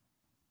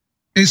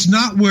it's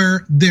not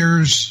where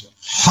there's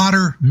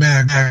hotter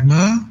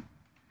magma.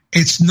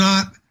 It's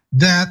not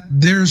that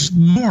there's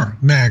more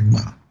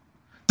magma.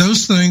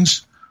 Those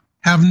things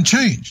haven't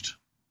changed.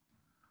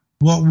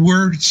 What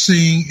we're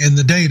seeing in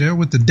the data,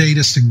 what the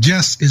data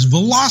suggests, is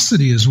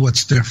velocity is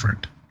what's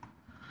different.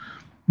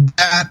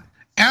 That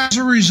as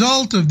a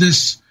result of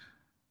this,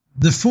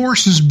 the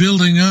force is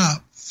building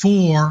up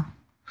for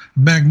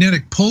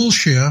magnetic pole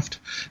shift.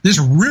 This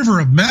river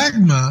of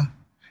magma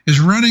is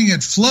running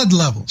at flood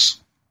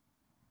levels.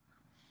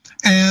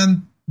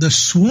 And the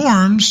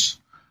swarms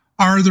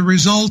are the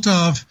result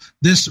of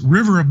this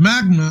river of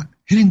magma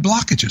hitting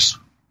blockages.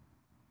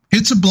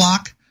 Hits a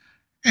block,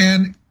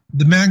 and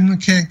the magma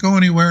can't go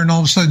anywhere, and all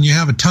of a sudden you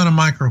have a ton of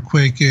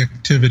microquake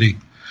activity.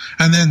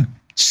 And then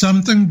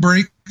something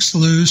breaks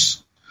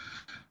loose,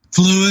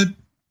 fluid,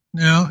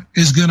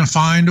 is going to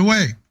find a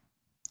way.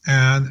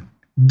 And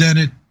then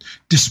it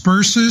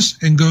disperses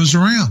and goes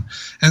around.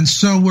 And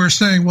so we're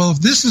saying, well, if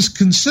this is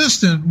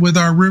consistent with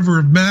our river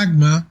of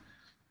magma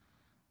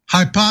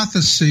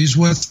hypotheses,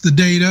 what's the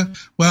data?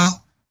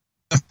 Well,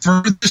 the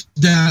furthest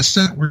data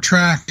set we're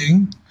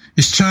tracking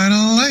is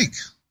China Lake.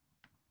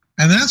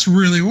 And that's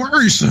really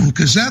worrisome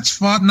because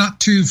that's not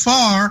too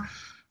far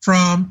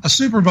from a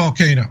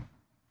supervolcano,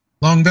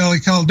 Long Valley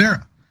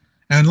Caldera.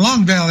 And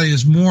Long Valley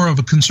is more of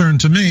a concern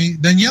to me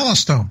than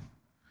Yellowstone.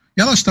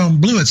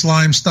 Yellowstone blew its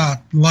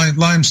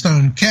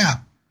limestone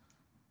cap.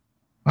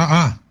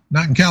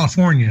 Not in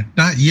California,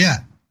 not yet.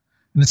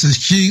 And it's a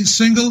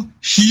single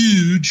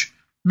huge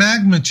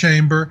magma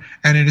chamber,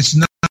 and it's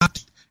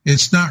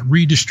not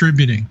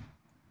redistributing.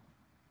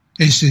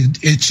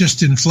 It's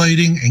just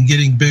inflating and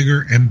getting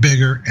bigger and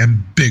bigger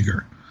and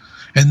bigger.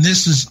 And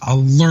this is a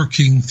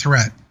lurking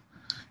threat.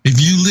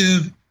 If you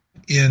live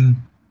in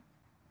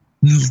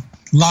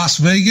Las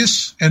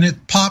Vegas and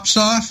it pops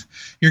off,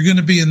 you're going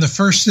to be in the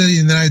first city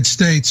in the United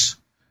States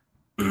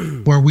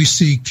where we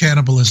see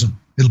cannibalism.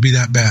 It'll be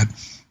that bad.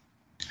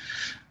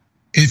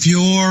 If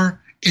you're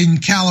in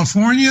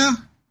California,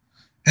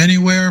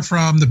 anywhere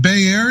from the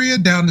Bay Area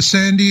down to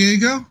San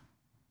Diego,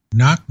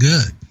 not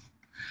good.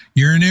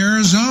 You're in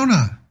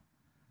Arizona,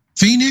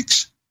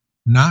 Phoenix,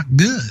 not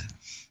good.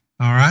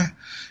 All right.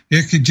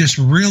 It could just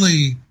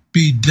really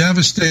be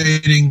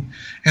devastating.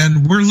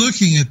 And we're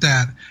looking at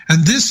that.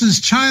 And this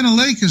is China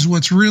Lake is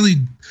what's really,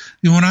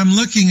 when I'm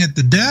looking at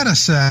the data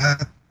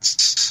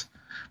sets,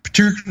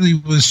 particularly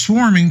with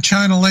swarming,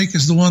 China Lake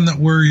is the one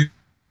that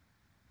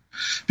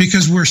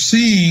because we're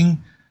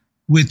seeing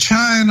with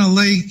China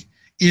Lake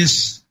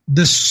is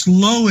the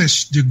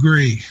slowest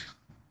degree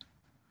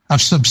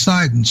of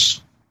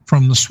subsidence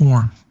from the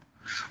swarm,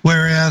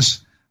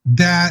 whereas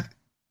that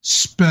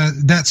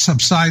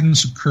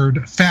subsidence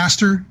occurred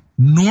faster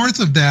north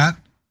of that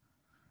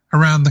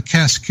around the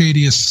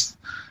Cascadia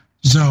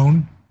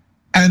zone.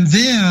 And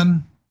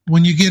then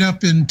when you get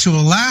up into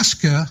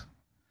Alaska,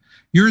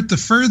 you're at the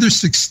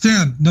furthest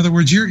extent. In other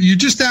words, you're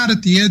just out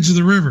at the edge of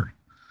the river.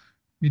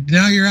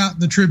 Now you're out in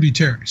the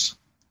tributaries.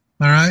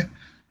 All right.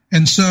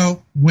 And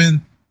so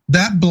when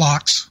that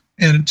blocks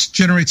and it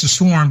generates a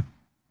swarm,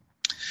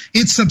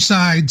 it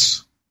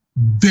subsides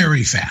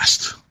very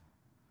fast.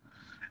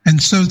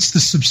 And so it's the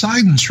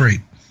subsidence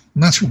rate.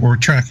 And that's what we're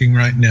tracking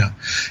right now.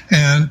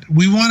 And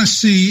we want to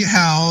see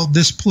how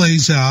this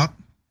plays out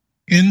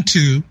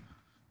into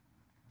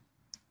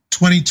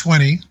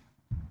 2020.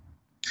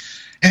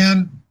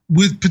 And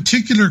with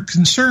particular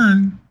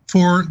concern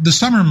for the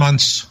summer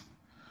months,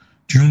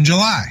 June,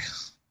 July.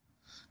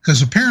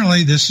 Because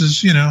apparently this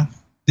is,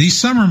 these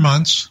summer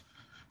months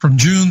from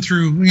June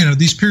through,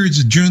 these periods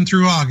of June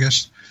through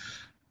August,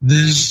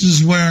 this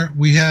is where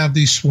we have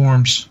these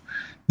swarms.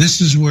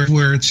 This is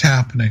where it's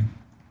happening.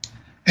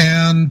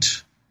 And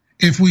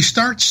if we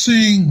start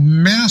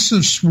seeing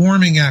massive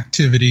swarming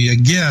activity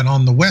again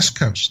on the West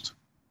Coast,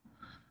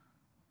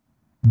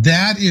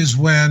 that is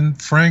when,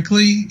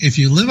 frankly, if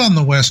you live on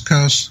the West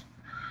Coast,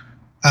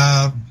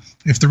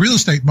 if the real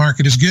estate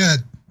market is good,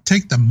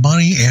 take the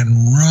money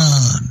and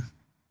run.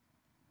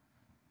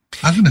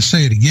 I'm going to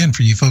say it again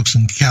for you folks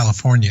in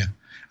California.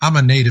 I'm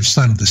a native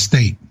son of the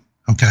state,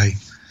 okay?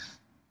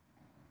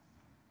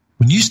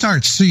 When you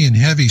start seeing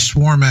heavy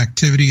swarm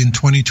activity in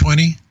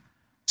 2020,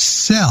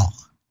 sell.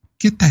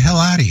 Get the hell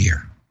out of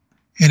here.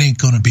 It ain't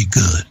going to be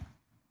good.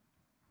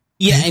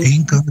 Yeah, it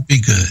ain't going to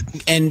be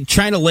good. And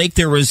China Lake,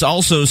 there was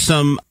also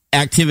some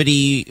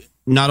activity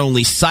not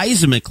only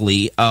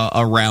seismically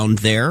around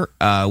there,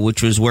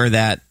 which was where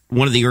that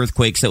one of the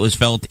earthquakes that was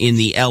felt in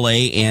the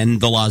LA and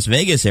the Las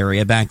Vegas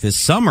area back this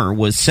summer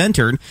was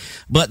centered,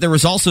 but there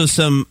was also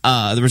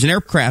there was an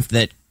aircraft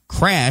that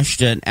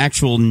crashed, an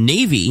actual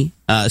Navy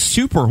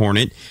Super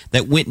Hornet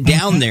that went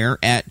down there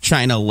at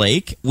China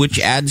Lake, which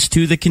adds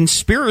to the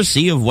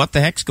conspiracy of what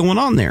the heck's going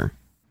on there.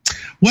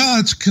 Well,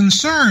 it's a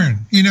concern,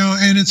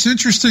 and it's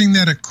interesting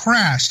that it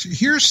crashed.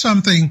 Here's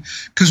something,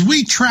 because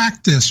we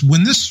tracked this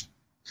when this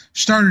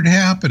started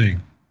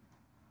happening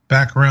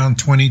back around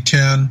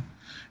 2010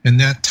 in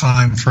that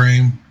time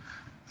frame.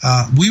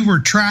 We were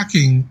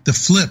tracking the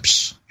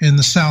flips in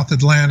the South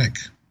Atlantic.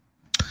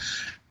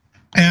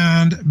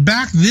 And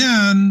back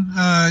then,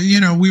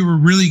 we were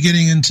really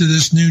getting into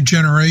this new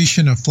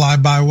generation of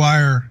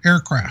fly-by-wire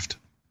aircraft.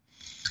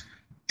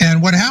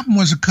 And what happened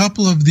was a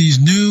couple of these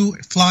new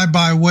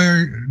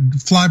fly-by-wire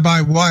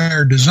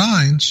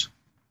designs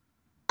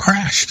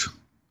crashed.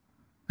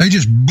 They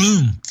just,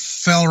 boom,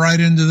 fell right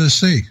into the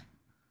sea.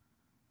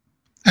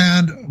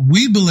 And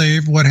we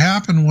believe what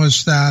happened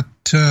was that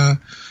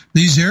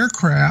these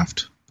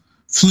aircraft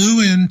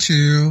flew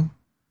into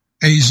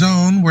a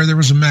zone where there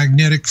was a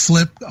magnetic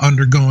flip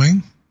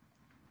undergoing,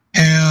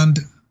 and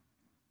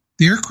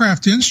the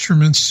aircraft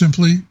instruments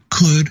simply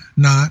could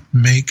not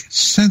make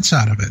sense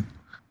out of it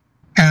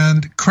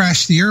and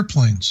crashed the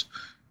airplanes.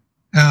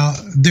 Now,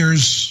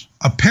 there's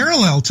a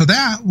parallel to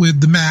that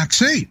with the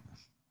MAX 8.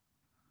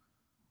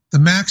 The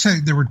MAX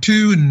 8, there were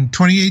two in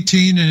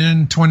 2018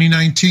 and in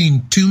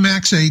 2019, two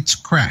MAX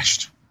 8s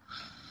crashed.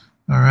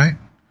 All right.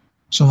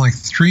 So like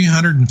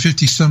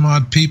 350 some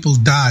odd people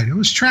died. It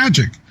was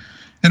tragic.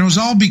 And it was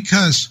all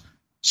because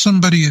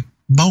somebody at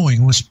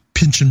Boeing was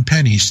pinching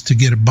pennies to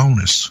get a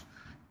bonus.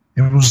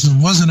 It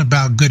wasn't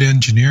about good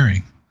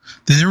engineering.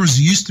 There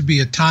used to be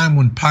a time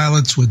when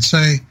pilots would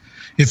say,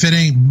 If it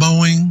ain't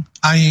Boeing,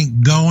 I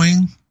ain't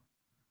going.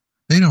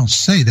 They don't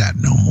say that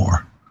no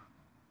more.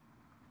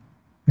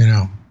 You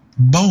know,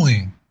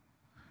 Boeing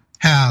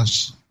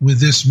has, with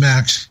this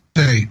MAX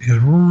 8, has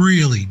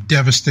really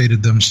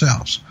devastated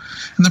themselves.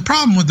 And the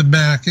problem with the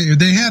MAX,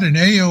 they had an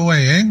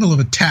AOA, angle of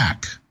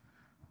attack,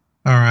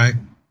 all right,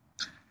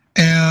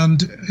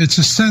 and it's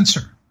a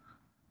sensor.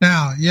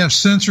 Now, you have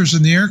sensors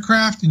in the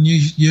aircraft, and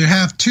you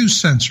have two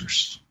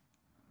sensors.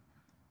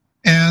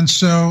 And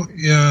so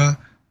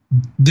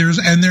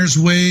there's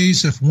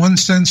ways, if one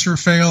sensor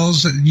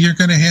fails, you're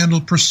going to handle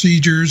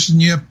procedures,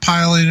 and you have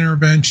pilot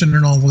intervention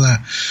and all of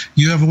that.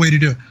 You have a way to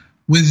do it.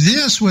 With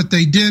this, what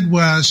they did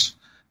was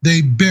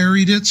they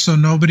buried it so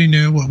nobody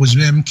knew what was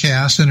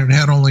MCAS, and it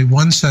had only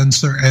one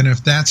sensor. And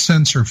if that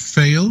sensor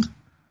failed,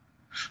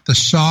 the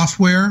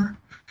software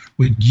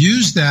would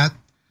use that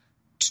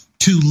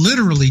to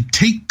literally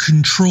take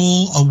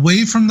control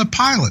away from the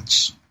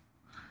pilots.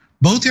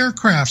 Both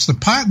aircrafts,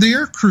 the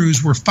air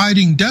crews were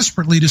fighting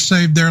desperately to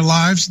save their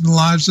lives and the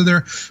lives of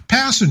their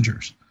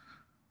passengers.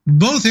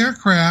 Both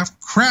aircraft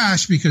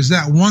crashed because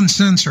that one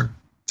sensor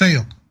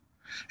failed.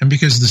 And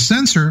because the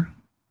sensor,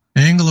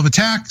 angle of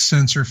attack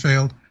sensor,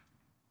 failed,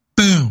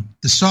 boom,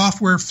 the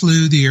software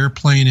flew the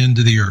airplane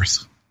into the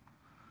earth.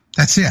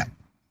 That's it.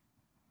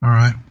 All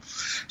right.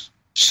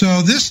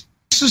 So this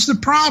is the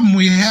problem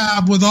we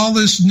have with all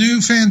this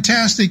new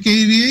fantastic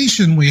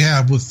aviation we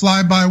have with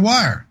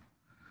fly-by-wire.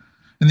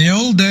 In the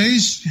old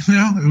days, you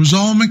know, it was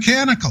all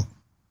mechanical.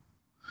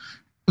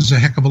 It was a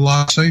heck of a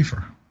lot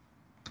safer.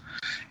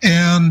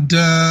 And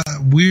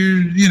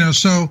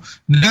so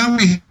now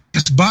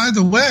by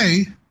the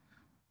way,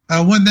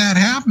 when that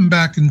happened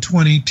back in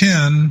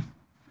 2010,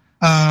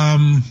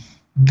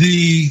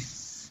 the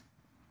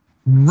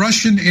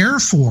Russian Air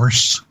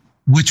Force,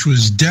 which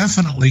was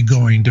definitely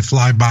going to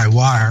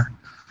fly-by-wire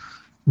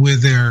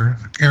with their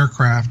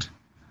aircraft,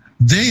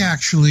 they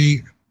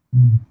actually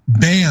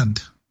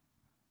banned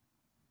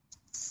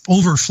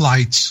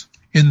overflights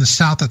in the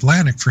South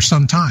Atlantic for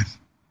some time.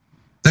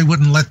 They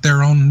wouldn't let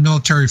their own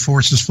military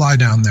forces fly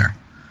down there.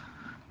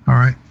 All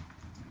right.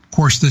 Of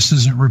course, this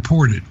isn't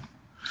reported.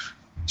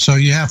 So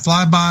you have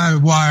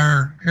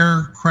fly-by-wire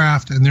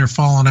aircraft, and they're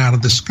falling out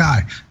of the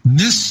sky. And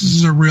this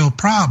is a real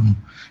problem.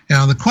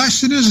 Now, the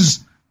question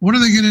is what are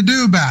they going to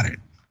do about it?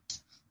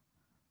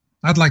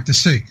 I'd like to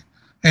see.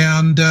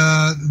 And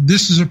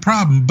this is a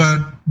problem. But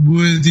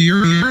with the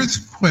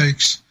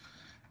earthquakes,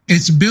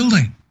 it's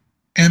building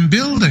and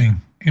building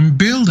and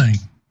building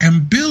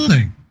and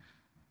building.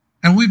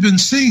 And we've been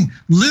seeing,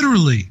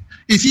 literally,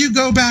 if you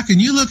go back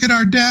and you look at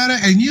our data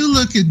and you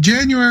look at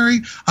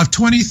January of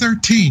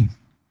 2013,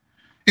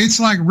 it's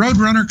like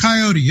Roadrunner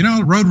Coyote. You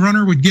know,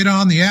 Roadrunner would get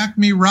on the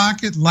Acme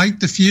rocket,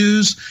 light the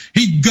fuse.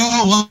 He'd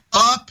go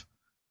up,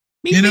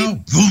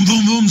 boom,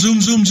 boom, boom,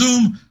 zoom, zoom,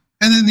 zoom.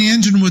 And then the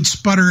engine would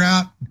sputter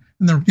out.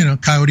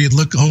 And Coyote would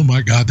look, oh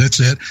my God, that's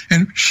it.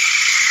 And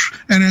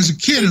as a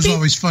kid, it's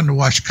always fun to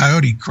watch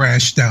Coyote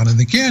crash down in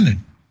the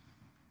canyon.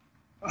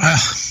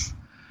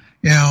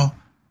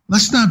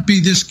 Let's not be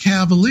this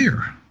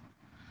cavalier,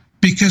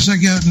 because I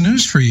got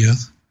news for you.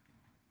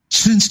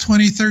 Since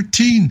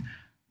 2013,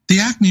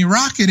 the Acme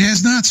rocket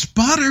has not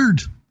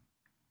sputtered.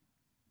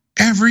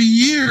 Every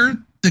year,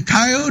 the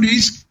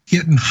Coyote's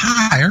getting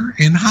higher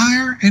and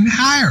higher and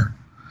higher.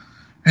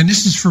 And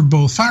this is for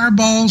both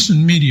fireballs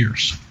and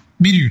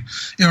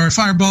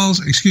fireballs,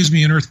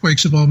 and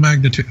earthquakes of all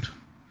magnitude.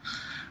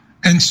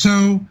 And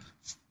so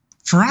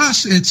for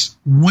us, it's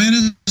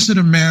when is it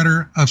a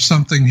matter of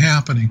something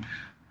happening?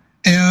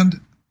 And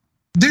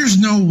there's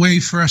no way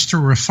for us to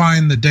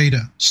refine the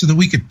data so that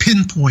we could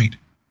pinpoint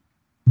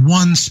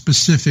one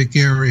specific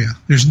area.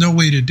 There's no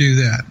way to do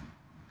that.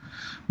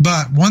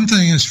 But one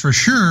thing is for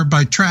sure,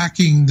 by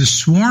tracking the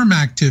swarm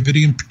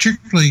activity, and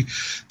particularly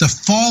the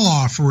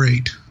fall-off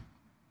rate,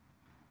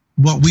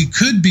 what we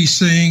could be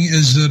seeing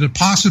is that a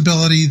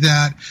possibility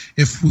that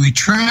if we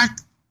track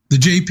the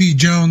J.P.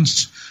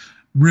 Jones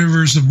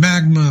rivers of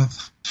magma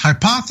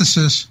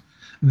hypothesis,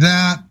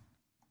 that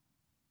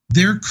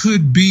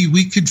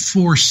we could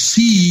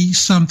foresee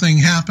something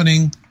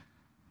happening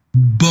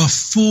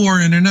before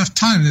in enough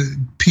time that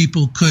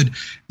people could,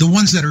 the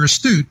ones that are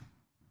astute,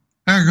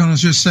 are going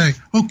to just say,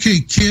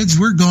 okay, kids,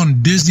 we're going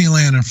to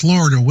Disneyland in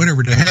Florida,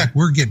 whatever the heck,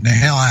 we're getting the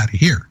hell out of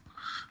here.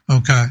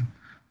 Okay.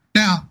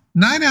 Now,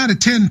 9 out of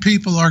 10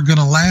 people are going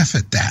to laugh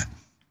at that,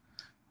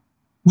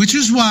 which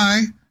is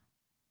why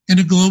in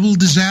a global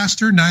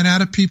disaster, 9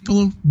 out of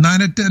 10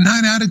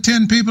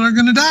 people are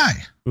going to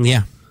die.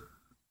 Yeah.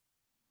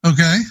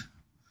 Okay.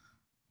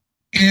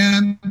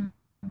 And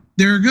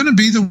there are going to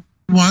be the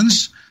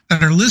ones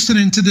that are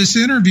listening to this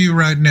interview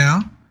right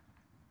now,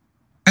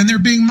 and they're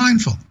being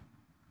mindful.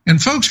 And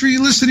folks, for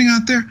you listening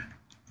out there,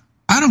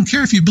 I don't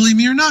care if you believe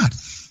me or not.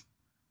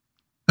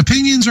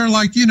 Opinions are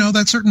like,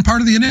 that certain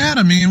part of the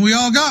anatomy, and we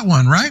all got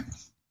one, right?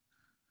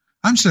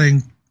 I'm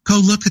saying, go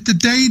look at the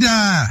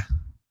data.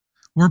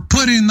 We're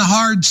putting the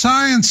hard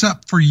science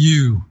up for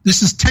you.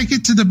 This is take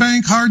it to the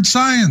bank hard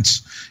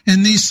science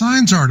in these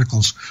science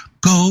articles.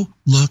 Go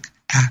look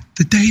at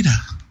the data.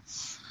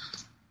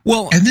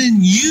 Well, and then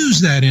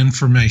use that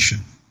information.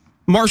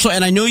 Marshall,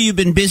 and I know you've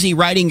been busy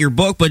writing your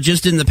book, but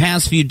just in the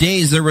past few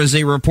days, there was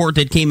a report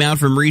that came out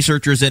from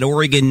researchers at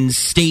Oregon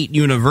State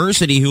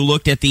University who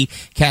looked at the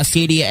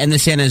Cascadia and the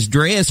San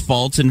Andreas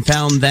faults and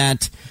found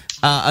that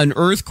an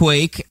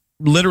earthquake,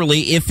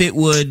 literally, if it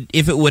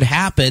would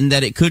happen,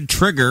 that it could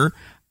trigger,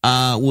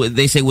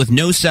 they say, with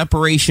no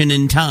separation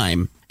in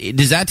time.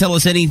 Does that tell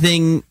us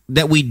anything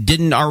that we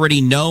didn't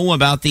already know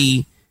about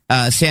the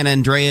San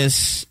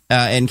Andreas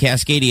and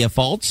Cascadia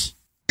faults?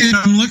 And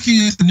I'm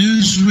looking at the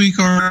Newsweek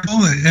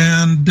article,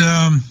 and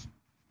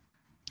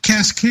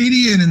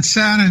Cascadia and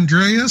San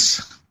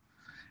Andreas,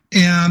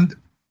 and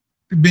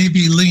may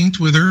be linked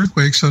with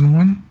earthquakes on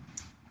one.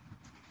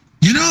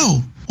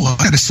 Well,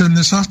 I got to send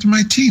this off to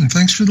my team.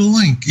 Thanks for the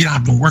link.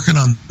 I've been working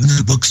on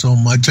the book so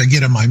much. I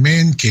get in my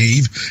man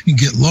cave and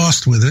get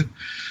lost with it.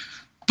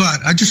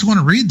 But I just want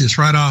to read this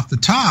right off the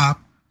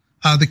top.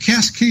 The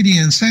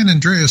Cascadia and San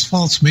Andreas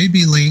faults may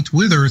be linked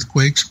with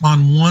earthquakes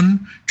on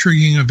one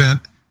triggering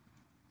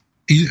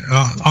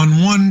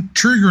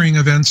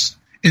events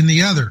in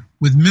the other,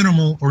 with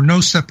minimal or no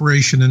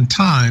separation in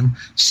time,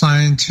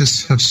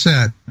 scientists have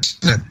said.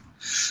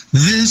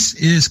 This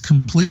is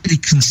completely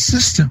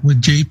consistent with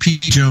J.P.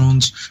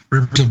 Jones'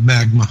 rivers of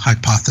magma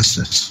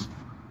hypothesis.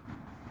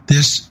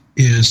 This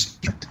is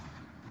it.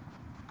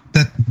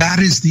 That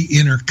is the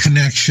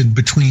interconnection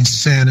between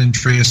San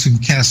Andreas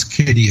and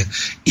Cascadia,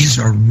 is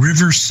a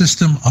river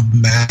system of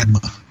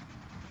magma.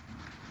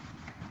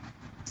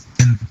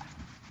 And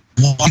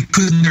why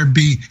couldn't there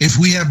be, if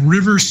we have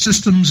river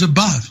systems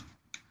above?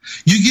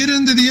 You get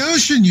into the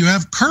ocean, you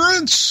have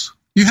currents.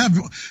 You have,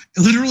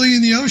 literally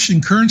in the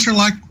ocean, currents are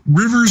like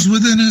rivers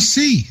within a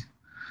sea.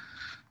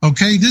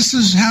 Okay, this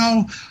is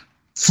how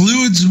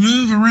fluids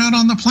move around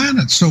on the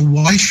planet. So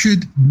why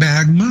should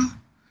magma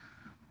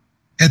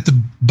at the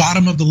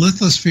bottom of the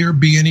lithosphere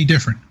be any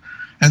different?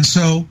 And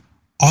so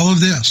all of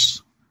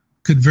this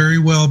could very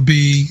well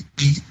be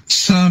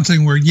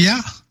something where,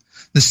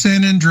 the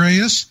San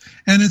Andreas,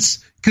 and it's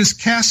because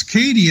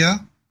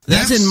Cascadia.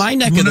 That's in my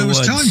neck of the woods. I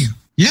was telling you.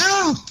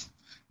 Yeah.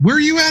 Where are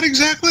you at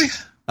exactly?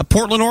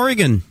 Portland,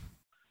 Oregon.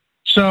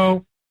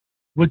 So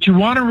what you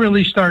want to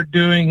really start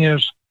doing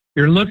is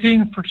you're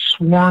looking for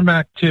swarm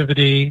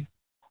activity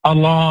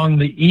along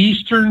the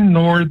eastern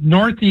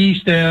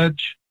northeast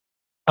edge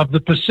of the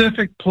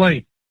Pacific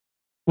Plate,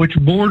 which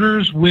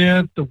borders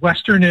with the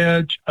western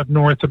edge of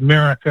North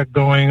America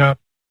going up,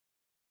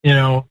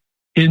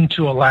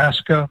 into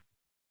Alaska.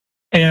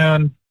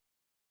 And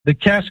the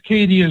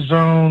Cascadia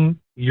zone,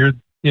 you're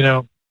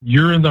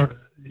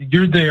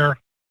there.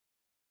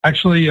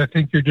 Actually, I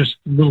think you're just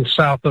a little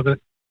south of it.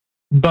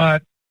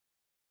 But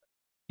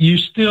you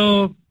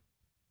still,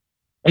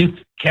 if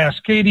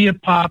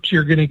Cascadia pops,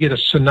 you're going to get a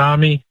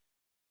tsunami.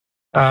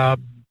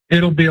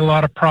 It'll be a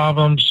lot of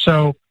problems.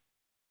 So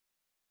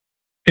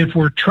if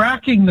we're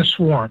tracking the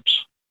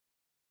swarms,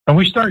 and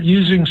we start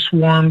using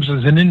swarms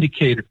as an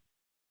indicator,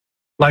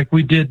 like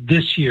we did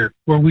this year,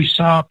 where we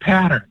saw a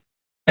pattern,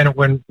 and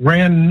it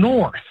ran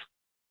north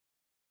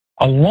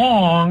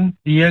along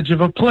the edge of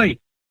a plate.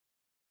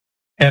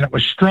 And it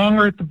was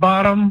stronger at the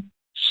bottom,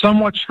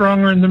 somewhat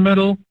stronger in the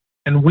middle,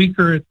 and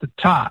weaker at the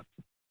top.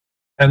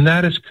 And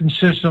that is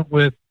consistent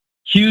with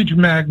huge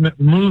magma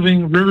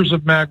rivers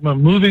of magma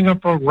moving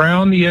up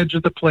around the edge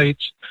of the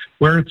plates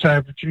where it's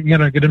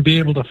going to be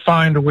able to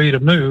find a way to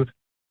move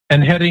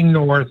and heading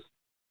north.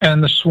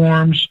 And the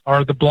swarms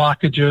are the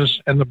blockages,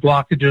 and the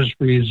blockages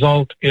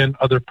result in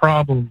other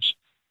problems.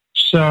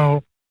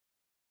 So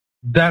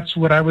that's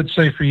what I would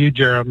say for you,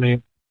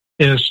 Jeremy,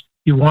 is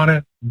you want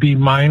to be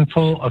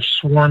mindful of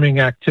swarming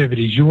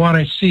activities. You want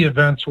to see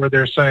events where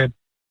they're saying,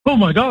 oh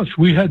my gosh,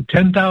 we had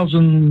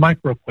 10,000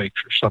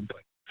 microquakes or something.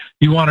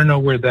 You want to know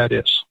where that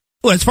is.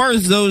 Well, as far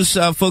as those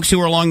folks who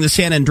are along the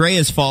San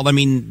Andreas Fault, I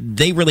mean,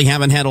 they really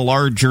haven't had a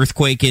large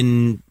earthquake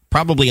in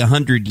probably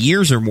 100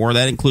 years or more.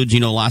 That includes,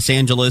 Los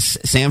Angeles,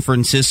 San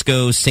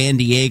Francisco, San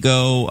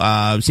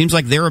Diego. Seems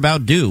like they're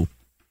about due.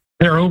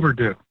 They're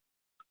overdue.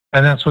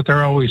 And that's what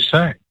they're always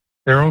saying.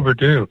 They're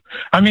overdue.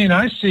 I mean,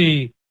 I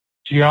see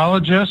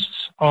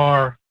geologists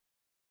they're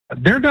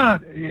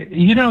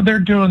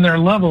doing their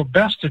level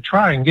best to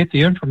try and get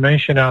the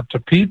information out to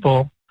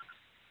people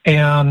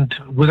and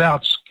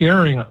without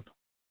scaring them.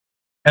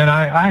 And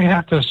I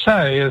have to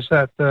say is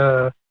that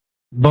the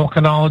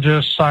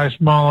volcanologists,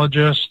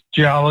 seismologists,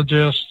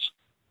 geologists,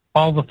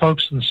 all the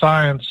folks in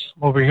science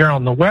over here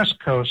on the West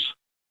Coast,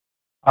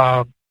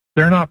 they're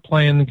not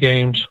playing the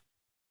games.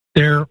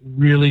 They're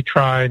really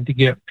trying to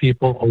get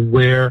people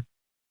aware,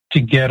 to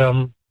get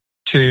them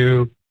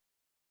to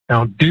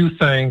do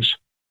things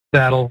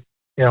that'll,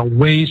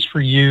 ways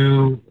for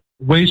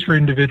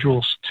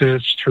individuals to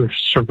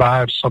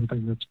survive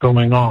something that's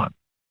going on.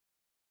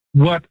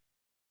 What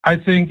I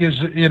think is,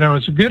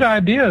 it's a good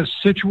idea is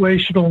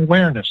situational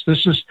awareness.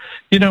 This is,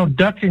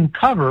 duck and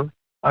cover,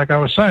 like I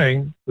was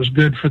saying, was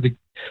good for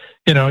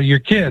your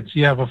kids.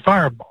 You have a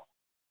fireball.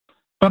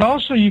 But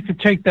also you could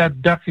take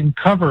that duck and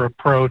cover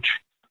approach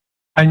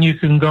and you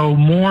can go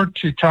more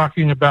to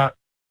talking about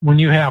when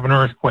you have an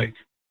earthquake.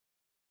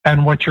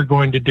 and what you're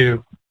going to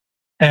do.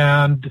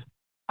 And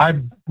I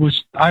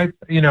was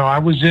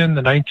in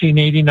the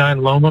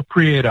 1989 Loma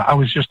Prieta. I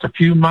was just a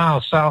few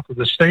miles south of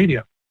the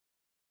stadium.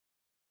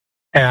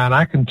 And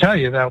I can tell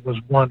you that was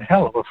one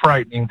hell of a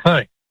frightening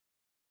thing.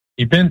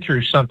 You've been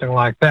through something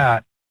like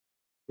that,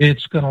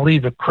 it's going to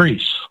leave a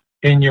crease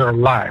in your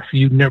life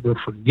you never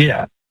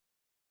forget.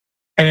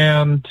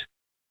 And,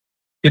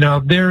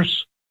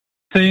 there's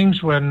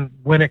things when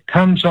it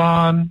comes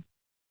on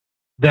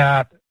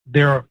that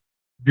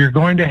you're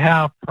going to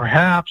have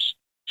perhaps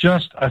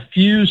just a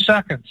few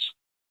seconds,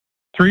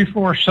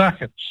 3-4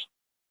 seconds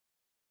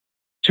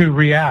to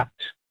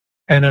react.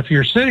 And if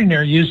you're sitting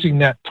there using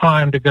that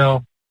time to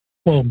go,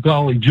 well,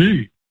 golly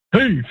gee,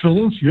 hey,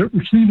 Phyllis, you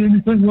ever seen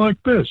anything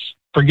like this?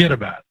 Forget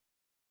about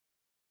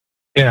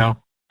it.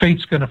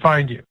 Fate's going to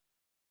find you.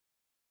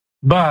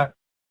 But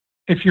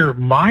if you're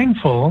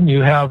mindful and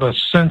you have a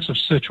sense of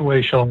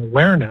situational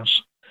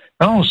awareness,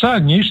 all of a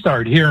sudden you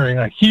start hearing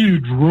a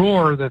huge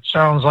roar that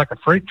sounds like a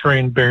freight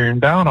train bearing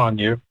down on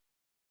you,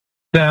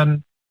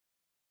 then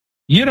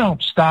you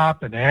don't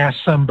stop and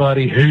ask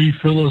somebody, hey,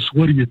 Phyllis,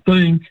 what do you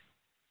think?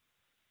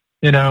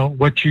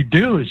 What you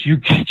do is you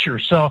get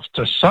yourself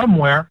to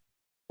somewhere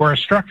where a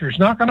structure is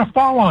not going to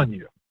fall on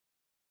you.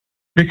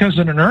 Because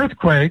in an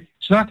earthquake,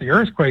 it's not the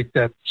earthquake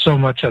that's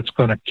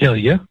going to kill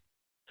you.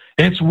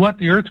 It's what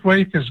the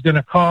earthquake is going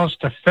to cause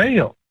to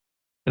fail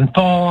and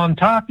fall on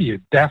top of you.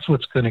 That's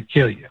what's going to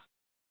kill you.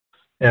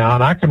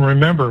 And I can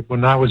remember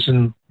when I was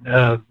in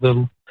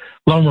the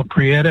Loma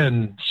Prieta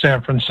in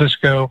San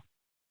Francisco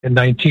in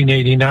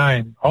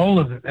 1989, all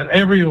of it, and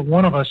every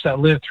one of us that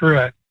lived through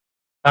it,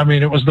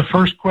 it was the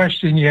first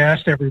question you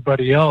asked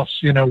everybody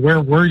else, where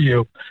were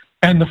you?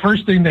 And the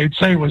first thing they'd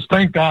say was,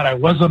 thank God I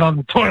wasn't on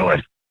the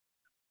toilet.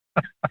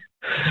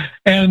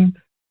 And,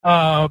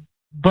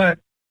 but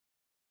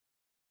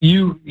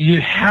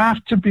you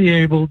have to be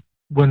able,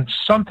 when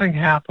something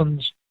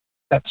happens,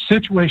 that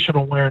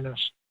situational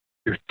awareness,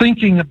 you're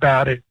thinking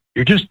about it.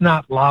 You're just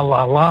not la,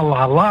 la, la,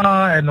 la,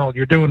 la, and all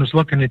you're doing is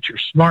looking at your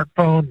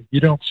smartphone. You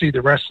don't see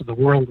the rest of the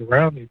world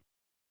around you.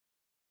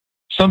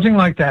 Something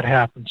like that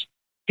happens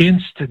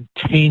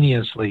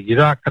instantaneously. You're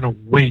not going to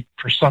wait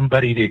for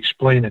somebody to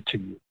explain it to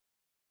you.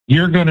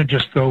 You're going to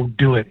just go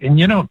do it.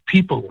 And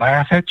people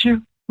laugh at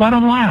you. Let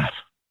them laugh.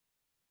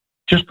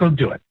 Just go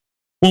do it.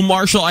 Well,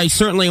 Marshall, I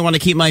certainly want to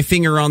keep my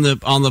finger on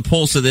the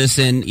pulse of this,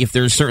 and if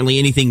there's certainly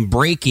anything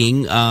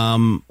breaking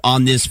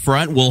on this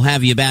front, we'll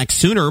have you back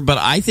sooner. But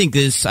I think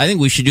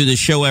we should do this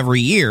show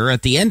every year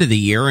at the end of the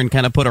year and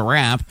kind of put a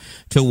wrap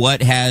to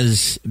what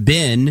has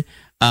been,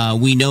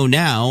 we know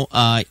now,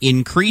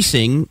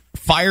 increasing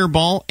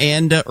fireball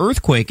and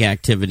earthquake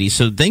activity.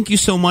 So thank you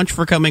so much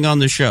for coming on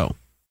the show.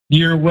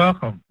 You're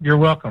welcome. You're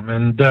welcome.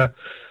 And,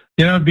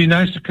 it'd be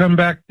nice to come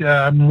back.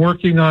 I'm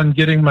working on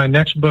getting my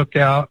next book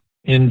out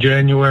in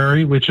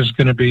January, which is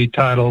going to be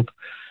titled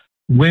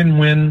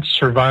Win-Win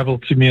Survival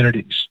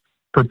Communities.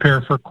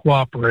 Prepare for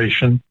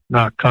cooperation,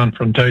 not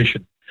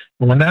confrontation.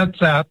 And when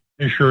that's out,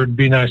 it sure would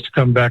be nice to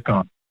come back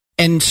on.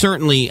 And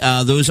certainly,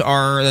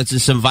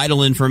 that's some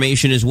vital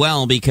information as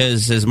well,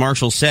 because as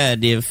Marshall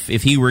said, if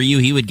he were you,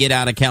 he would get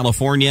out of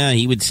California.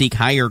 He would seek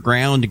higher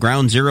ground.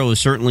 Ground zero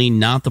is certainly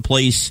not the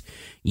place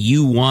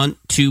you want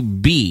to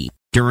be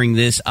during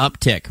this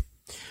uptick.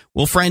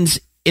 Well,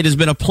 friends, it has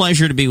been a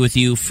pleasure to be with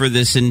you for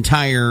this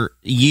entire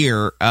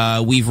year.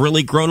 We've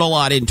really grown a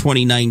lot in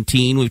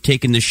 2019. We've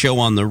taken the show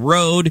on the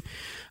road.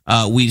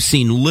 We've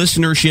seen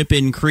listenership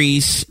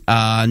increase.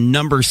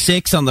 Number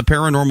 6 on the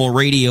Paranormal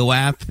Radio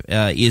app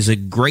is a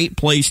great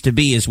place to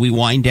be as we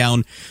wind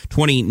down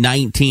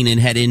 2019 and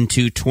head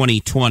into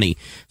 2020.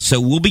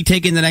 So we'll be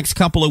taking the next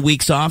couple of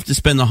weeks off to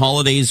spend the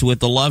holidays with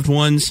the loved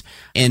ones,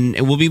 and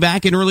we'll be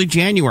back in early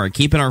January,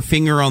 keeping our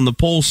finger on the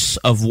pulse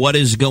of what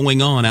is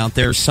going on out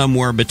there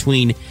somewhere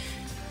between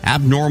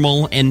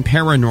abnormal and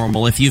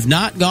paranormal. If you've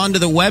not gone to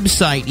the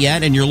website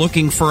yet and you're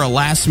looking for a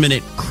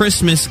last-minute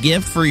Christmas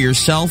gift for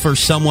yourself or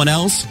someone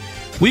else,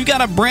 we've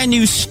got a brand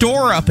new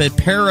store up at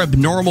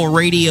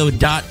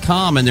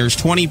paranormalradio.com, and there's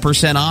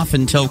 20% off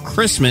until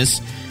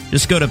Christmas.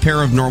 Just go to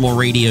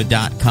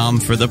paranormalradio.com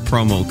for the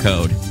promo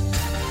code.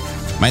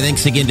 My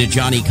thanks again to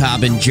Johnny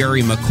Cobb and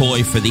Jerry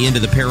McCoy for the end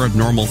of the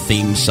Paranormal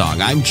theme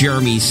song. I'm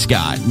Jeremy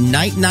Scott.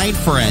 Night-night,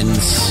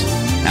 friends.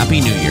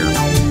 Happy New Year.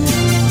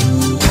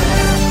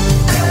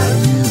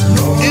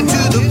 Into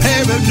the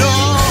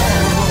paranormal,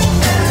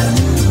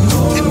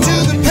 into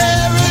the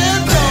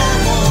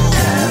paranormal,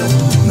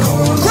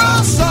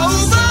 crossover.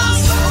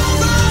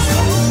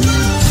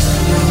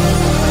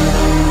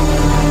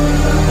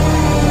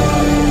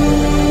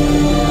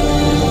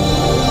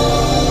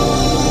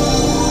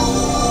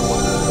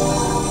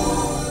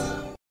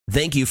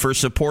 Thank you for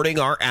supporting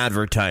our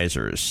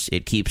advertisers.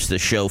 It keeps the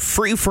show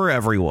free for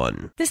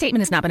everyone. This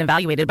statement has not been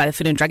evaluated by the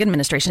Food and Drug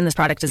Administration. This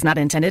product is not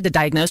intended to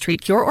diagnose,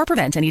 treat, cure, or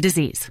prevent any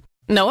disease.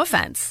 No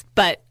offense,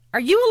 but are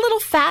you a little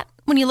fat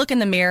when you look in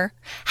the mirror?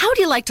 How would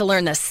you like to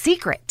learn the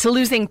secret to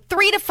losing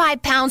 3 to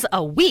 5 pounds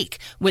a week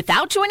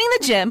without joining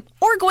the gym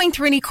or going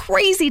through any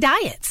crazy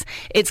diets?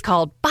 It's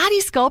called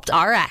Body Sculpt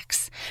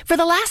RX. For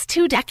the last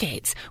 2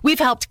 decades, we've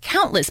helped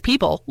countless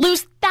people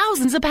lose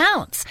thousands of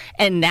pounds.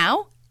 And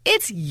now,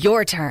 it's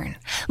your turn.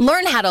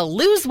 Learn how to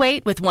lose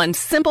weight with one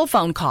simple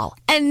phone call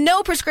and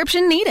no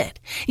prescription needed.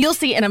 You'll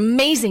see an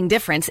amazing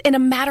difference in a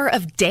matter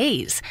of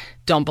days.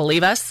 Don't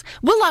believe us?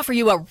 We'll offer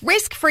you a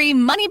risk-free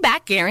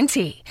money-back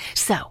guarantee.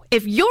 So,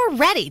 if you're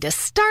ready to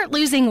start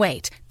losing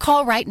weight,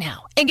 call right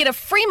now and get a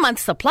free month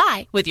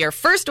supply with your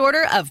first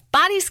order of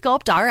Body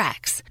Sculpt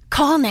RX.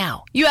 Call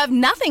now. You have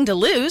nothing to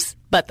lose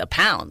but the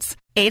pounds.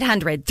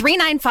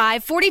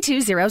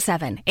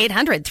 800-395-4207.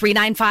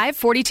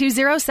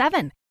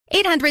 800-395-4207.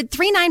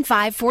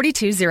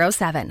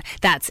 800-395-4207.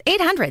 That's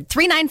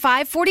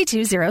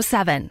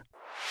 800-395-4207.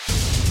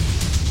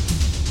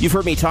 You've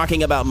heard me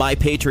talking about My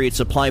Patriot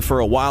Supply for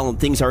a while, and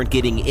things aren't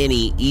getting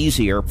any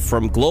easier.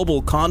 From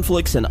global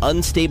conflicts and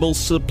unstable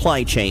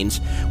supply chains,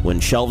 when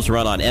shelves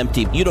run on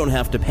empty, you don't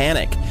have to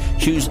panic.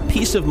 Choose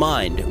peace of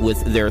mind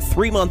with their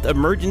 3-month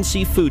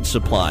emergency food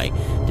supply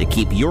to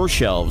keep your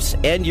shelves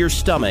and your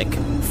stomach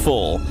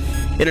full.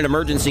 In an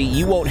emergency,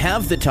 you won't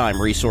have the time,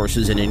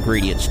 resources, and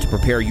ingredients to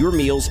prepare your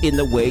meals in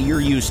the way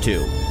you're used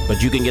to.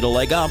 But you can get a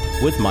leg up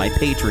with My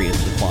Patriot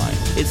Supply.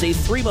 It's a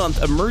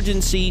 3-month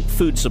emergency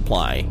food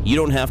supply. You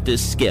don't have to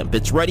skimp.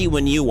 It's ready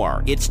when you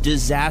are. It's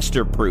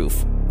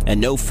disaster-proof. And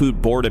no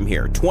food boredom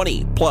here.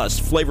 20-plus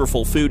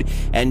flavorful food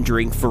and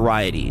drink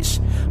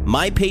varieties.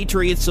 My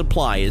Patriot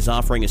Supply is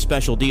offering a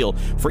special deal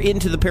for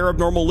Into the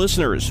Paranormal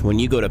listeners when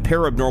you go to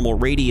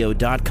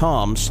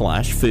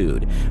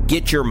paranormalradio.com/food.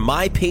 Get your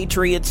My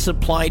Patriot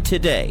Supply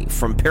today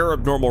from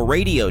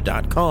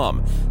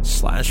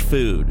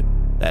paranormalradio.com/food.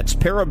 That's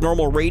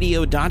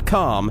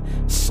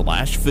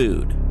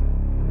paranormalradio.com/food.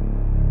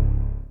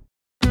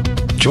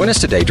 Join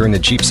us today during the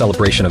Jeep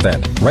Celebration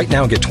event. Right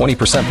now, get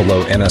 20%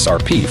 below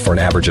MSRP for an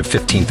average of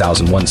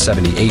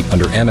 $15,178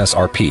 under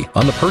MSRP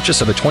on the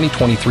purchase of a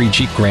 2023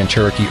 Jeep Grand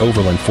Cherokee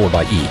Overland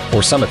 4xE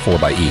or Summit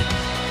 4xE.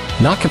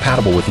 Not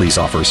compatible with lease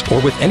offers or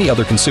with any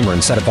other consumer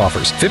incentive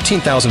offers.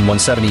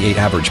 $15,178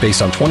 average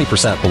based on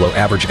 20% below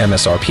average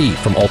MSRP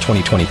from all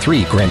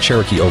 2023 Grand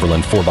Cherokee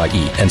Overland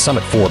 4xE and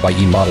Summit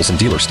 4xE models in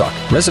dealer stock.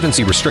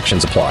 Residency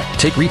restrictions apply.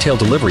 Take retail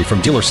delivery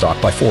from dealer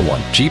stock by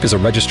 4/1. Jeep is a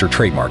registered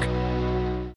trademark.